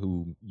Weinsrel,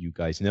 who you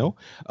guys know,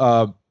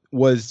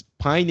 was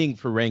pining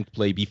for ranked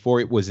play before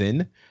it was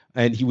in.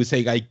 And he was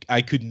saying,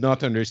 I could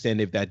not understand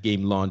if that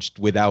game launched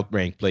without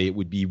ranked play. It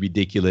would be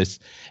ridiculous.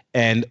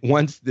 And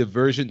once the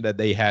version that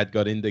they had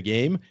got in the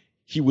game,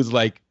 he was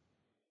like,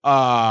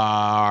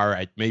 all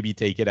right, maybe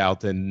take it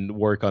out and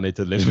work on it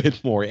a little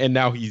bit more. And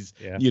now he's,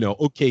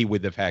 okay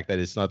with the fact that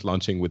it's not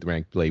launching with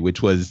ranked play,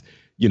 which was,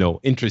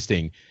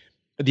 interesting.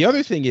 The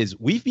other thing is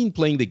we've been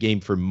playing the game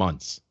for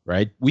months,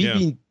 right? We've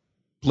been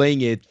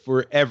playing it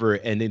forever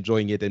and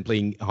enjoying it and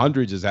playing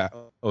hundreds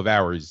of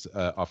hours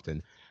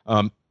often.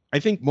 I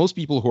think most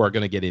people who are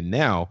going to get in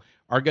now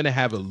are going to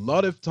have a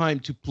lot of time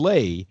to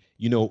play,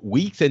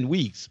 weeks and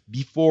weeks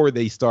before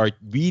they start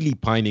really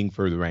pining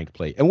for the ranked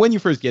play. And when you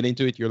first get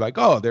into it, you're like,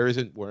 oh, there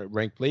isn't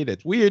ranked play.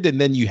 That's weird.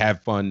 And then you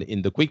have fun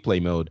in the quick play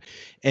mode.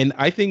 And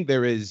I think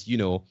there is,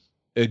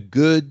 a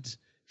good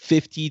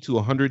 50 to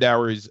 100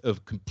 hours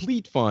of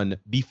complete fun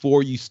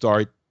before you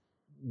start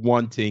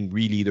wanting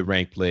really the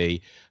ranked play.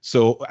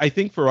 So I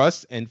think for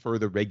us and for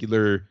the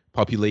regular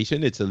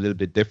population, it's a little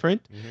bit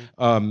different.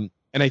 Mm-hmm.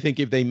 And I think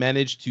if they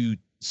manage to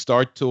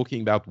start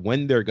talking about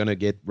when they're going to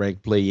get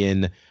ranked play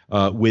in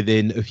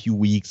within a few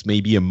weeks,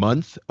 maybe a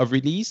month of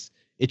release,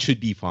 it should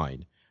be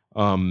fine.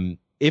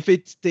 If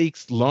it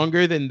takes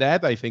longer than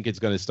that, I think it's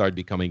going to start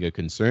becoming a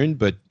concern.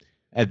 But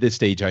at this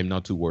stage, I'm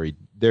not too worried.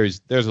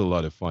 There's a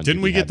lot of fun.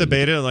 Didn't we get the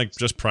beta like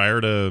just prior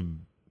to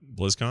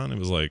BlizzCon? It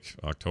was like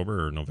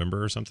October or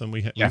November or something.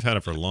 We've had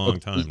it for a long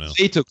time now.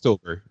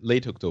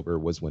 Late October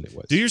was when it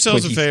was. Do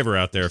yourselves a favor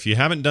out there. If you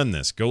haven't done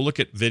this, go look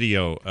at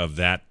video of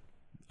that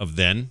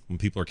then when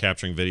people are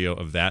capturing video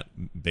of that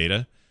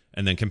beta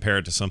and then compare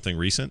it to something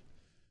recent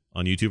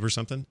on YouTube or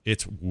something.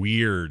 It's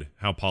weird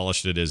how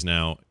polished it is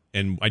now.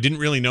 And I didn't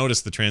really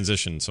notice the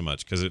transition so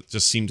much because it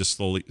just seemed to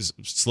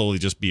slowly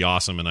just be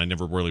awesome, and I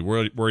never really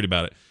worried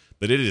about it.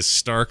 But it is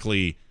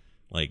starkly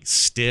like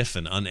stiff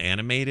and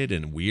unanimated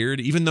and weird,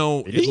 even though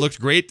it looked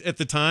great at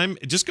the time.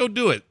 Just go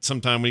do it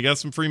sometime when you got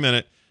some free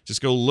minute.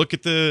 Just go look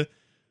at the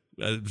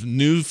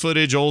new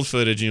footage, old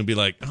footage, and you'll be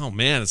like, oh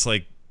man, it's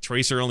like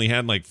Tracer only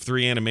had like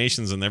 3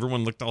 animations and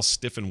everyone looked all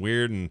stiff and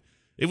weird, and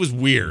it was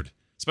weird,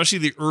 especially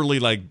the early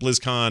like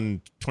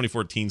BlizzCon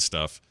 2014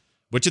 stuff,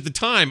 which at the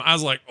time I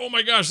was like, oh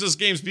my gosh, this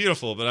game's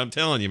beautiful. But I'm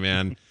telling you,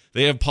 man,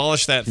 they have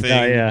polished that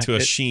thing to a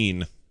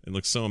sheen. It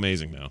looks so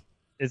amazing now.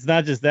 It's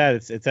not just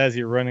that, it's as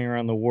you're running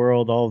around the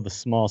world, all of the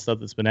small stuff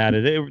that's been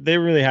added. They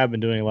really have been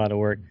doing a lot of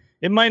work.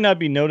 It might not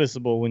be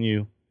noticeable when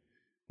you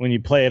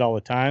play it all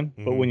the time,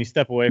 but when you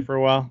step away for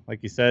a while, like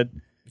you said,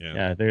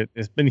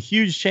 there's been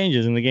huge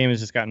changes, and the game has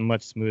just gotten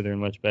much smoother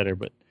and much better.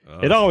 But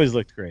it always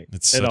looked great.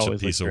 It's such a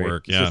piece of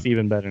work. It's just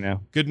even better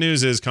now. Good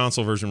news is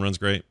console version runs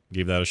great.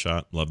 Gave that a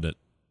shot. Loved it.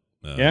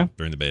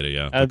 During the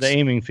beta. How'd the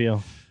aiming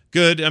feel?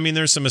 Good. I mean,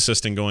 there's some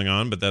assisting going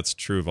on, but that's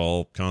true of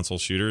all console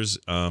shooters.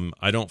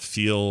 I don't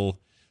feel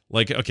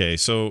like, okay,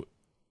 so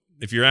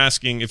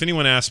if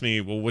anyone asks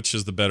me, well, which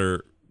is the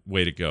better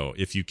way to go?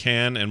 If you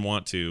can and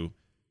want to,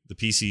 the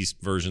PC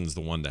version's the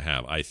one to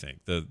have, I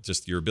think.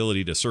 Just your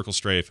ability to circle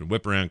strafe and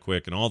whip around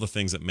quick and all the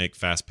things that make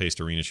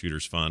fast-paced arena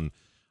shooters fun,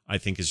 I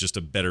think is just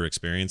a better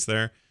experience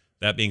there.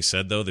 That being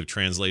said, though, they've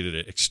translated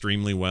it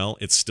extremely well.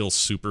 It's still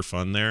super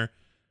fun there,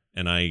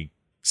 and I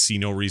see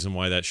no reason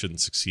why that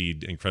shouldn't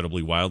succeed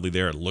incredibly wildly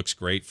there. It looks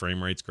great,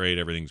 frame rate's great,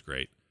 everything's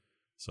great.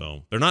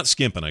 So they're not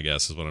skimping, I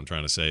guess, is what I'm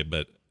trying to say.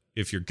 But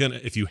if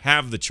you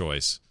have the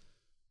choice,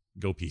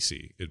 go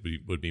PC. It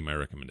would be my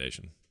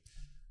recommendation.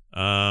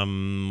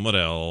 What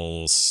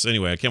else?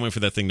 Anyway, I can't wait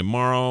for that thing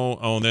tomorrow.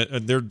 Oh,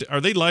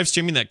 are they live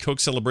streaming that Coke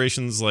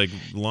Celebrations like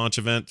launch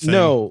event thing?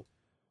 No.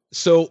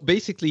 So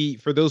basically,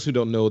 for those who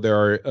don't know, there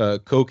are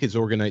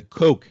Coca-Cola,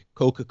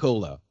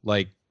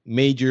 like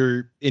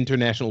major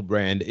international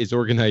brand, is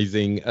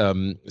organizing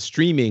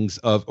streamings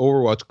of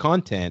Overwatch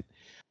content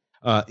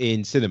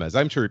in cinemas.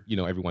 I'm sure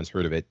everyone's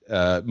heard of it.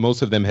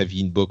 Most of them have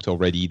been booked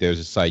already. There's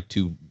a site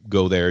to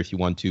go there if you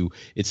want to.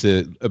 It's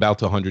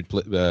about 100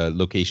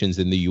 locations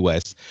in the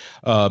US.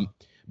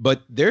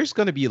 But there's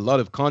going to be a lot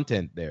of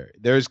content there.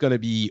 There's going to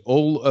be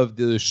all of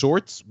the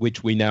shorts,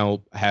 which we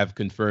now have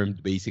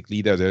confirmed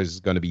basically that there's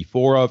going to be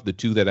 4 of the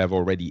 2 that have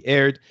already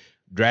aired.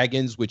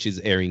 Dragons, which is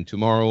airing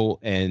tomorrow,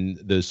 and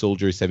the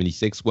Soldier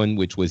 76 one,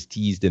 which was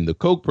teased in the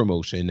Coke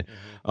promotion.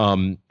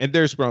 Mm-hmm. And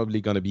there's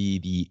probably going to be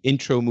the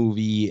intro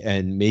movie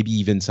and maybe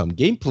even some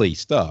gameplay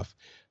stuff.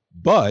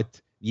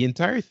 But the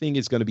entire thing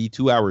is going to be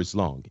 2 hours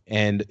long.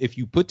 And if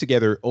you put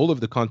together all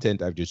of the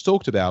content I've just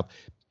talked about,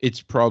 it's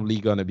probably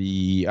going to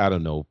be,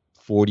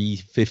 40,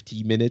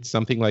 50 minutes,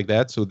 something like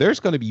that. So there's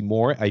going to be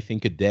more. I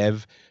think a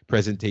dev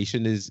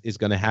presentation is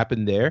going to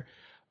happen there.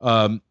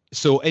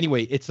 So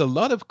anyway, it's a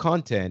lot of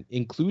content,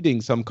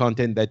 including some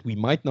content that we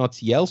might not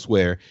see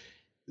elsewhere,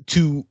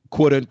 to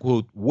quote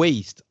unquote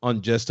waste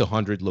on just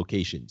 100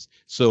 locations.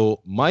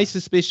 So my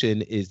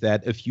suspicion is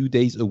that a few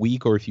days a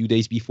week or a few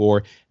days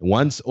before,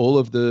 once all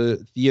of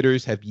the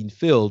theaters have been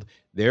filled,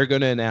 they're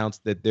going to announce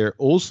that they're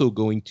also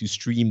going to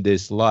stream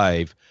this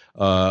live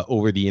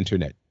over the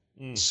internet.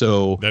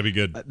 So that'd be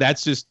good.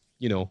 That's just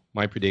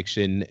my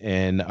prediction,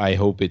 and I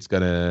hope it's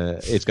gonna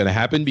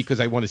happen because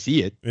I want to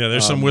see it. Yeah,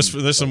 there's some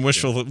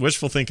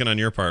wishful thinking on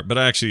your part, but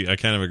I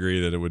kind of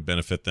agree that it would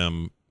benefit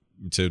them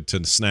to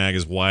snag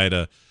as wide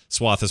a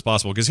swath as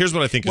possible. Because here's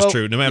what I think is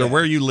true: no matter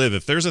where you live,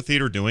 if there's a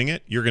theater doing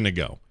it, you're gonna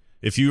go.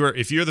 If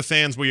you're the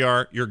fans we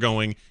are, you're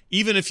going.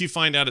 Even if you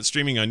find out it's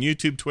streaming on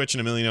YouTube, Twitch,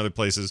 and a million other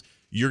places,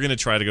 you're gonna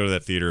try to go to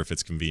that theater if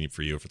it's convenient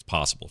for you, if it's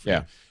possible for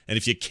you. And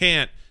if you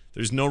can't,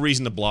 there's no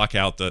reason to block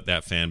out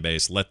that fan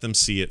base. Let them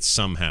see it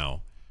somehow.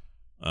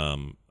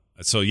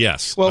 So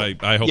yes, Well,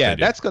 I hope yeah, they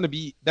do. that's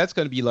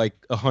gonna be like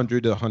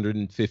 100 to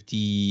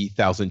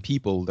 150,000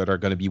 people that are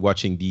gonna be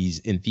watching these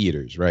in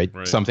theaters, right?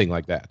 Something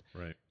like that.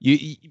 Right.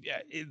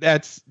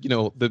 That's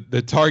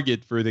the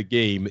target for the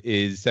game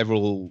is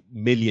several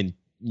million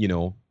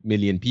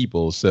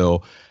people.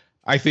 So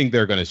I think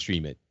they're gonna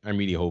stream it. I'm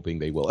really hoping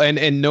they will.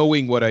 And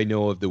knowing what I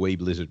know of the way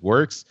Blizzard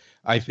works,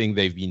 I think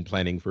they've been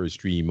planning for a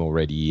stream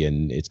already,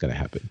 and it's gonna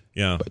happen.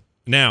 Yeah. But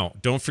now,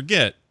 don't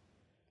forget.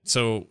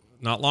 So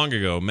not long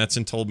ago,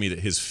 Metzen told me that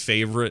his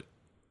favorite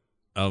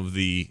of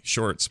the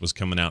shorts was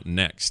coming out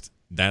next.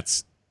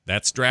 That's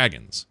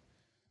Dragons.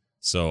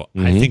 So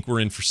I think we're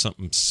in for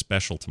something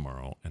special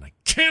tomorrow, and I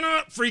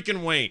cannot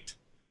freaking wait.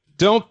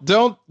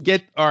 Don't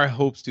get our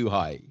hopes too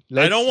high.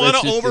 I don't want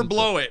to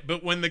overblow it,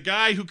 but when the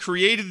guy who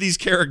created these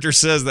characters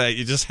says that,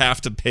 you just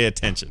have to pay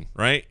attention,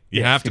 right?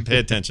 You have to pay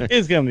attention.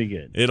 It's gonna be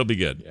good. It'll be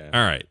good. Yeah.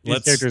 All right,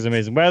 this character's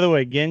amazing. By the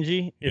way,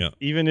 Genji.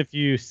 Even if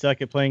you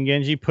suck at playing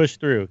Genji, push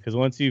through, because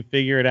once you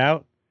figure it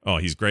out,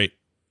 he's great.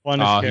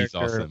 Funnest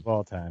character of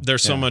all time. They're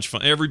so much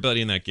fun.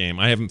 Everybody in that game.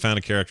 I haven't found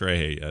a character I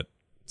hate yet.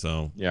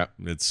 So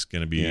it's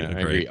going to be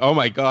great. Oh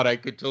my God, I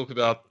could talk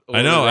about.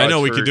 I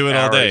know. We could do it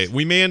all day.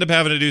 We may end up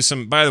having to do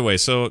some. By the way,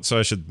 so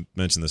I should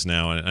mention this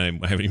now. I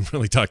haven't even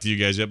really talked to you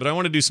guys yet, but I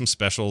want to do some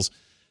specials,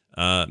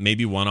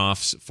 maybe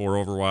one-offs for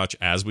Overwatch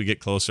as we get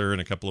closer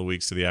in a couple of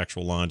weeks to the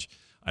actual launch.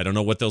 I don't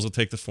know what those will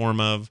take the form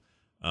of.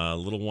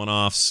 Little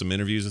one-offs, some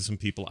interviews with some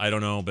people. I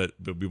don't know, but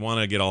we want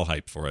to get all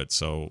hyped for it.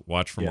 So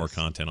watch for more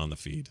content on the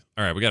feed.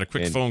 All right, we got a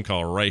quick phone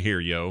call right here,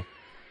 yo.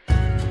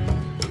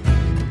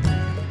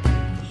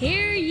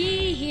 Hear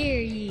ye,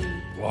 hear ye.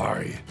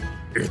 Why,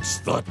 it's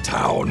the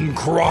town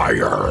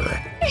crier.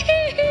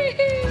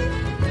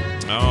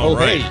 All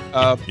right.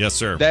 Hey, yes,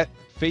 sir. That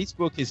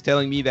Facebook is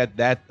telling me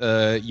that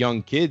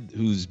young kid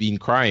who's been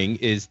crying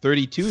is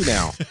 32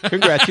 now.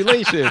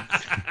 Congratulations.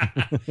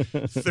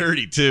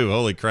 32.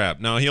 Holy crap.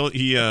 No, he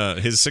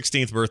his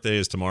 16th birthday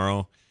is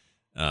tomorrow.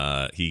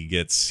 He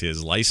gets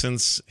his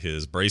license,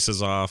 his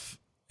braces off,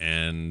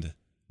 and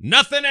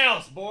nothing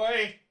else,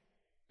 boy.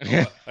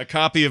 A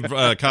copy of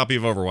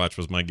Overwatch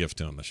was my gift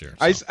to him this year.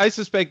 So. I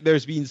suspect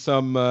there's been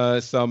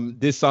some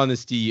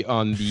dishonesty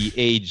on the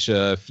age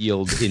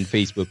field in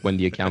Facebook when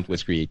the account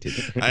was created.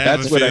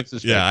 That's what I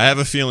suspect. Yeah, I have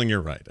a fefeeling you're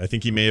right. I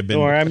think he may have been.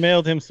 Or I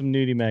mailed him some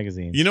nudie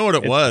magazines. You know what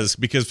it was?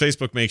 Because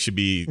Facebook makes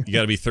you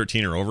got to be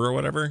 13 or over or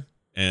whatever.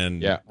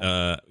 And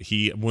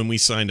when we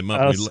signed him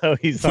up,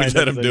 we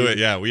let him do it.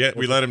 Yeah,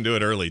 we let him do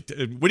it early.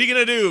 What are you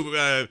gonna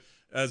do,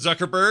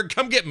 Zuckerberg?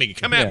 Come get me.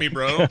 Come at me,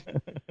 bro.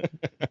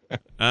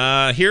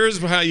 Here's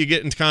how you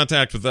get into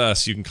contact with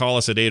us. You can call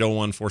us at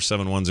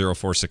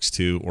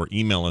 801-471-0462 or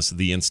email us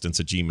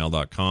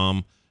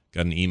theinstance@gmail.com.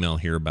 Got an email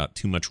here about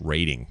too much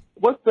rating.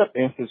 What's up,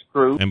 Instance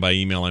crew? And by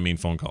email, I mean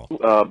phone call.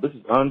 This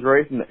is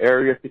Andre from the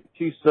Area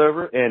 52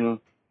 server, and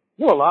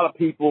a lot of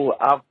people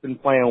I've been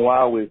playing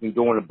WoW with and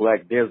going to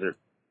Black Desert,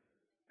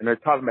 and they're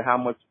talking about how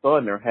much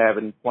fun they're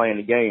having playing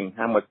the game,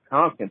 how much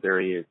content there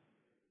is.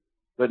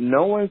 But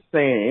no one's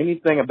saying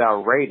anything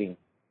about rating.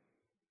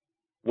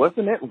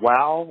 Wasn't it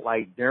WoW,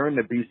 like during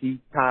the BC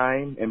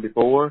time and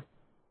before?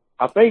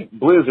 I think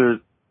Blizzard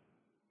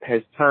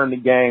has turned the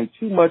game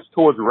too much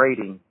towards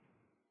rating,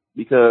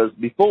 because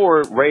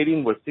before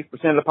rating was 6%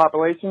 of the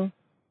population,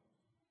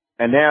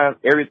 and now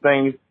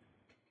everything's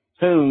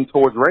tuned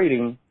towards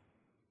rating.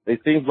 It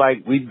seems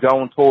like we've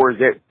gone towards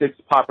that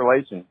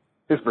 6%.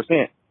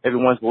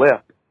 Everyone's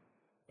left.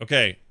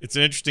 Okay, it's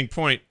an interesting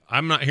point.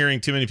 I'm not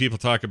hearing too many people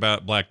talk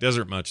about Black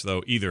Desert much,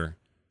 though, either.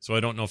 So I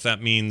don't know if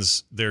that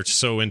means they're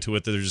so into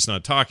it that they're just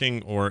not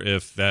talking, or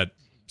if that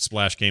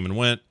splash came and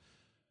went.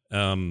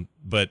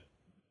 But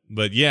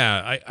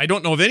yeah, I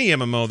don't know of any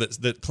MMO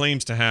that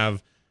claims to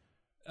have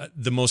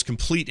the most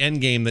complete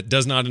endgame that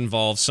does not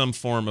involve some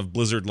form of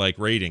Blizzard-like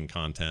rating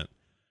content.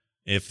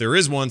 If there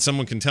is one,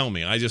 someone can tell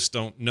me. I just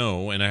don't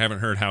know, and I haven't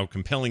heard how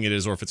compelling it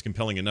is, or if it's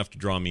compelling enough to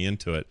draw me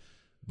into it.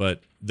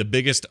 But the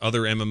biggest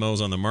other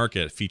MMOs on the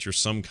market feature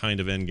some kind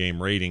of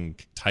endgame rating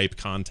type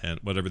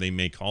content, whatever they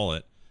may call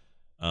it.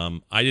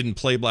 I didn't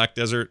play Black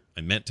Desert.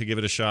 I meant to give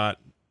it a shot.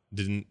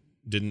 Didn't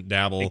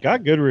dabble. It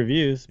got good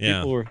reviews.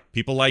 Yeah,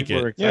 people like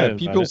it. Yeah,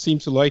 people seem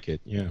to like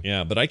it.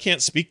 Yeah, but I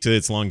can't speak to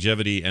its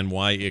longevity and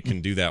why it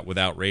can do that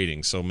without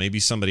rating. So maybe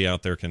somebody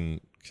out there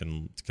can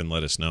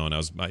let us know. And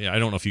I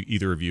don't know if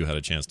either of you had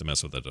a chance to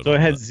mess with it at all. So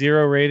it had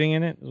 0 rating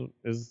in it.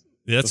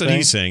 That's what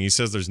he's saying. He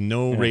says there's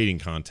no rating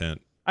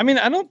content. I mean,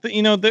 I don't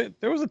think,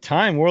 there was a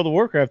time World of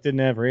Warcraft didn't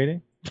have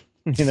rating,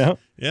 Yeah,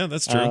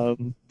 that's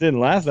true. Didn't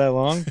last that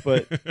long,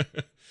 but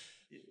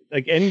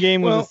like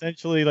Endgame was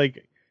essentially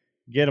like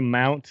get a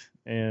mount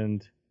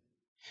and.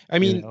 I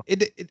mean,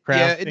 it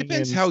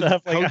depends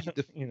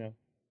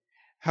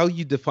how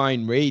you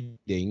define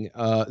raiding.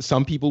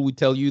 Some people would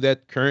tell you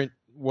that current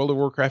World of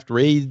Warcraft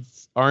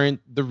raids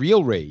aren't the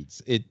real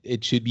raids.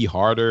 It should be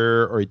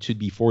harder, or it should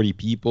be 40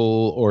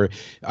 people, or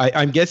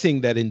I'm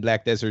guessing that in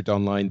Black Desert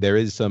Online there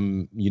is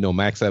some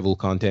max level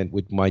content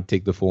which might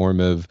take the form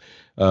of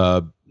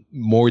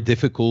more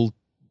difficult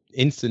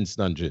instance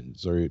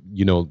dungeons, or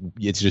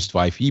it's just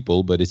 5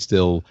 people, but it's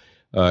still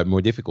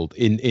more difficult.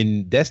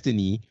 In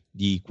Destiny,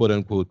 the quote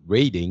unquote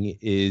rating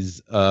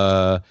is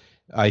I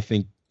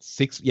think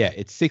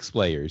it's 6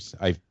 players.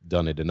 I've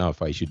done it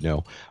enough, I should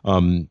know.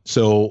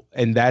 So,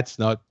 and that's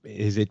not,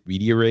 is it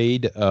really a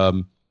raid?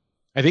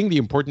 I think the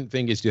important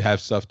thing is to have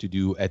stuff to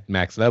do at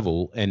max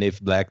level, and if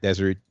Black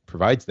Desert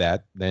provides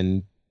that,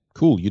 then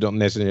cool. You don't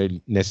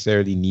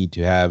necessarily need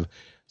to have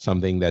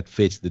something that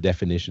fits the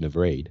definition of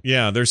raid.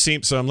 Yeah,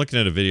 so I'm looking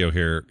at a video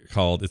here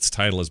its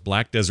title is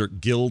Black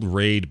Desert Guild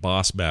Raid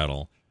Boss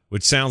Battle,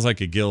 which sounds like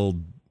a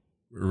guild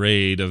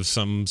raid of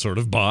some sort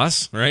of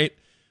boss, right?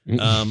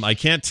 I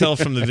can't tell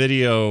from the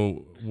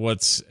video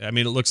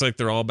it looks like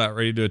they're all about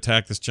ready to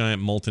attack this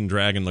giant molten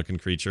dragon looking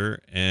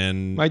creature,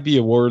 and might be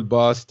a world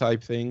boss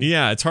type thing.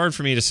 Yeah, it's hard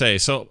for me to say.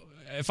 So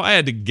if I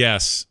had to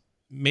guess,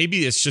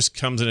 maybe it just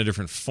comes in a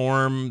different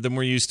form than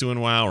we're used to in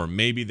WoW, or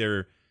maybe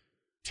they're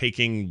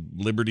taking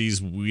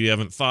liberties we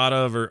haven't thought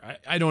of, or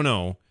I don't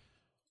know.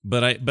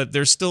 But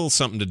there's still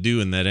something to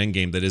do in that end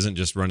game that isn't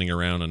just running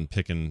around and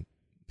picking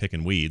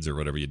weeds or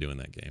whatever you do in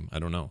that game. I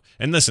don't know.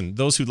 And listen,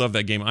 those who love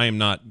that game, I am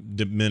not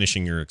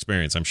diminishing your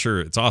experience. I'm sure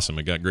it's awesome.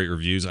 It got great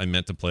reviews. I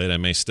meant to play it. I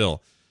may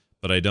still,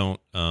 but I don't.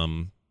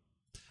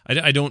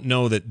 I don't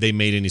know that they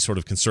made any sort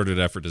of concerted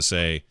effort to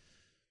say,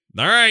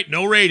 all right,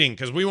 no rating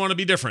because we want to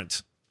be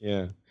different.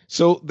 Yeah.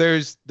 So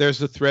there's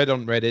a thread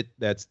on Reddit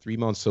that's 3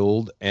 months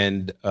old,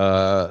 and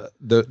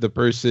the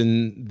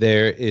person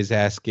there is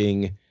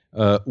asking,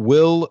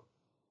 will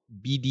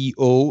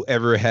BDO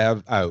ever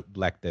have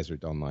Black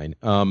Desert Online?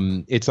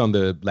 It's on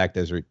the Black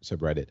Desert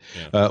subreddit.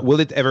 Yeah.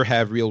 Will it ever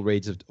have real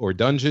raids or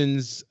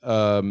dungeons?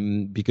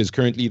 Because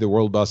currently the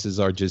world bosses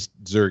are just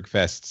Zerg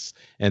fests,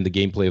 and the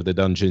gameplay of the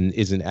dungeon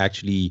doesn't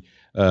actually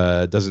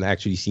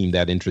seem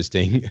that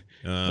interesting.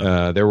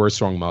 There were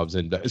strong mobs,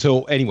 and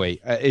so anyway,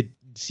 it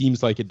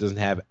seems like it doesn't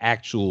have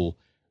actual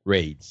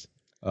raids.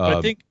 I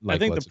think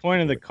the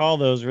point of the call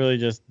though is really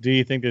just: do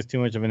you think there's too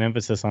much of an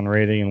emphasis on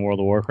raiding in World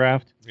of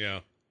Warcraft? Yeah.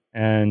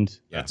 And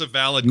that's a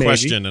valid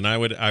question, and I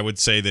would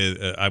say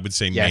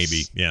yes.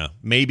 Maybe, yeah,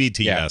 maybe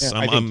to yes.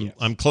 Yeah,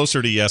 I'm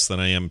closer to yes than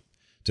I am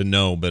to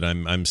no, but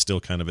I'm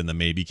still kind of in the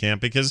maybe camp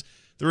because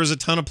there is a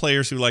ton of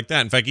players who like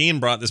that. In fact, Ian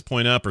brought this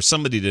point up, or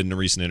somebody did in a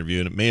recent interview,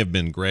 and it may have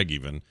been Greg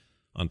even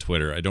on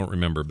Twitter. I don't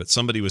remember, but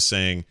somebody was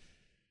saying,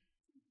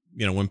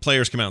 when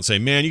players come out and say,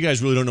 "Man, you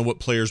guys really don't know what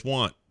players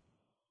want."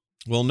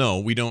 Well, no,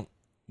 we don't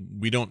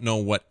know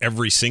what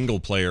every single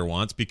player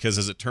wants because,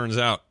 as it turns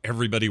out,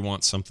 everybody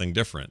wants something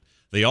different.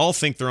 They all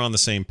think they're on the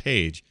same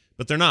page,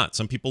 but they're not.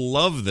 Some people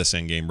love this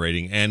endgame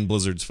rating and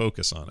Blizzard's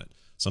focus on it.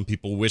 Some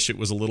people wish it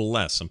was a little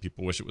less. Some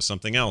people wish it was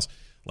something else.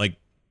 Like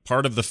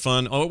part of the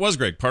fun, it was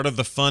Greg, part of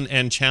the fun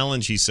and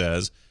challenge, he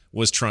says,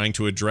 was trying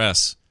to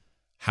address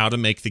how to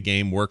make the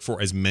game work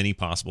for as many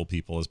possible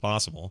people as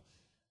possible.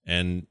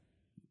 And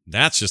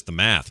that's just the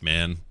math,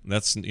 man.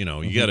 That's, you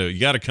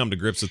got to come to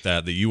grips with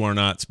that you are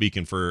not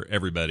speaking for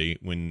everybody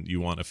when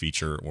you want a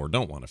feature or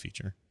don't want a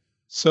feature.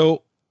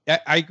 So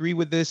I agree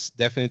with this,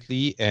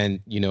 definitely.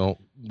 And,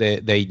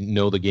 they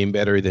know the game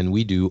better than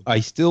we do. I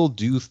still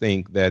do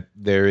think that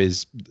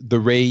the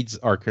raids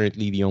are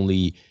currently the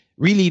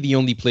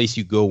only place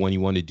you go when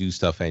you want to do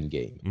stuff end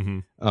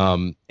game.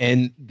 Mm-hmm.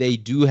 And they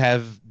do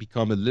have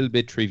become a little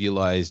bit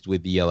trivialized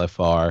with the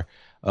LFR,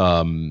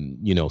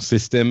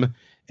 system.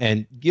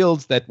 And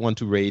guilds that want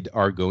to raid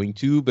are going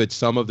to, but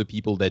some of the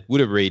people that would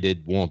have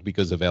raided won't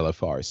because of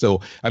LFR. So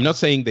I'm not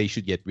saying they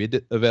should get rid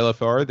of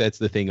LFR. That's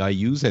the thing I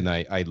use, and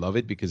I love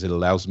it because it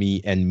allows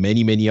me and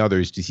many, many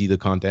others to see the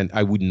content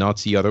I would not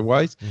see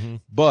otherwise. Mm-hmm.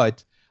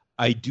 But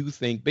I do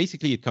think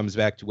basically it comes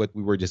back to what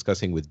we were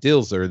discussing with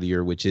Dills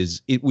earlier, which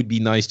is it would be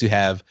nice to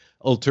have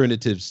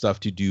alternative stuff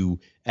to do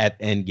at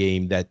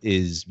endgame that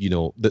is,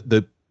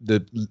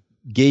 the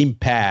game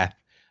path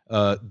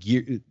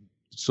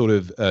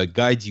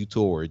guides you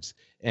towards,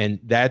 and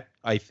that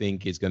I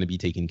think is going to be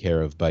taken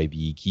care of by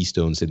the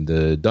keystones in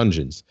the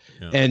dungeons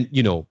and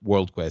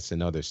world quests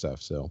and other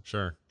stuff. So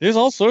sure, there's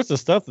all sorts of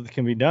stuff that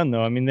can be done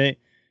though. I mean, it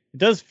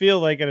does feel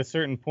like at a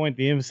certain point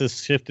the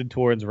emphasis shifted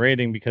towards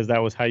raiding because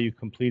that was how you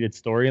completed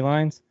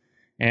storylines,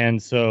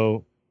 and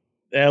so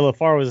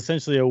LFR was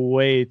essentially a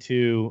way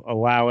to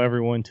allow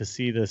everyone to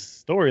see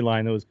this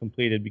storyline that was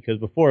completed, because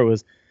before it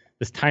was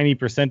this tiny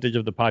percentage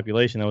of the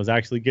population that was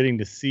actually getting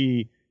to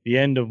see the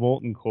end of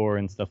Molten Core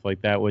and stuff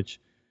like that, which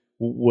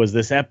was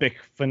this epic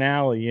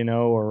finale,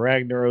 or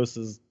Ragnaros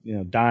is,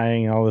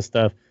 dying and all this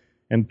stuff.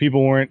 And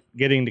people weren't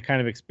getting to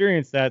kind of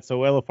experience that.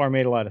 So LFR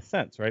made a lot of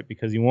sense, right?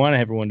 Because you want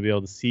everyone to be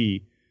able to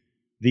see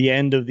the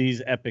end of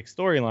these epic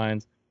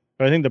storylines.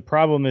 But I think the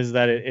problem is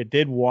that it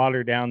did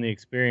water down the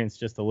experience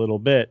just a little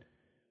bit,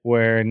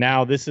 where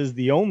now this is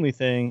the only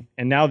thing,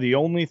 and now the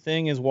only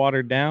thing is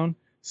watered down.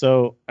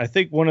 So I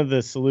think one of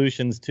the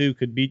solutions too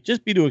could be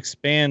to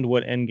expand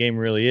what endgame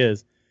really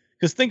is.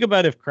 Because think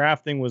about if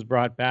crafting was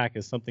brought back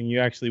as something you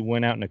actually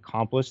went out and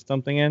accomplished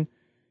something in.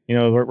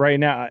 Right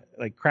now,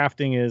 like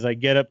crafting is I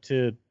get up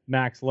to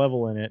max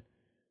level in it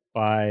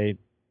by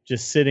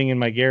just sitting in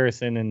my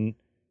garrison and,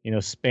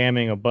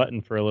 spamming a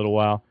button for a little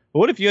while. But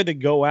what if you had to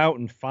go out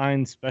and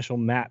find special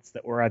mats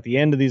that were at the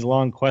end of these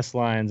long quest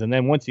lines, and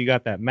then once you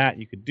got that mat,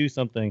 you could do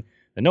something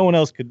that no one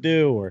else could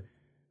do, or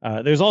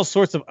there's all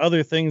sorts of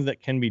other things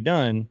that can be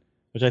done,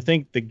 which I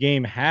think the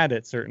game had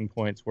at certain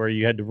points where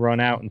you had to run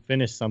out and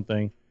finish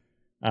something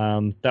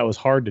that was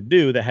hard to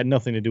do that had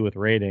nothing to do with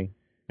raiding.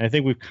 And I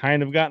think we've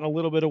kind of gotten a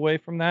little bit away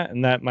from that,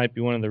 and that might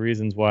be one of the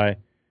reasons why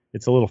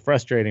it's a little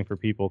frustrating for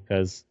people,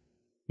 because,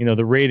 you know,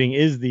 the raiding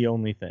is the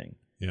only thing.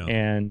 Yeah.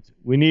 And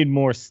we need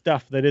more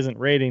stuff that isn't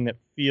raiding that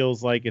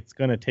feels like it's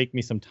going to take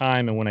me some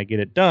time, and when I get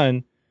it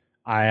done,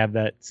 I have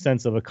that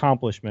sense of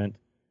accomplishment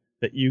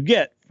that you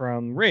get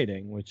from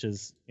raiding, which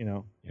is, you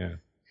know,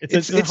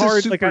 it's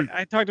hard. Like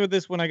I talked about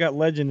this when I got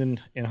Legend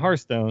in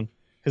Hearthstone,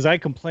 because I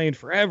complained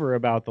forever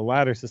about the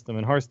ladder system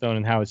in Hearthstone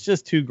and how it's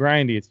just too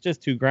grindy. It's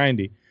just too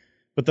grindy.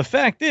 But the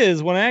fact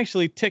is, when I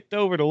actually ticked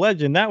over to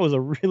Legend, that was a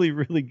really,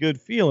 really good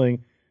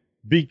feeling,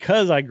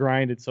 because I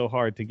grinded so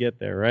hard to get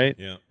there, right?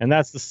 Yeah. And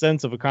that's the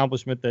sense of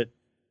accomplishment that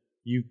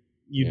you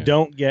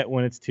don't get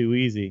when it's too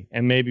easy.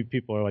 And maybe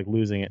people are like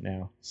losing it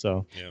now.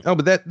 So No,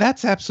 but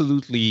that's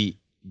absolutely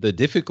the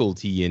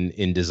difficulty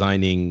in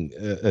designing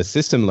a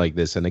system like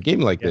this and a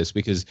game like this,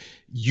 because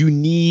you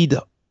need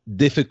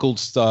difficult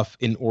stuff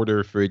in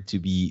order for it to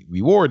be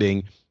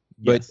rewarding.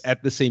 But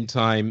at the same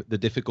time, the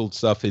difficult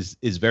stuff is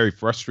very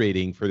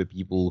frustrating for the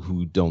people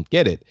who don't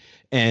get it.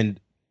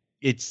 And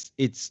it's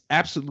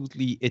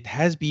absolutely, it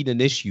has been an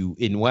issue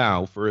in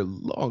WoW for a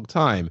long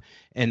time,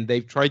 and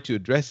they've tried to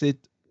address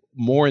it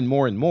more and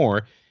more and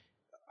more.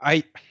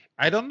 I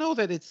don't know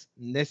that it's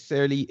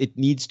necessarily, it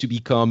needs to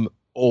become,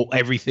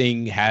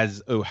 everything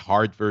has a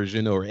hard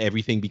version or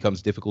everything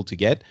becomes difficult to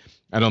get.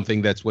 I don't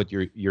think that's what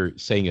you're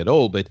saying at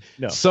all, but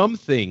some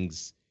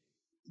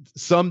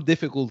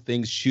difficult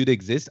things should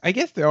exist. I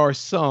guess there are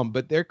some,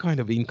 but they're kind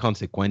of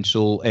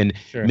inconsequential, and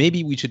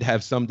maybe we should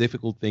have some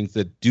difficult things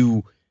that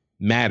do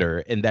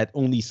matter and that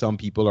only some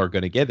people are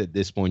going to get at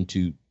this point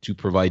to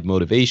provide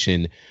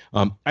motivation.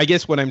 I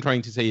guess what I'm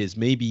trying to say is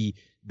maybe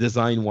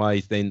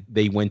design-wise, then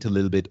they went a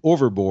little bit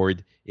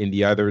overboard in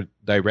the other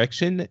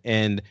direction,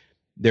 and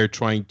they're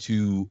trying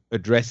to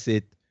address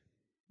it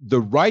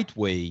the right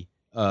way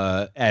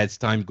as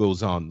time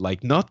goes on,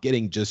 like not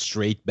getting just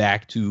straight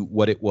back to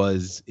what it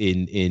was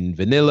in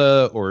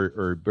Vanilla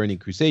or Burning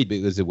Crusade,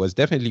 because it was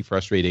definitely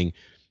frustrating,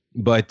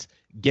 but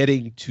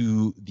getting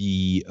to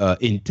the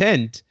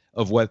intent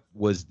of what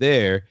was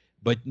there,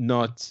 but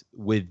not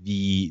with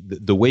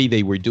the way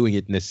they were doing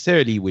it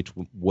necessarily, which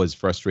was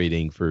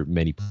frustrating for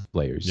many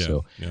players.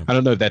 I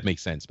don't know if that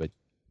makes sense, but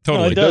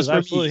totally, no, it does for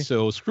absolutely. Me,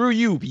 so screw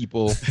you,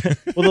 people.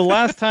 Well, the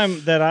last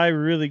time that I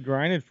really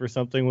grinded for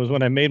something was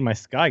when I made my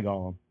Sky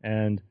Golem,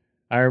 and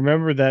I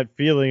remember that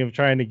feeling of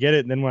trying to get it,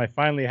 and then when I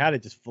finally had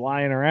it, just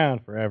flying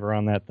around forever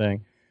on that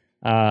thing.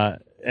 And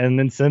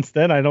then since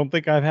then, I don't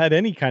think I've had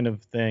any kind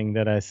of thing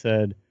that I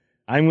said,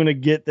 I'm going to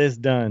get this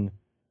done.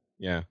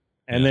 Yeah.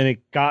 And then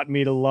it got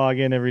me to log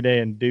in every day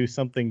and do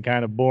something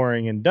kind of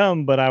boring and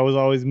dumb, but I was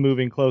always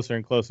moving closer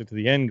and closer to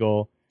the end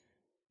goal.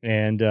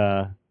 And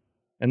then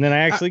I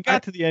actually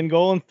got to the end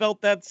goal and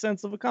felt that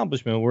sense of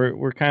accomplishment.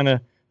 We're kind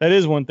of, that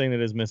is one thing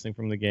that is missing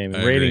from the game.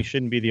 And rating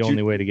shouldn't be the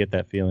only way to get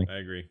that feeling. I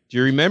agree. Do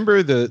you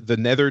remember the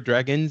Nether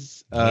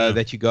Dragons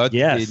that you got?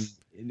 Yes.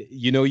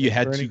 You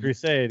had Burning to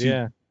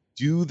Crusade,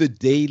 do the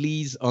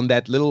dailies on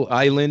that little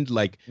island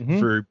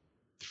for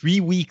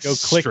 3 weeks Go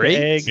click straight.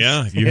 the eggs.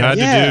 Yeah, you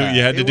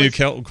had to do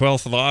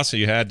Quel'Thalas, Thalass.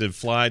 You had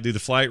to do the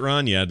flight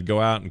run. You had to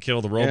go out and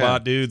kill the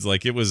robot dudes.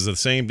 Like, it was the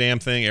same damn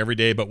thing every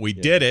day, but we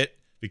did it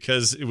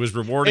because it was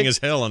rewarding as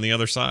hell on the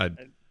other side.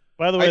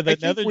 By the way,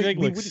 that Nether Drake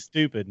looks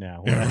stupid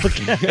now. When I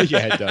look at it.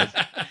 Yeah, it does.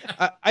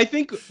 I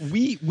think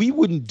we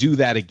wouldn't do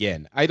that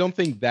again. I don't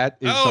think that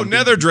is. Oh,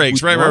 Nether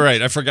Drakes. Right.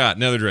 I forgot.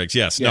 Nether Drakes.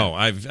 Yes. Yeah. No,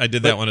 I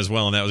did that one as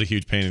well, and that was a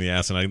huge pain in the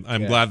ass, and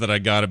I'm glad that I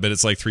got it, but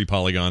it's like 3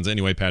 polygons.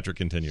 Anyway, Patrick,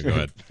 continue. Go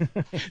ahead.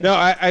 No,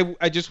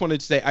 I just wanted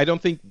to say, I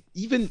don't think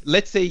even,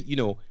 let's say,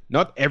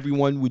 not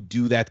everyone would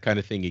do that kind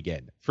of thing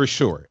again, for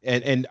sure.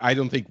 And I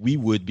don't think we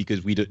would,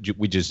 because we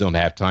just don't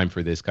have time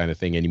for this kind of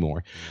thing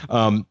anymore.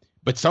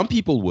 But some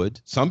people would.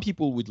 Some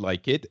people would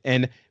like it,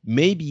 and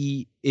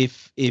maybe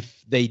if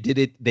they did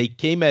it, they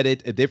came at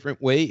it a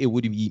different way, it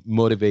would be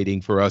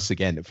motivating for us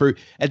again.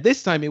 At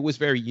this time, it was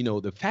very,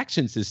 the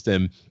faction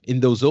system in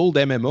those old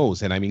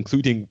MMOs, and I'm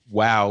including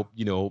WoW,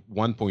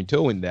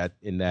 1.0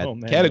 in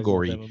that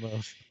category.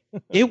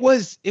 It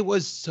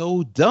was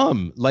so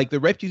dumb. Like, the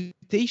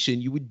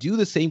reputation, you would do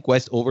the same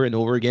quest over and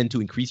over again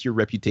to increase your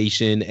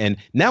reputation, and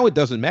now it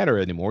doesn't matter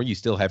anymore. You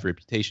still have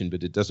reputation,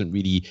 but it doesn't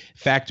really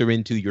factor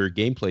into your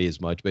gameplay as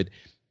much. But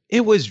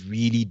it was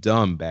really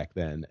dumb back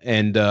then,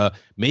 and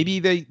maybe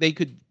they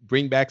could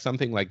bring back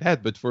something like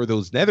that. But for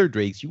those Nether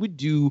Drakes, you would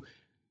do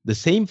the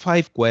same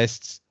 5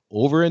 quests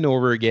over and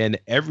over again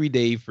every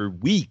day for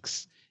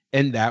weeks.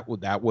 And that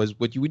was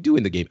what you would do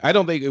in the game. I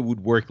don't think it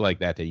would work like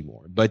that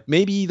anymore. But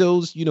maybe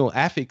those,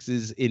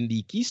 affixes in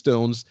the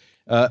keystones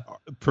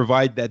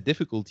provide that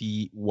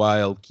difficulty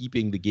while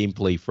keeping the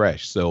gameplay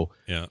fresh. So,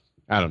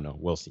 I don't know.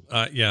 We'll see.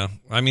 I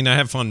mean, I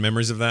have fond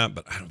memories of that,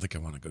 but I don't think I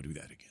want to go do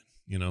that again.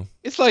 you know.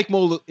 It's like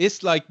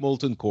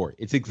Molten Core.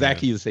 It's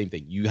exactly the same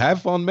thing. You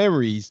have fond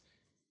memories.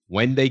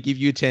 When they give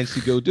you a chance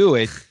to go do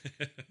it,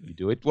 you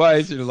do it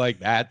twice, and you're like,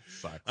 that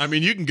sucks. I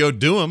mean, you can go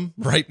do them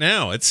right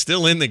now. It's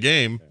still in the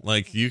game.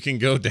 Like, you can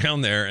go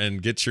down there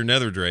and get your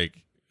Nether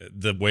Drake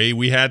the way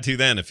we had to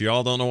then. If you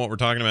all don't know what we're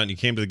talking about and you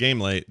came to the game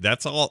late,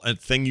 that's all a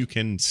thing you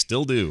can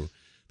still do.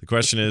 The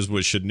question is,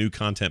 should new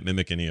content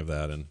mimic any of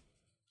that? And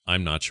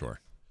I'm not sure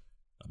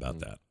about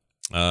that.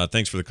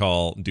 Thanks for the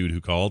call, dude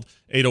who called.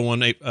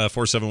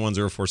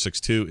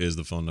 801-471-0462 is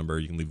the phone number.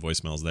 You can leave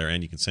voicemails there,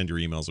 and you can send your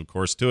emails, of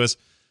course, to us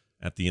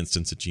at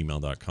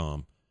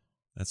theinstance@gmail.com.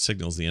 That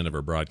signals the end of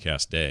our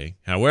broadcast day.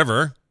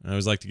 However, I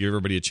always like to give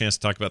everybody a chance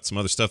to talk about some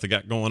other stuff they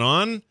got going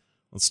on.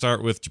 Let's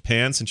start with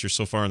Japan, since you're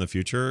so far in the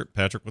future.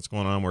 Patrick, what's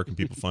going on? Where can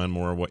people find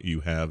more of what you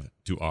have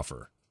to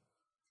offer?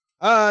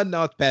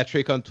 Not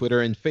Patrick on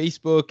Twitter and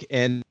Facebook,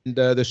 and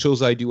the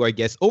shows I do, I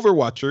guess,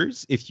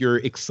 Overwatchers. If you're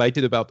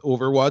excited about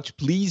Overwatch,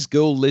 please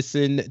go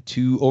listen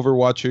to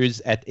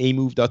Overwatchers at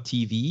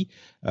amove.tv.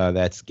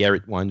 That's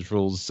Garrett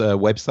Weinfield's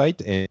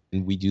website, and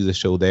we do the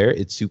show there.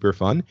 It's super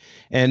fun.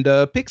 And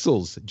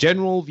Pixels,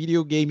 general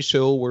video game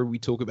show where we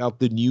talk about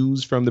the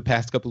news from the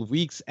past couple of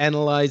weeks,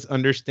 analyze,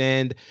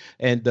 understand,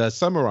 and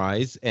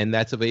summarize, and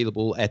that's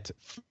available at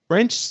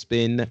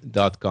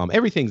FrenchSpin.com.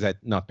 Everything's at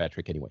Not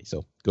Patrick anyway,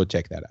 so go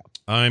check that out.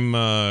 I'm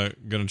going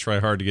to try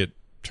hard to get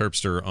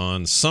Terpster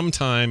on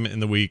sometime in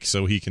the week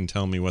so he can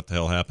tell me what the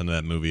hell happened to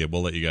that movie.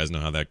 We'll let you guys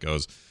know how that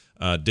goes.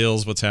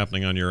 Dills, what's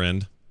happening on your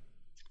end?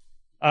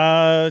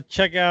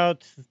 Check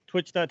out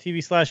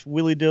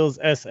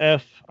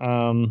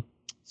twitch.tv/WillieDillsSF.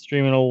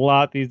 Streaming a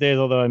lot these days,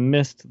 although I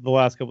missed the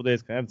last couple of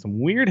days because I had some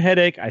weird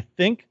headache. I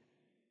think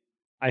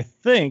I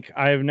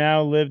have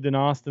now lived in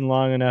Austin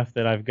long enough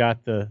that I've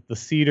got the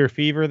cedar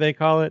fever, they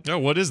call it. Oh,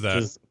 what is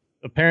that?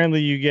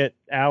 Apparently you get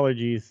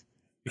allergies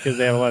because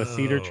they have a lot of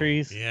cedar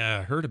trees. Yeah,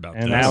 I heard about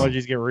that. And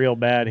allergies get real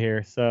bad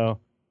here. So,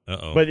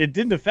 but it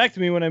didn't affect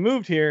me when I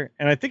moved here,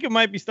 and I think it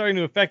might be starting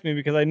to affect me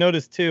because I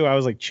noticed too. I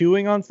was like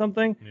chewing on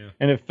something,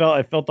 and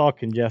I felt all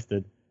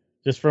congested,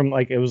 just from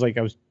like it was like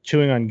I was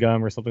chewing on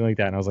gum or something like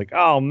that, and I was like,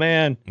 oh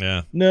man,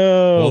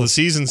 no. Well, the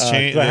season's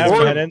changed.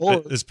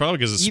 It's probably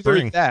because it's either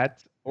spring.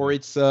 That or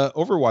it's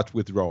Overwatch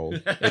withdrawal.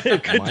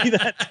 It could be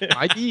that too.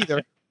 Might be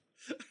either.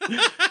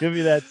 Could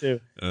be that too.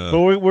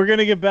 But we're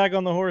gonna get back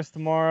on the horse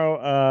tomorrow.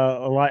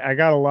 I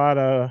got a lot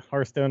of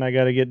Hearthstone I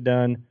got to get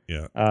done.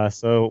 Yeah.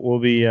 So we'll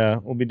be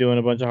doing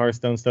a bunch of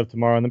Hearthstone stuff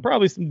tomorrow, and then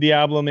probably some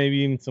Diablo, maybe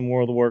even some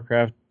World of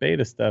Warcraft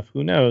beta stuff.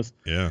 Who knows?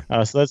 Yeah.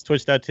 So that's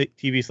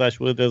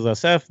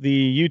twitch.tv/WillieDillsSF.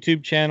 The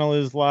YouTube channel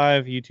is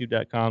live.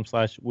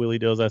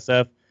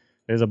 YouTube.com/WillieDillsSF.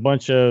 There's a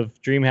bunch of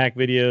DreamHack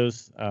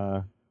videos.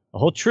 A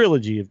whole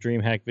trilogy of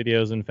DreamHack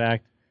videos, in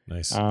fact.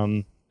 Nice.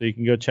 So you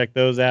can go check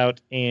those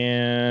out.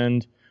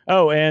 And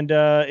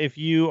if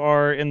you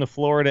are in the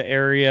Florida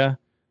area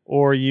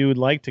or you would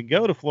like to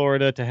go to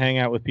Florida to hang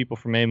out with people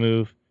from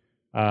AMove,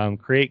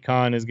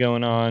 CreateCon is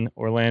going on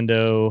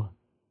Orlando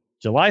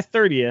July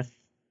 30th.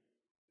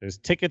 There's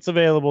tickets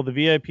available. The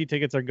VIP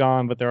tickets are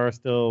gone, but there are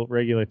still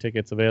regular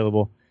tickets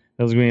available.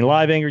 Those are going to be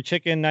Live Angry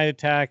Chicken, Night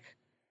Attack.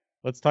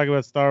 Let's talk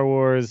about Star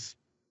Wars.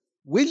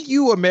 Will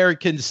you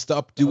Americans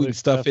stop doing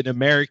stuff in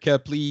America,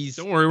 please?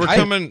 Don't worry, we're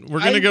coming. We're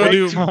going to go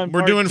do.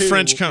 We're doing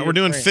French Con. We're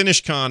doing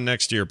Finnish Con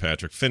next year,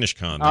 Patrick. Finnish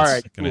Con. All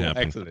right, going to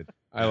happen. Excellent.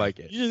 I like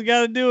it. You just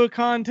got to do a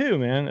con too,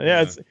 man.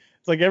 Yeah, it's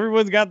like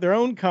everyone's got their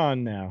own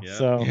con now. Yeah.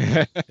 So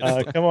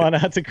come on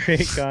out to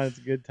CreateCon. It's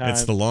a good time.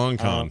 It's the long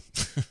con.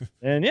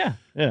 And yeah.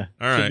 All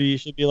right.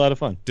 Should be a lot of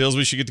fun. Dills,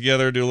 we should get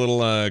together, do a little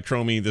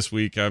Chromie this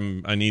week. I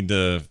need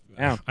to.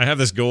 Yeah. I have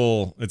this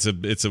goal. It's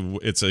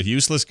a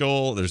useless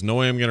goal. There's no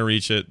way I'm going to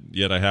reach it,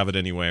 yet I have it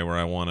anyway. Where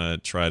I want to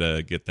try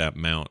to get that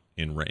mount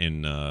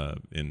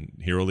in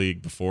Hero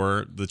League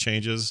before the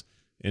changes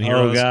in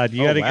Heroes. Oh God,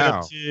 you got to get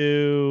up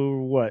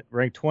to what,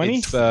 rank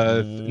 20?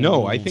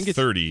 No, I think it's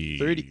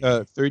 30.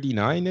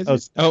 39 is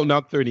it? Oh,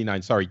 not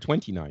 39. Sorry,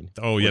 29.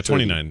 Oh yeah,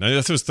 29. I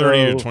thought it was 30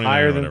 or 29.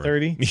 Higher or than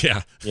 30.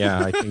 Yeah.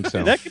 Yeah, I think so.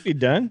 Hey, that could be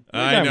done.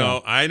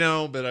 I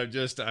know, but I'm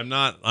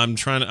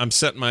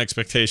setting my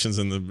expectations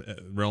in the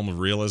realm of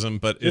realism,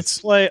 but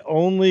just play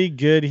only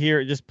good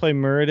here. Just play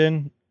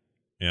Muradin.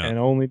 Yeah. And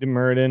only to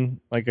Muradin.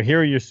 Like a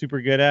hero you're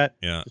super good at.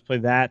 Yeah. Just play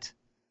that.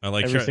 I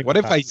like. What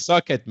if I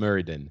suck at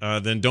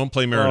Muradin? Then don't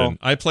play Muradin. Well,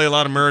 I play a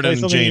lot of Muradin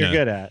and Jaina. You're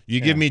good at.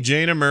 You give me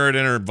Jaina,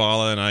 Muradin, or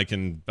Vala, and I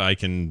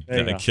can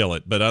kill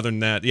it. But other than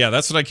that,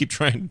 that's what I keep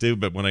trying to do.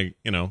 But when you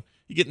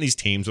get in these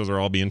teams where they're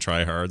all being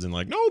tryhards and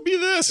like, no, be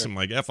this. I'm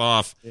like, F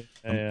off.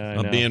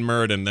 I'm being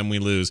Muradin, then we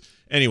lose.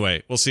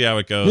 Anyway, we'll see how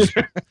it goes.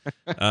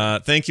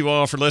 Thank you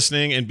all for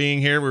listening and being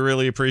here. We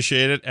really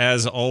appreciate it.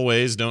 As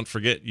always, don't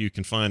forget you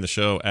can find the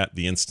show at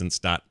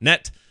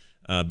theinstance.net.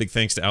 Big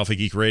thanks to Alpha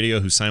Geek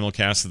Radio, who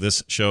simulcasts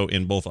this show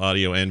in both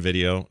audio and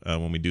video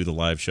when we do the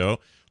live show.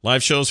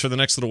 Live shows for the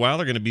next little while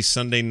are going to be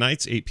Sunday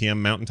nights, 8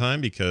 p.m. Mountain Time,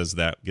 because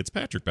that gets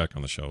Patrick back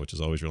on the show, which is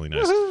always really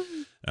nice.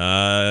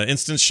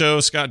 Instance show,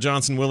 Scott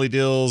Johnson, Willie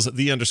Dills,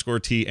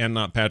 _T, and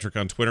Not Patrick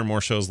on Twitter. More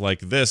shows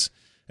like this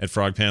at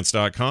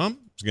frogpants.com.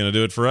 It's going to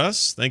do it for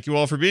us. Thank you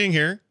all for being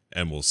here.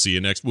 and we'll see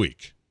you next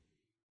week.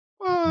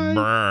 Bye.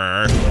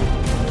 Brr.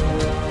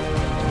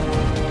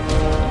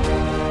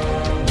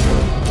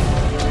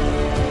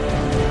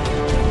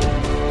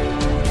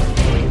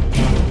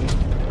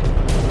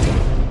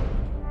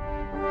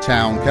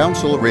 Town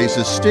Council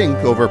raises stink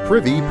over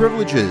privy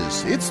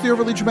privileges. It's the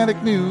Overly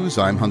Dramatic News.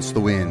 I'm Hunts the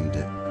Wind.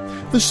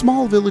 The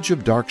small village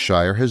of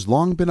Darkshire has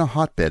long been a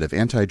hotbed of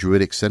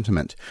anti-Druidic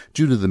sentiment,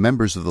 due to the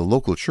members of the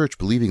local church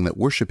believing that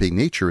worshipping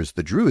nature as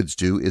the Druids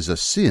do is a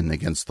sin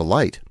against the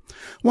light.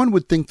 One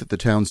would think that the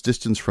town's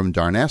distance from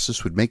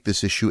Darnassus would make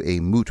this issue a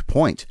moot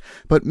point,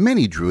 but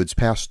many Druids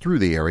pass through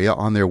the area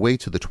on their way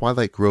to the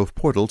Twilight Grove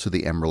portal to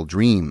the Emerald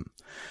Dream.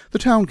 The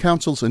town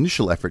council's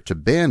initial effort to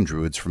ban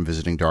Druids from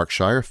visiting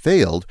Darkshire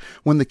failed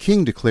when the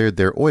king declared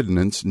their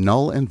ordinance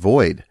null and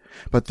void.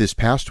 But this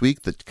past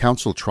week, the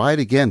council tried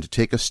again to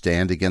take a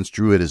stand against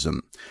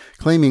Druidism.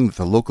 Claiming that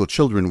the local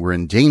children were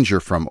in danger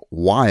from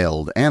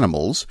wild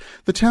animals,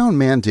 the town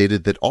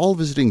mandated that all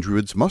visiting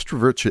Druids must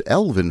revert to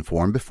elven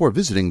form before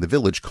visiting the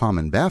village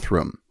common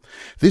bathroom.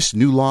 This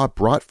new law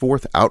brought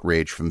forth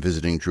outrage from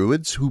visiting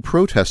Druids, who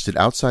protested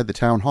outside the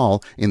town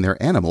hall in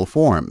their animal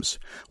forms.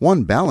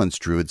 One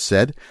balanced Druid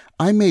said,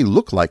 "I may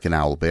look like an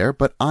owlbear,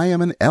 but I am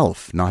an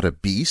elf, not a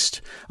beast.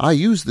 I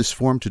use this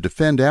form to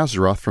defend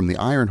Azeroth from the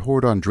Iron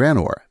Horde on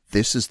Draenor.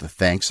 This is the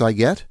thanks I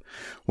get?"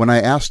 When I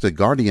asked a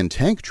Guardian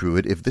Tank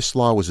Druid if this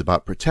law was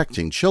about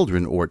protecting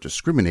children or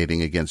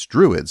discriminating against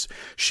Druids,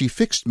 she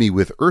fixed me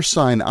with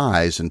ursine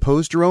eyes and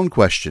posed her own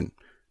question.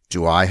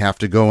 Do I have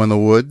to go in the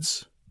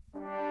woods?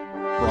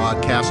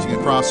 Broadcasting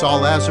across all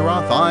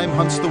Azeroth, I'm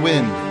Hunts the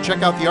Wind.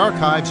 Check out the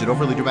archives at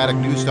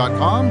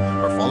overlydramaticnews.com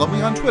or follow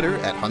me on Twitter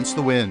at Hunts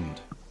the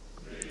Wind.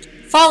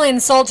 Fall in,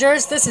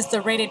 soldiers! This is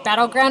the Rated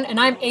Battleground, and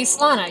I'm Ace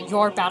Lana,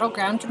 your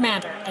Battleground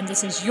Commander, and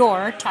this is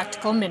your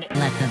Tactical Minute.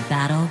 Let the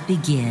battle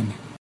begin.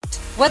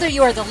 Whether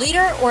you are the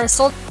leader or a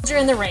soldier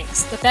in the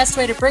ranks, the best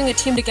way to bring a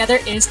team together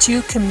is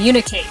to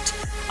communicate.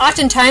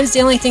 Oftentimes,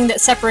 the only thing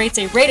that separates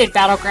a rated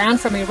battleground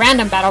from a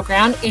random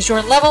battleground is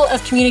your level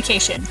of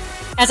communication.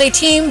 As a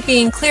team,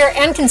 being clear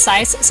and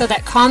concise so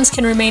that comms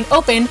can remain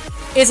open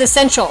is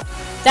essential.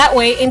 That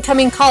way,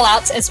 incoming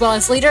callouts as well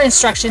as leader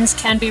instructions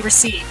can be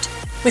received.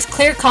 With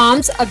clear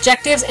comms,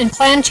 objectives and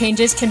plan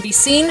changes can be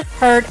seen,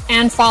 heard,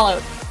 and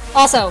followed.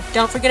 Also,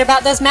 don't forget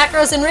about those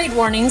macros and raid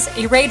warnings.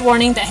 A raid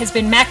warning that has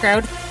been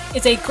macroed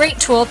is a great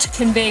tool to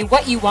convey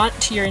what you want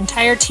to your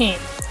entire team.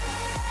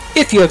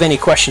 If you have any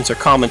questions or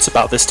comments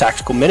about this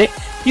Tactical Minute,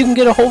 you can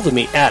get a hold of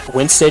me at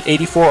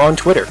Winstead84 on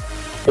Twitter.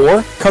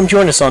 Or come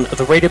join us on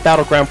the Rated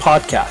Battleground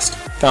podcast,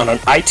 found on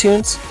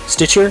iTunes,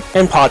 Stitcher,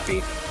 and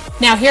Podbean.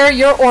 Now here are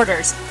your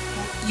orders.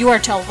 You are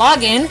to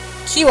log in,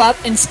 queue up,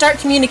 and start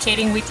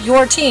communicating with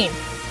your team,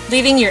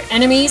 leaving your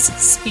enemies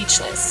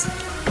speechless.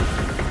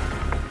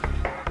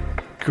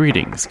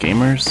 Greetings,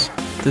 gamers.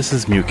 This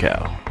is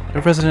Mewcow,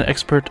 a resident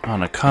expert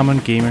on a common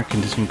gamer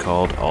condition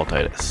called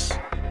altitis.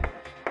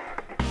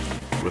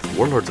 With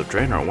Warlords of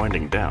Draenor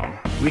winding down,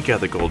 we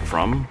gather gold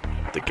from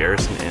the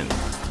Garrison Inn.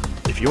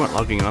 If you aren't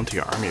logging onto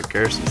your army of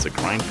garrisons to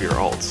grind for your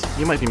alts,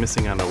 you might be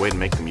missing out on a way to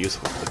make them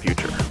useful for the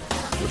future.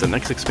 With the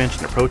next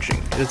expansion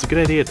approaching, it is a good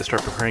idea to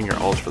start preparing your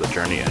alts for the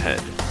journey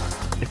ahead.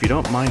 If you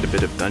don't mind a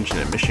bit of dungeon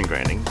and mission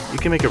grinding, you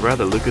can make a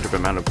rather lucrative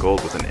amount of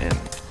gold with an inn.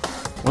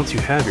 Once you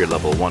have your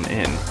level 1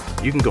 inn,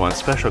 you can go on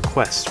special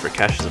quests for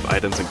caches of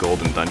items and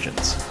gold in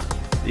dungeons.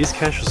 These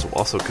caches will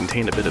also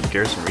contain a bit of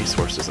garrison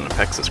resources and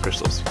Apexis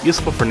crystals,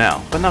 useful for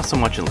now, but not so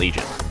much in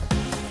Legion.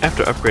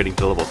 After upgrading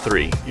to level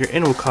 3, your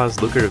inn will cause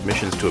lucrative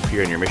missions to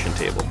appear in your mission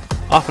table,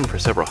 often for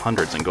several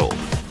hundreds in gold.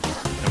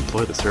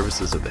 Employ the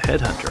services of the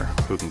Headhunter,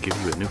 who can give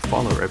you a new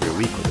follower every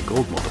week with a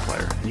gold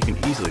multiplier, and you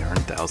can easily earn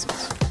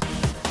thousands.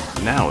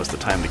 Now is the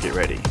time to get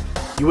ready.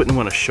 You wouldn't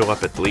want to show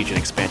up at the Legion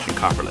expansion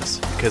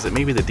cofferless, because it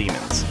may be the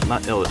demons,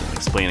 not Illidan,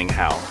 explaining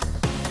how.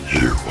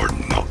 You are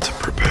not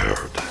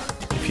prepared.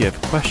 If you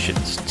have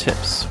questions,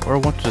 tips, or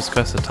want to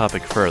discuss the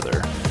topic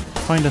further,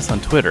 find us on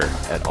Twitter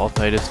at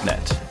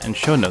altitisnet, and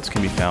show notes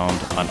can be found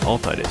on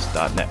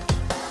altitis.net.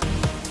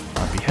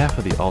 On behalf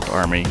of the Alt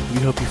Army, we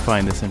hope you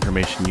find this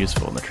information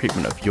useful in the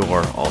treatment of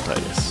your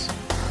altitis.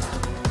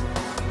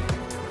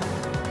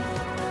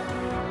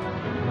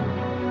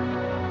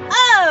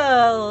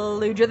 Oh,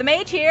 Ludra the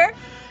Mage here.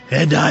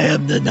 And I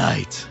am the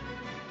Knight.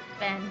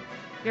 Ben,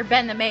 you're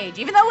Ben the Mage.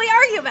 Even though we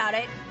argue about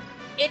it,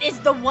 it is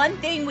the one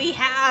thing we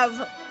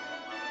have.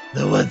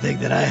 The one thing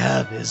that I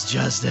have is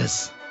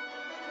justice.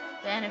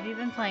 Ben, have you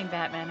been playing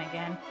Batman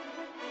again?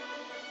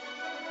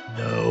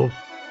 No.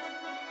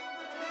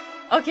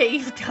 Okay,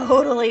 you've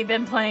totally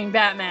been playing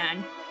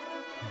Batman.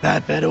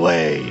 Batman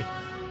away.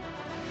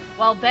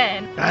 While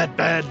Ben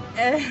Batman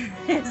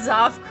is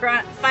off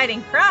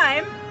fighting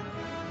crime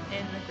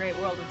in the great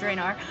world of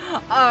Draenor,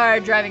 or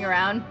driving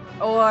around,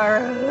 or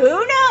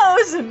who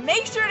knows,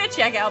 make sure to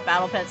check out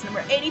Battle Pets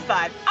number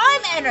 85.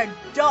 I'm an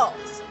adult,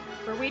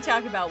 where we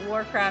talk about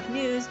Warcraft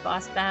news,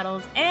 boss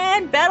battles,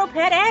 and Battle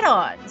Pet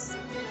add-ons.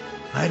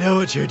 I know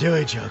what you're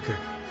doing, Joker.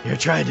 You're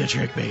trying to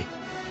trick me.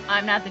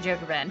 I'm not the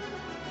Joker, Ben.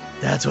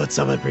 That's what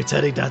someone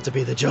pretending not to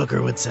be the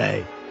Joker would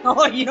say.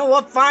 Oh, you know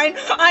what? Fine.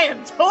 I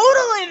am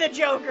totally the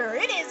Joker.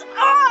 It is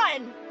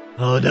on.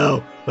 Oh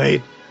no,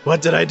 wait,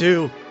 what did I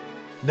do?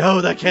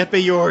 No, that can't be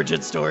your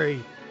origin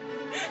story.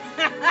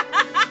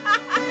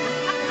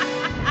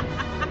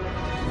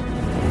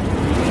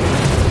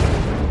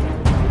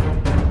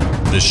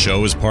 This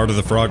show is part of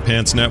the Frog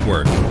Pants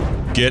Network.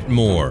 Get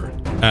more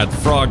at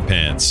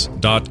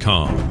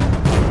frogpants.com.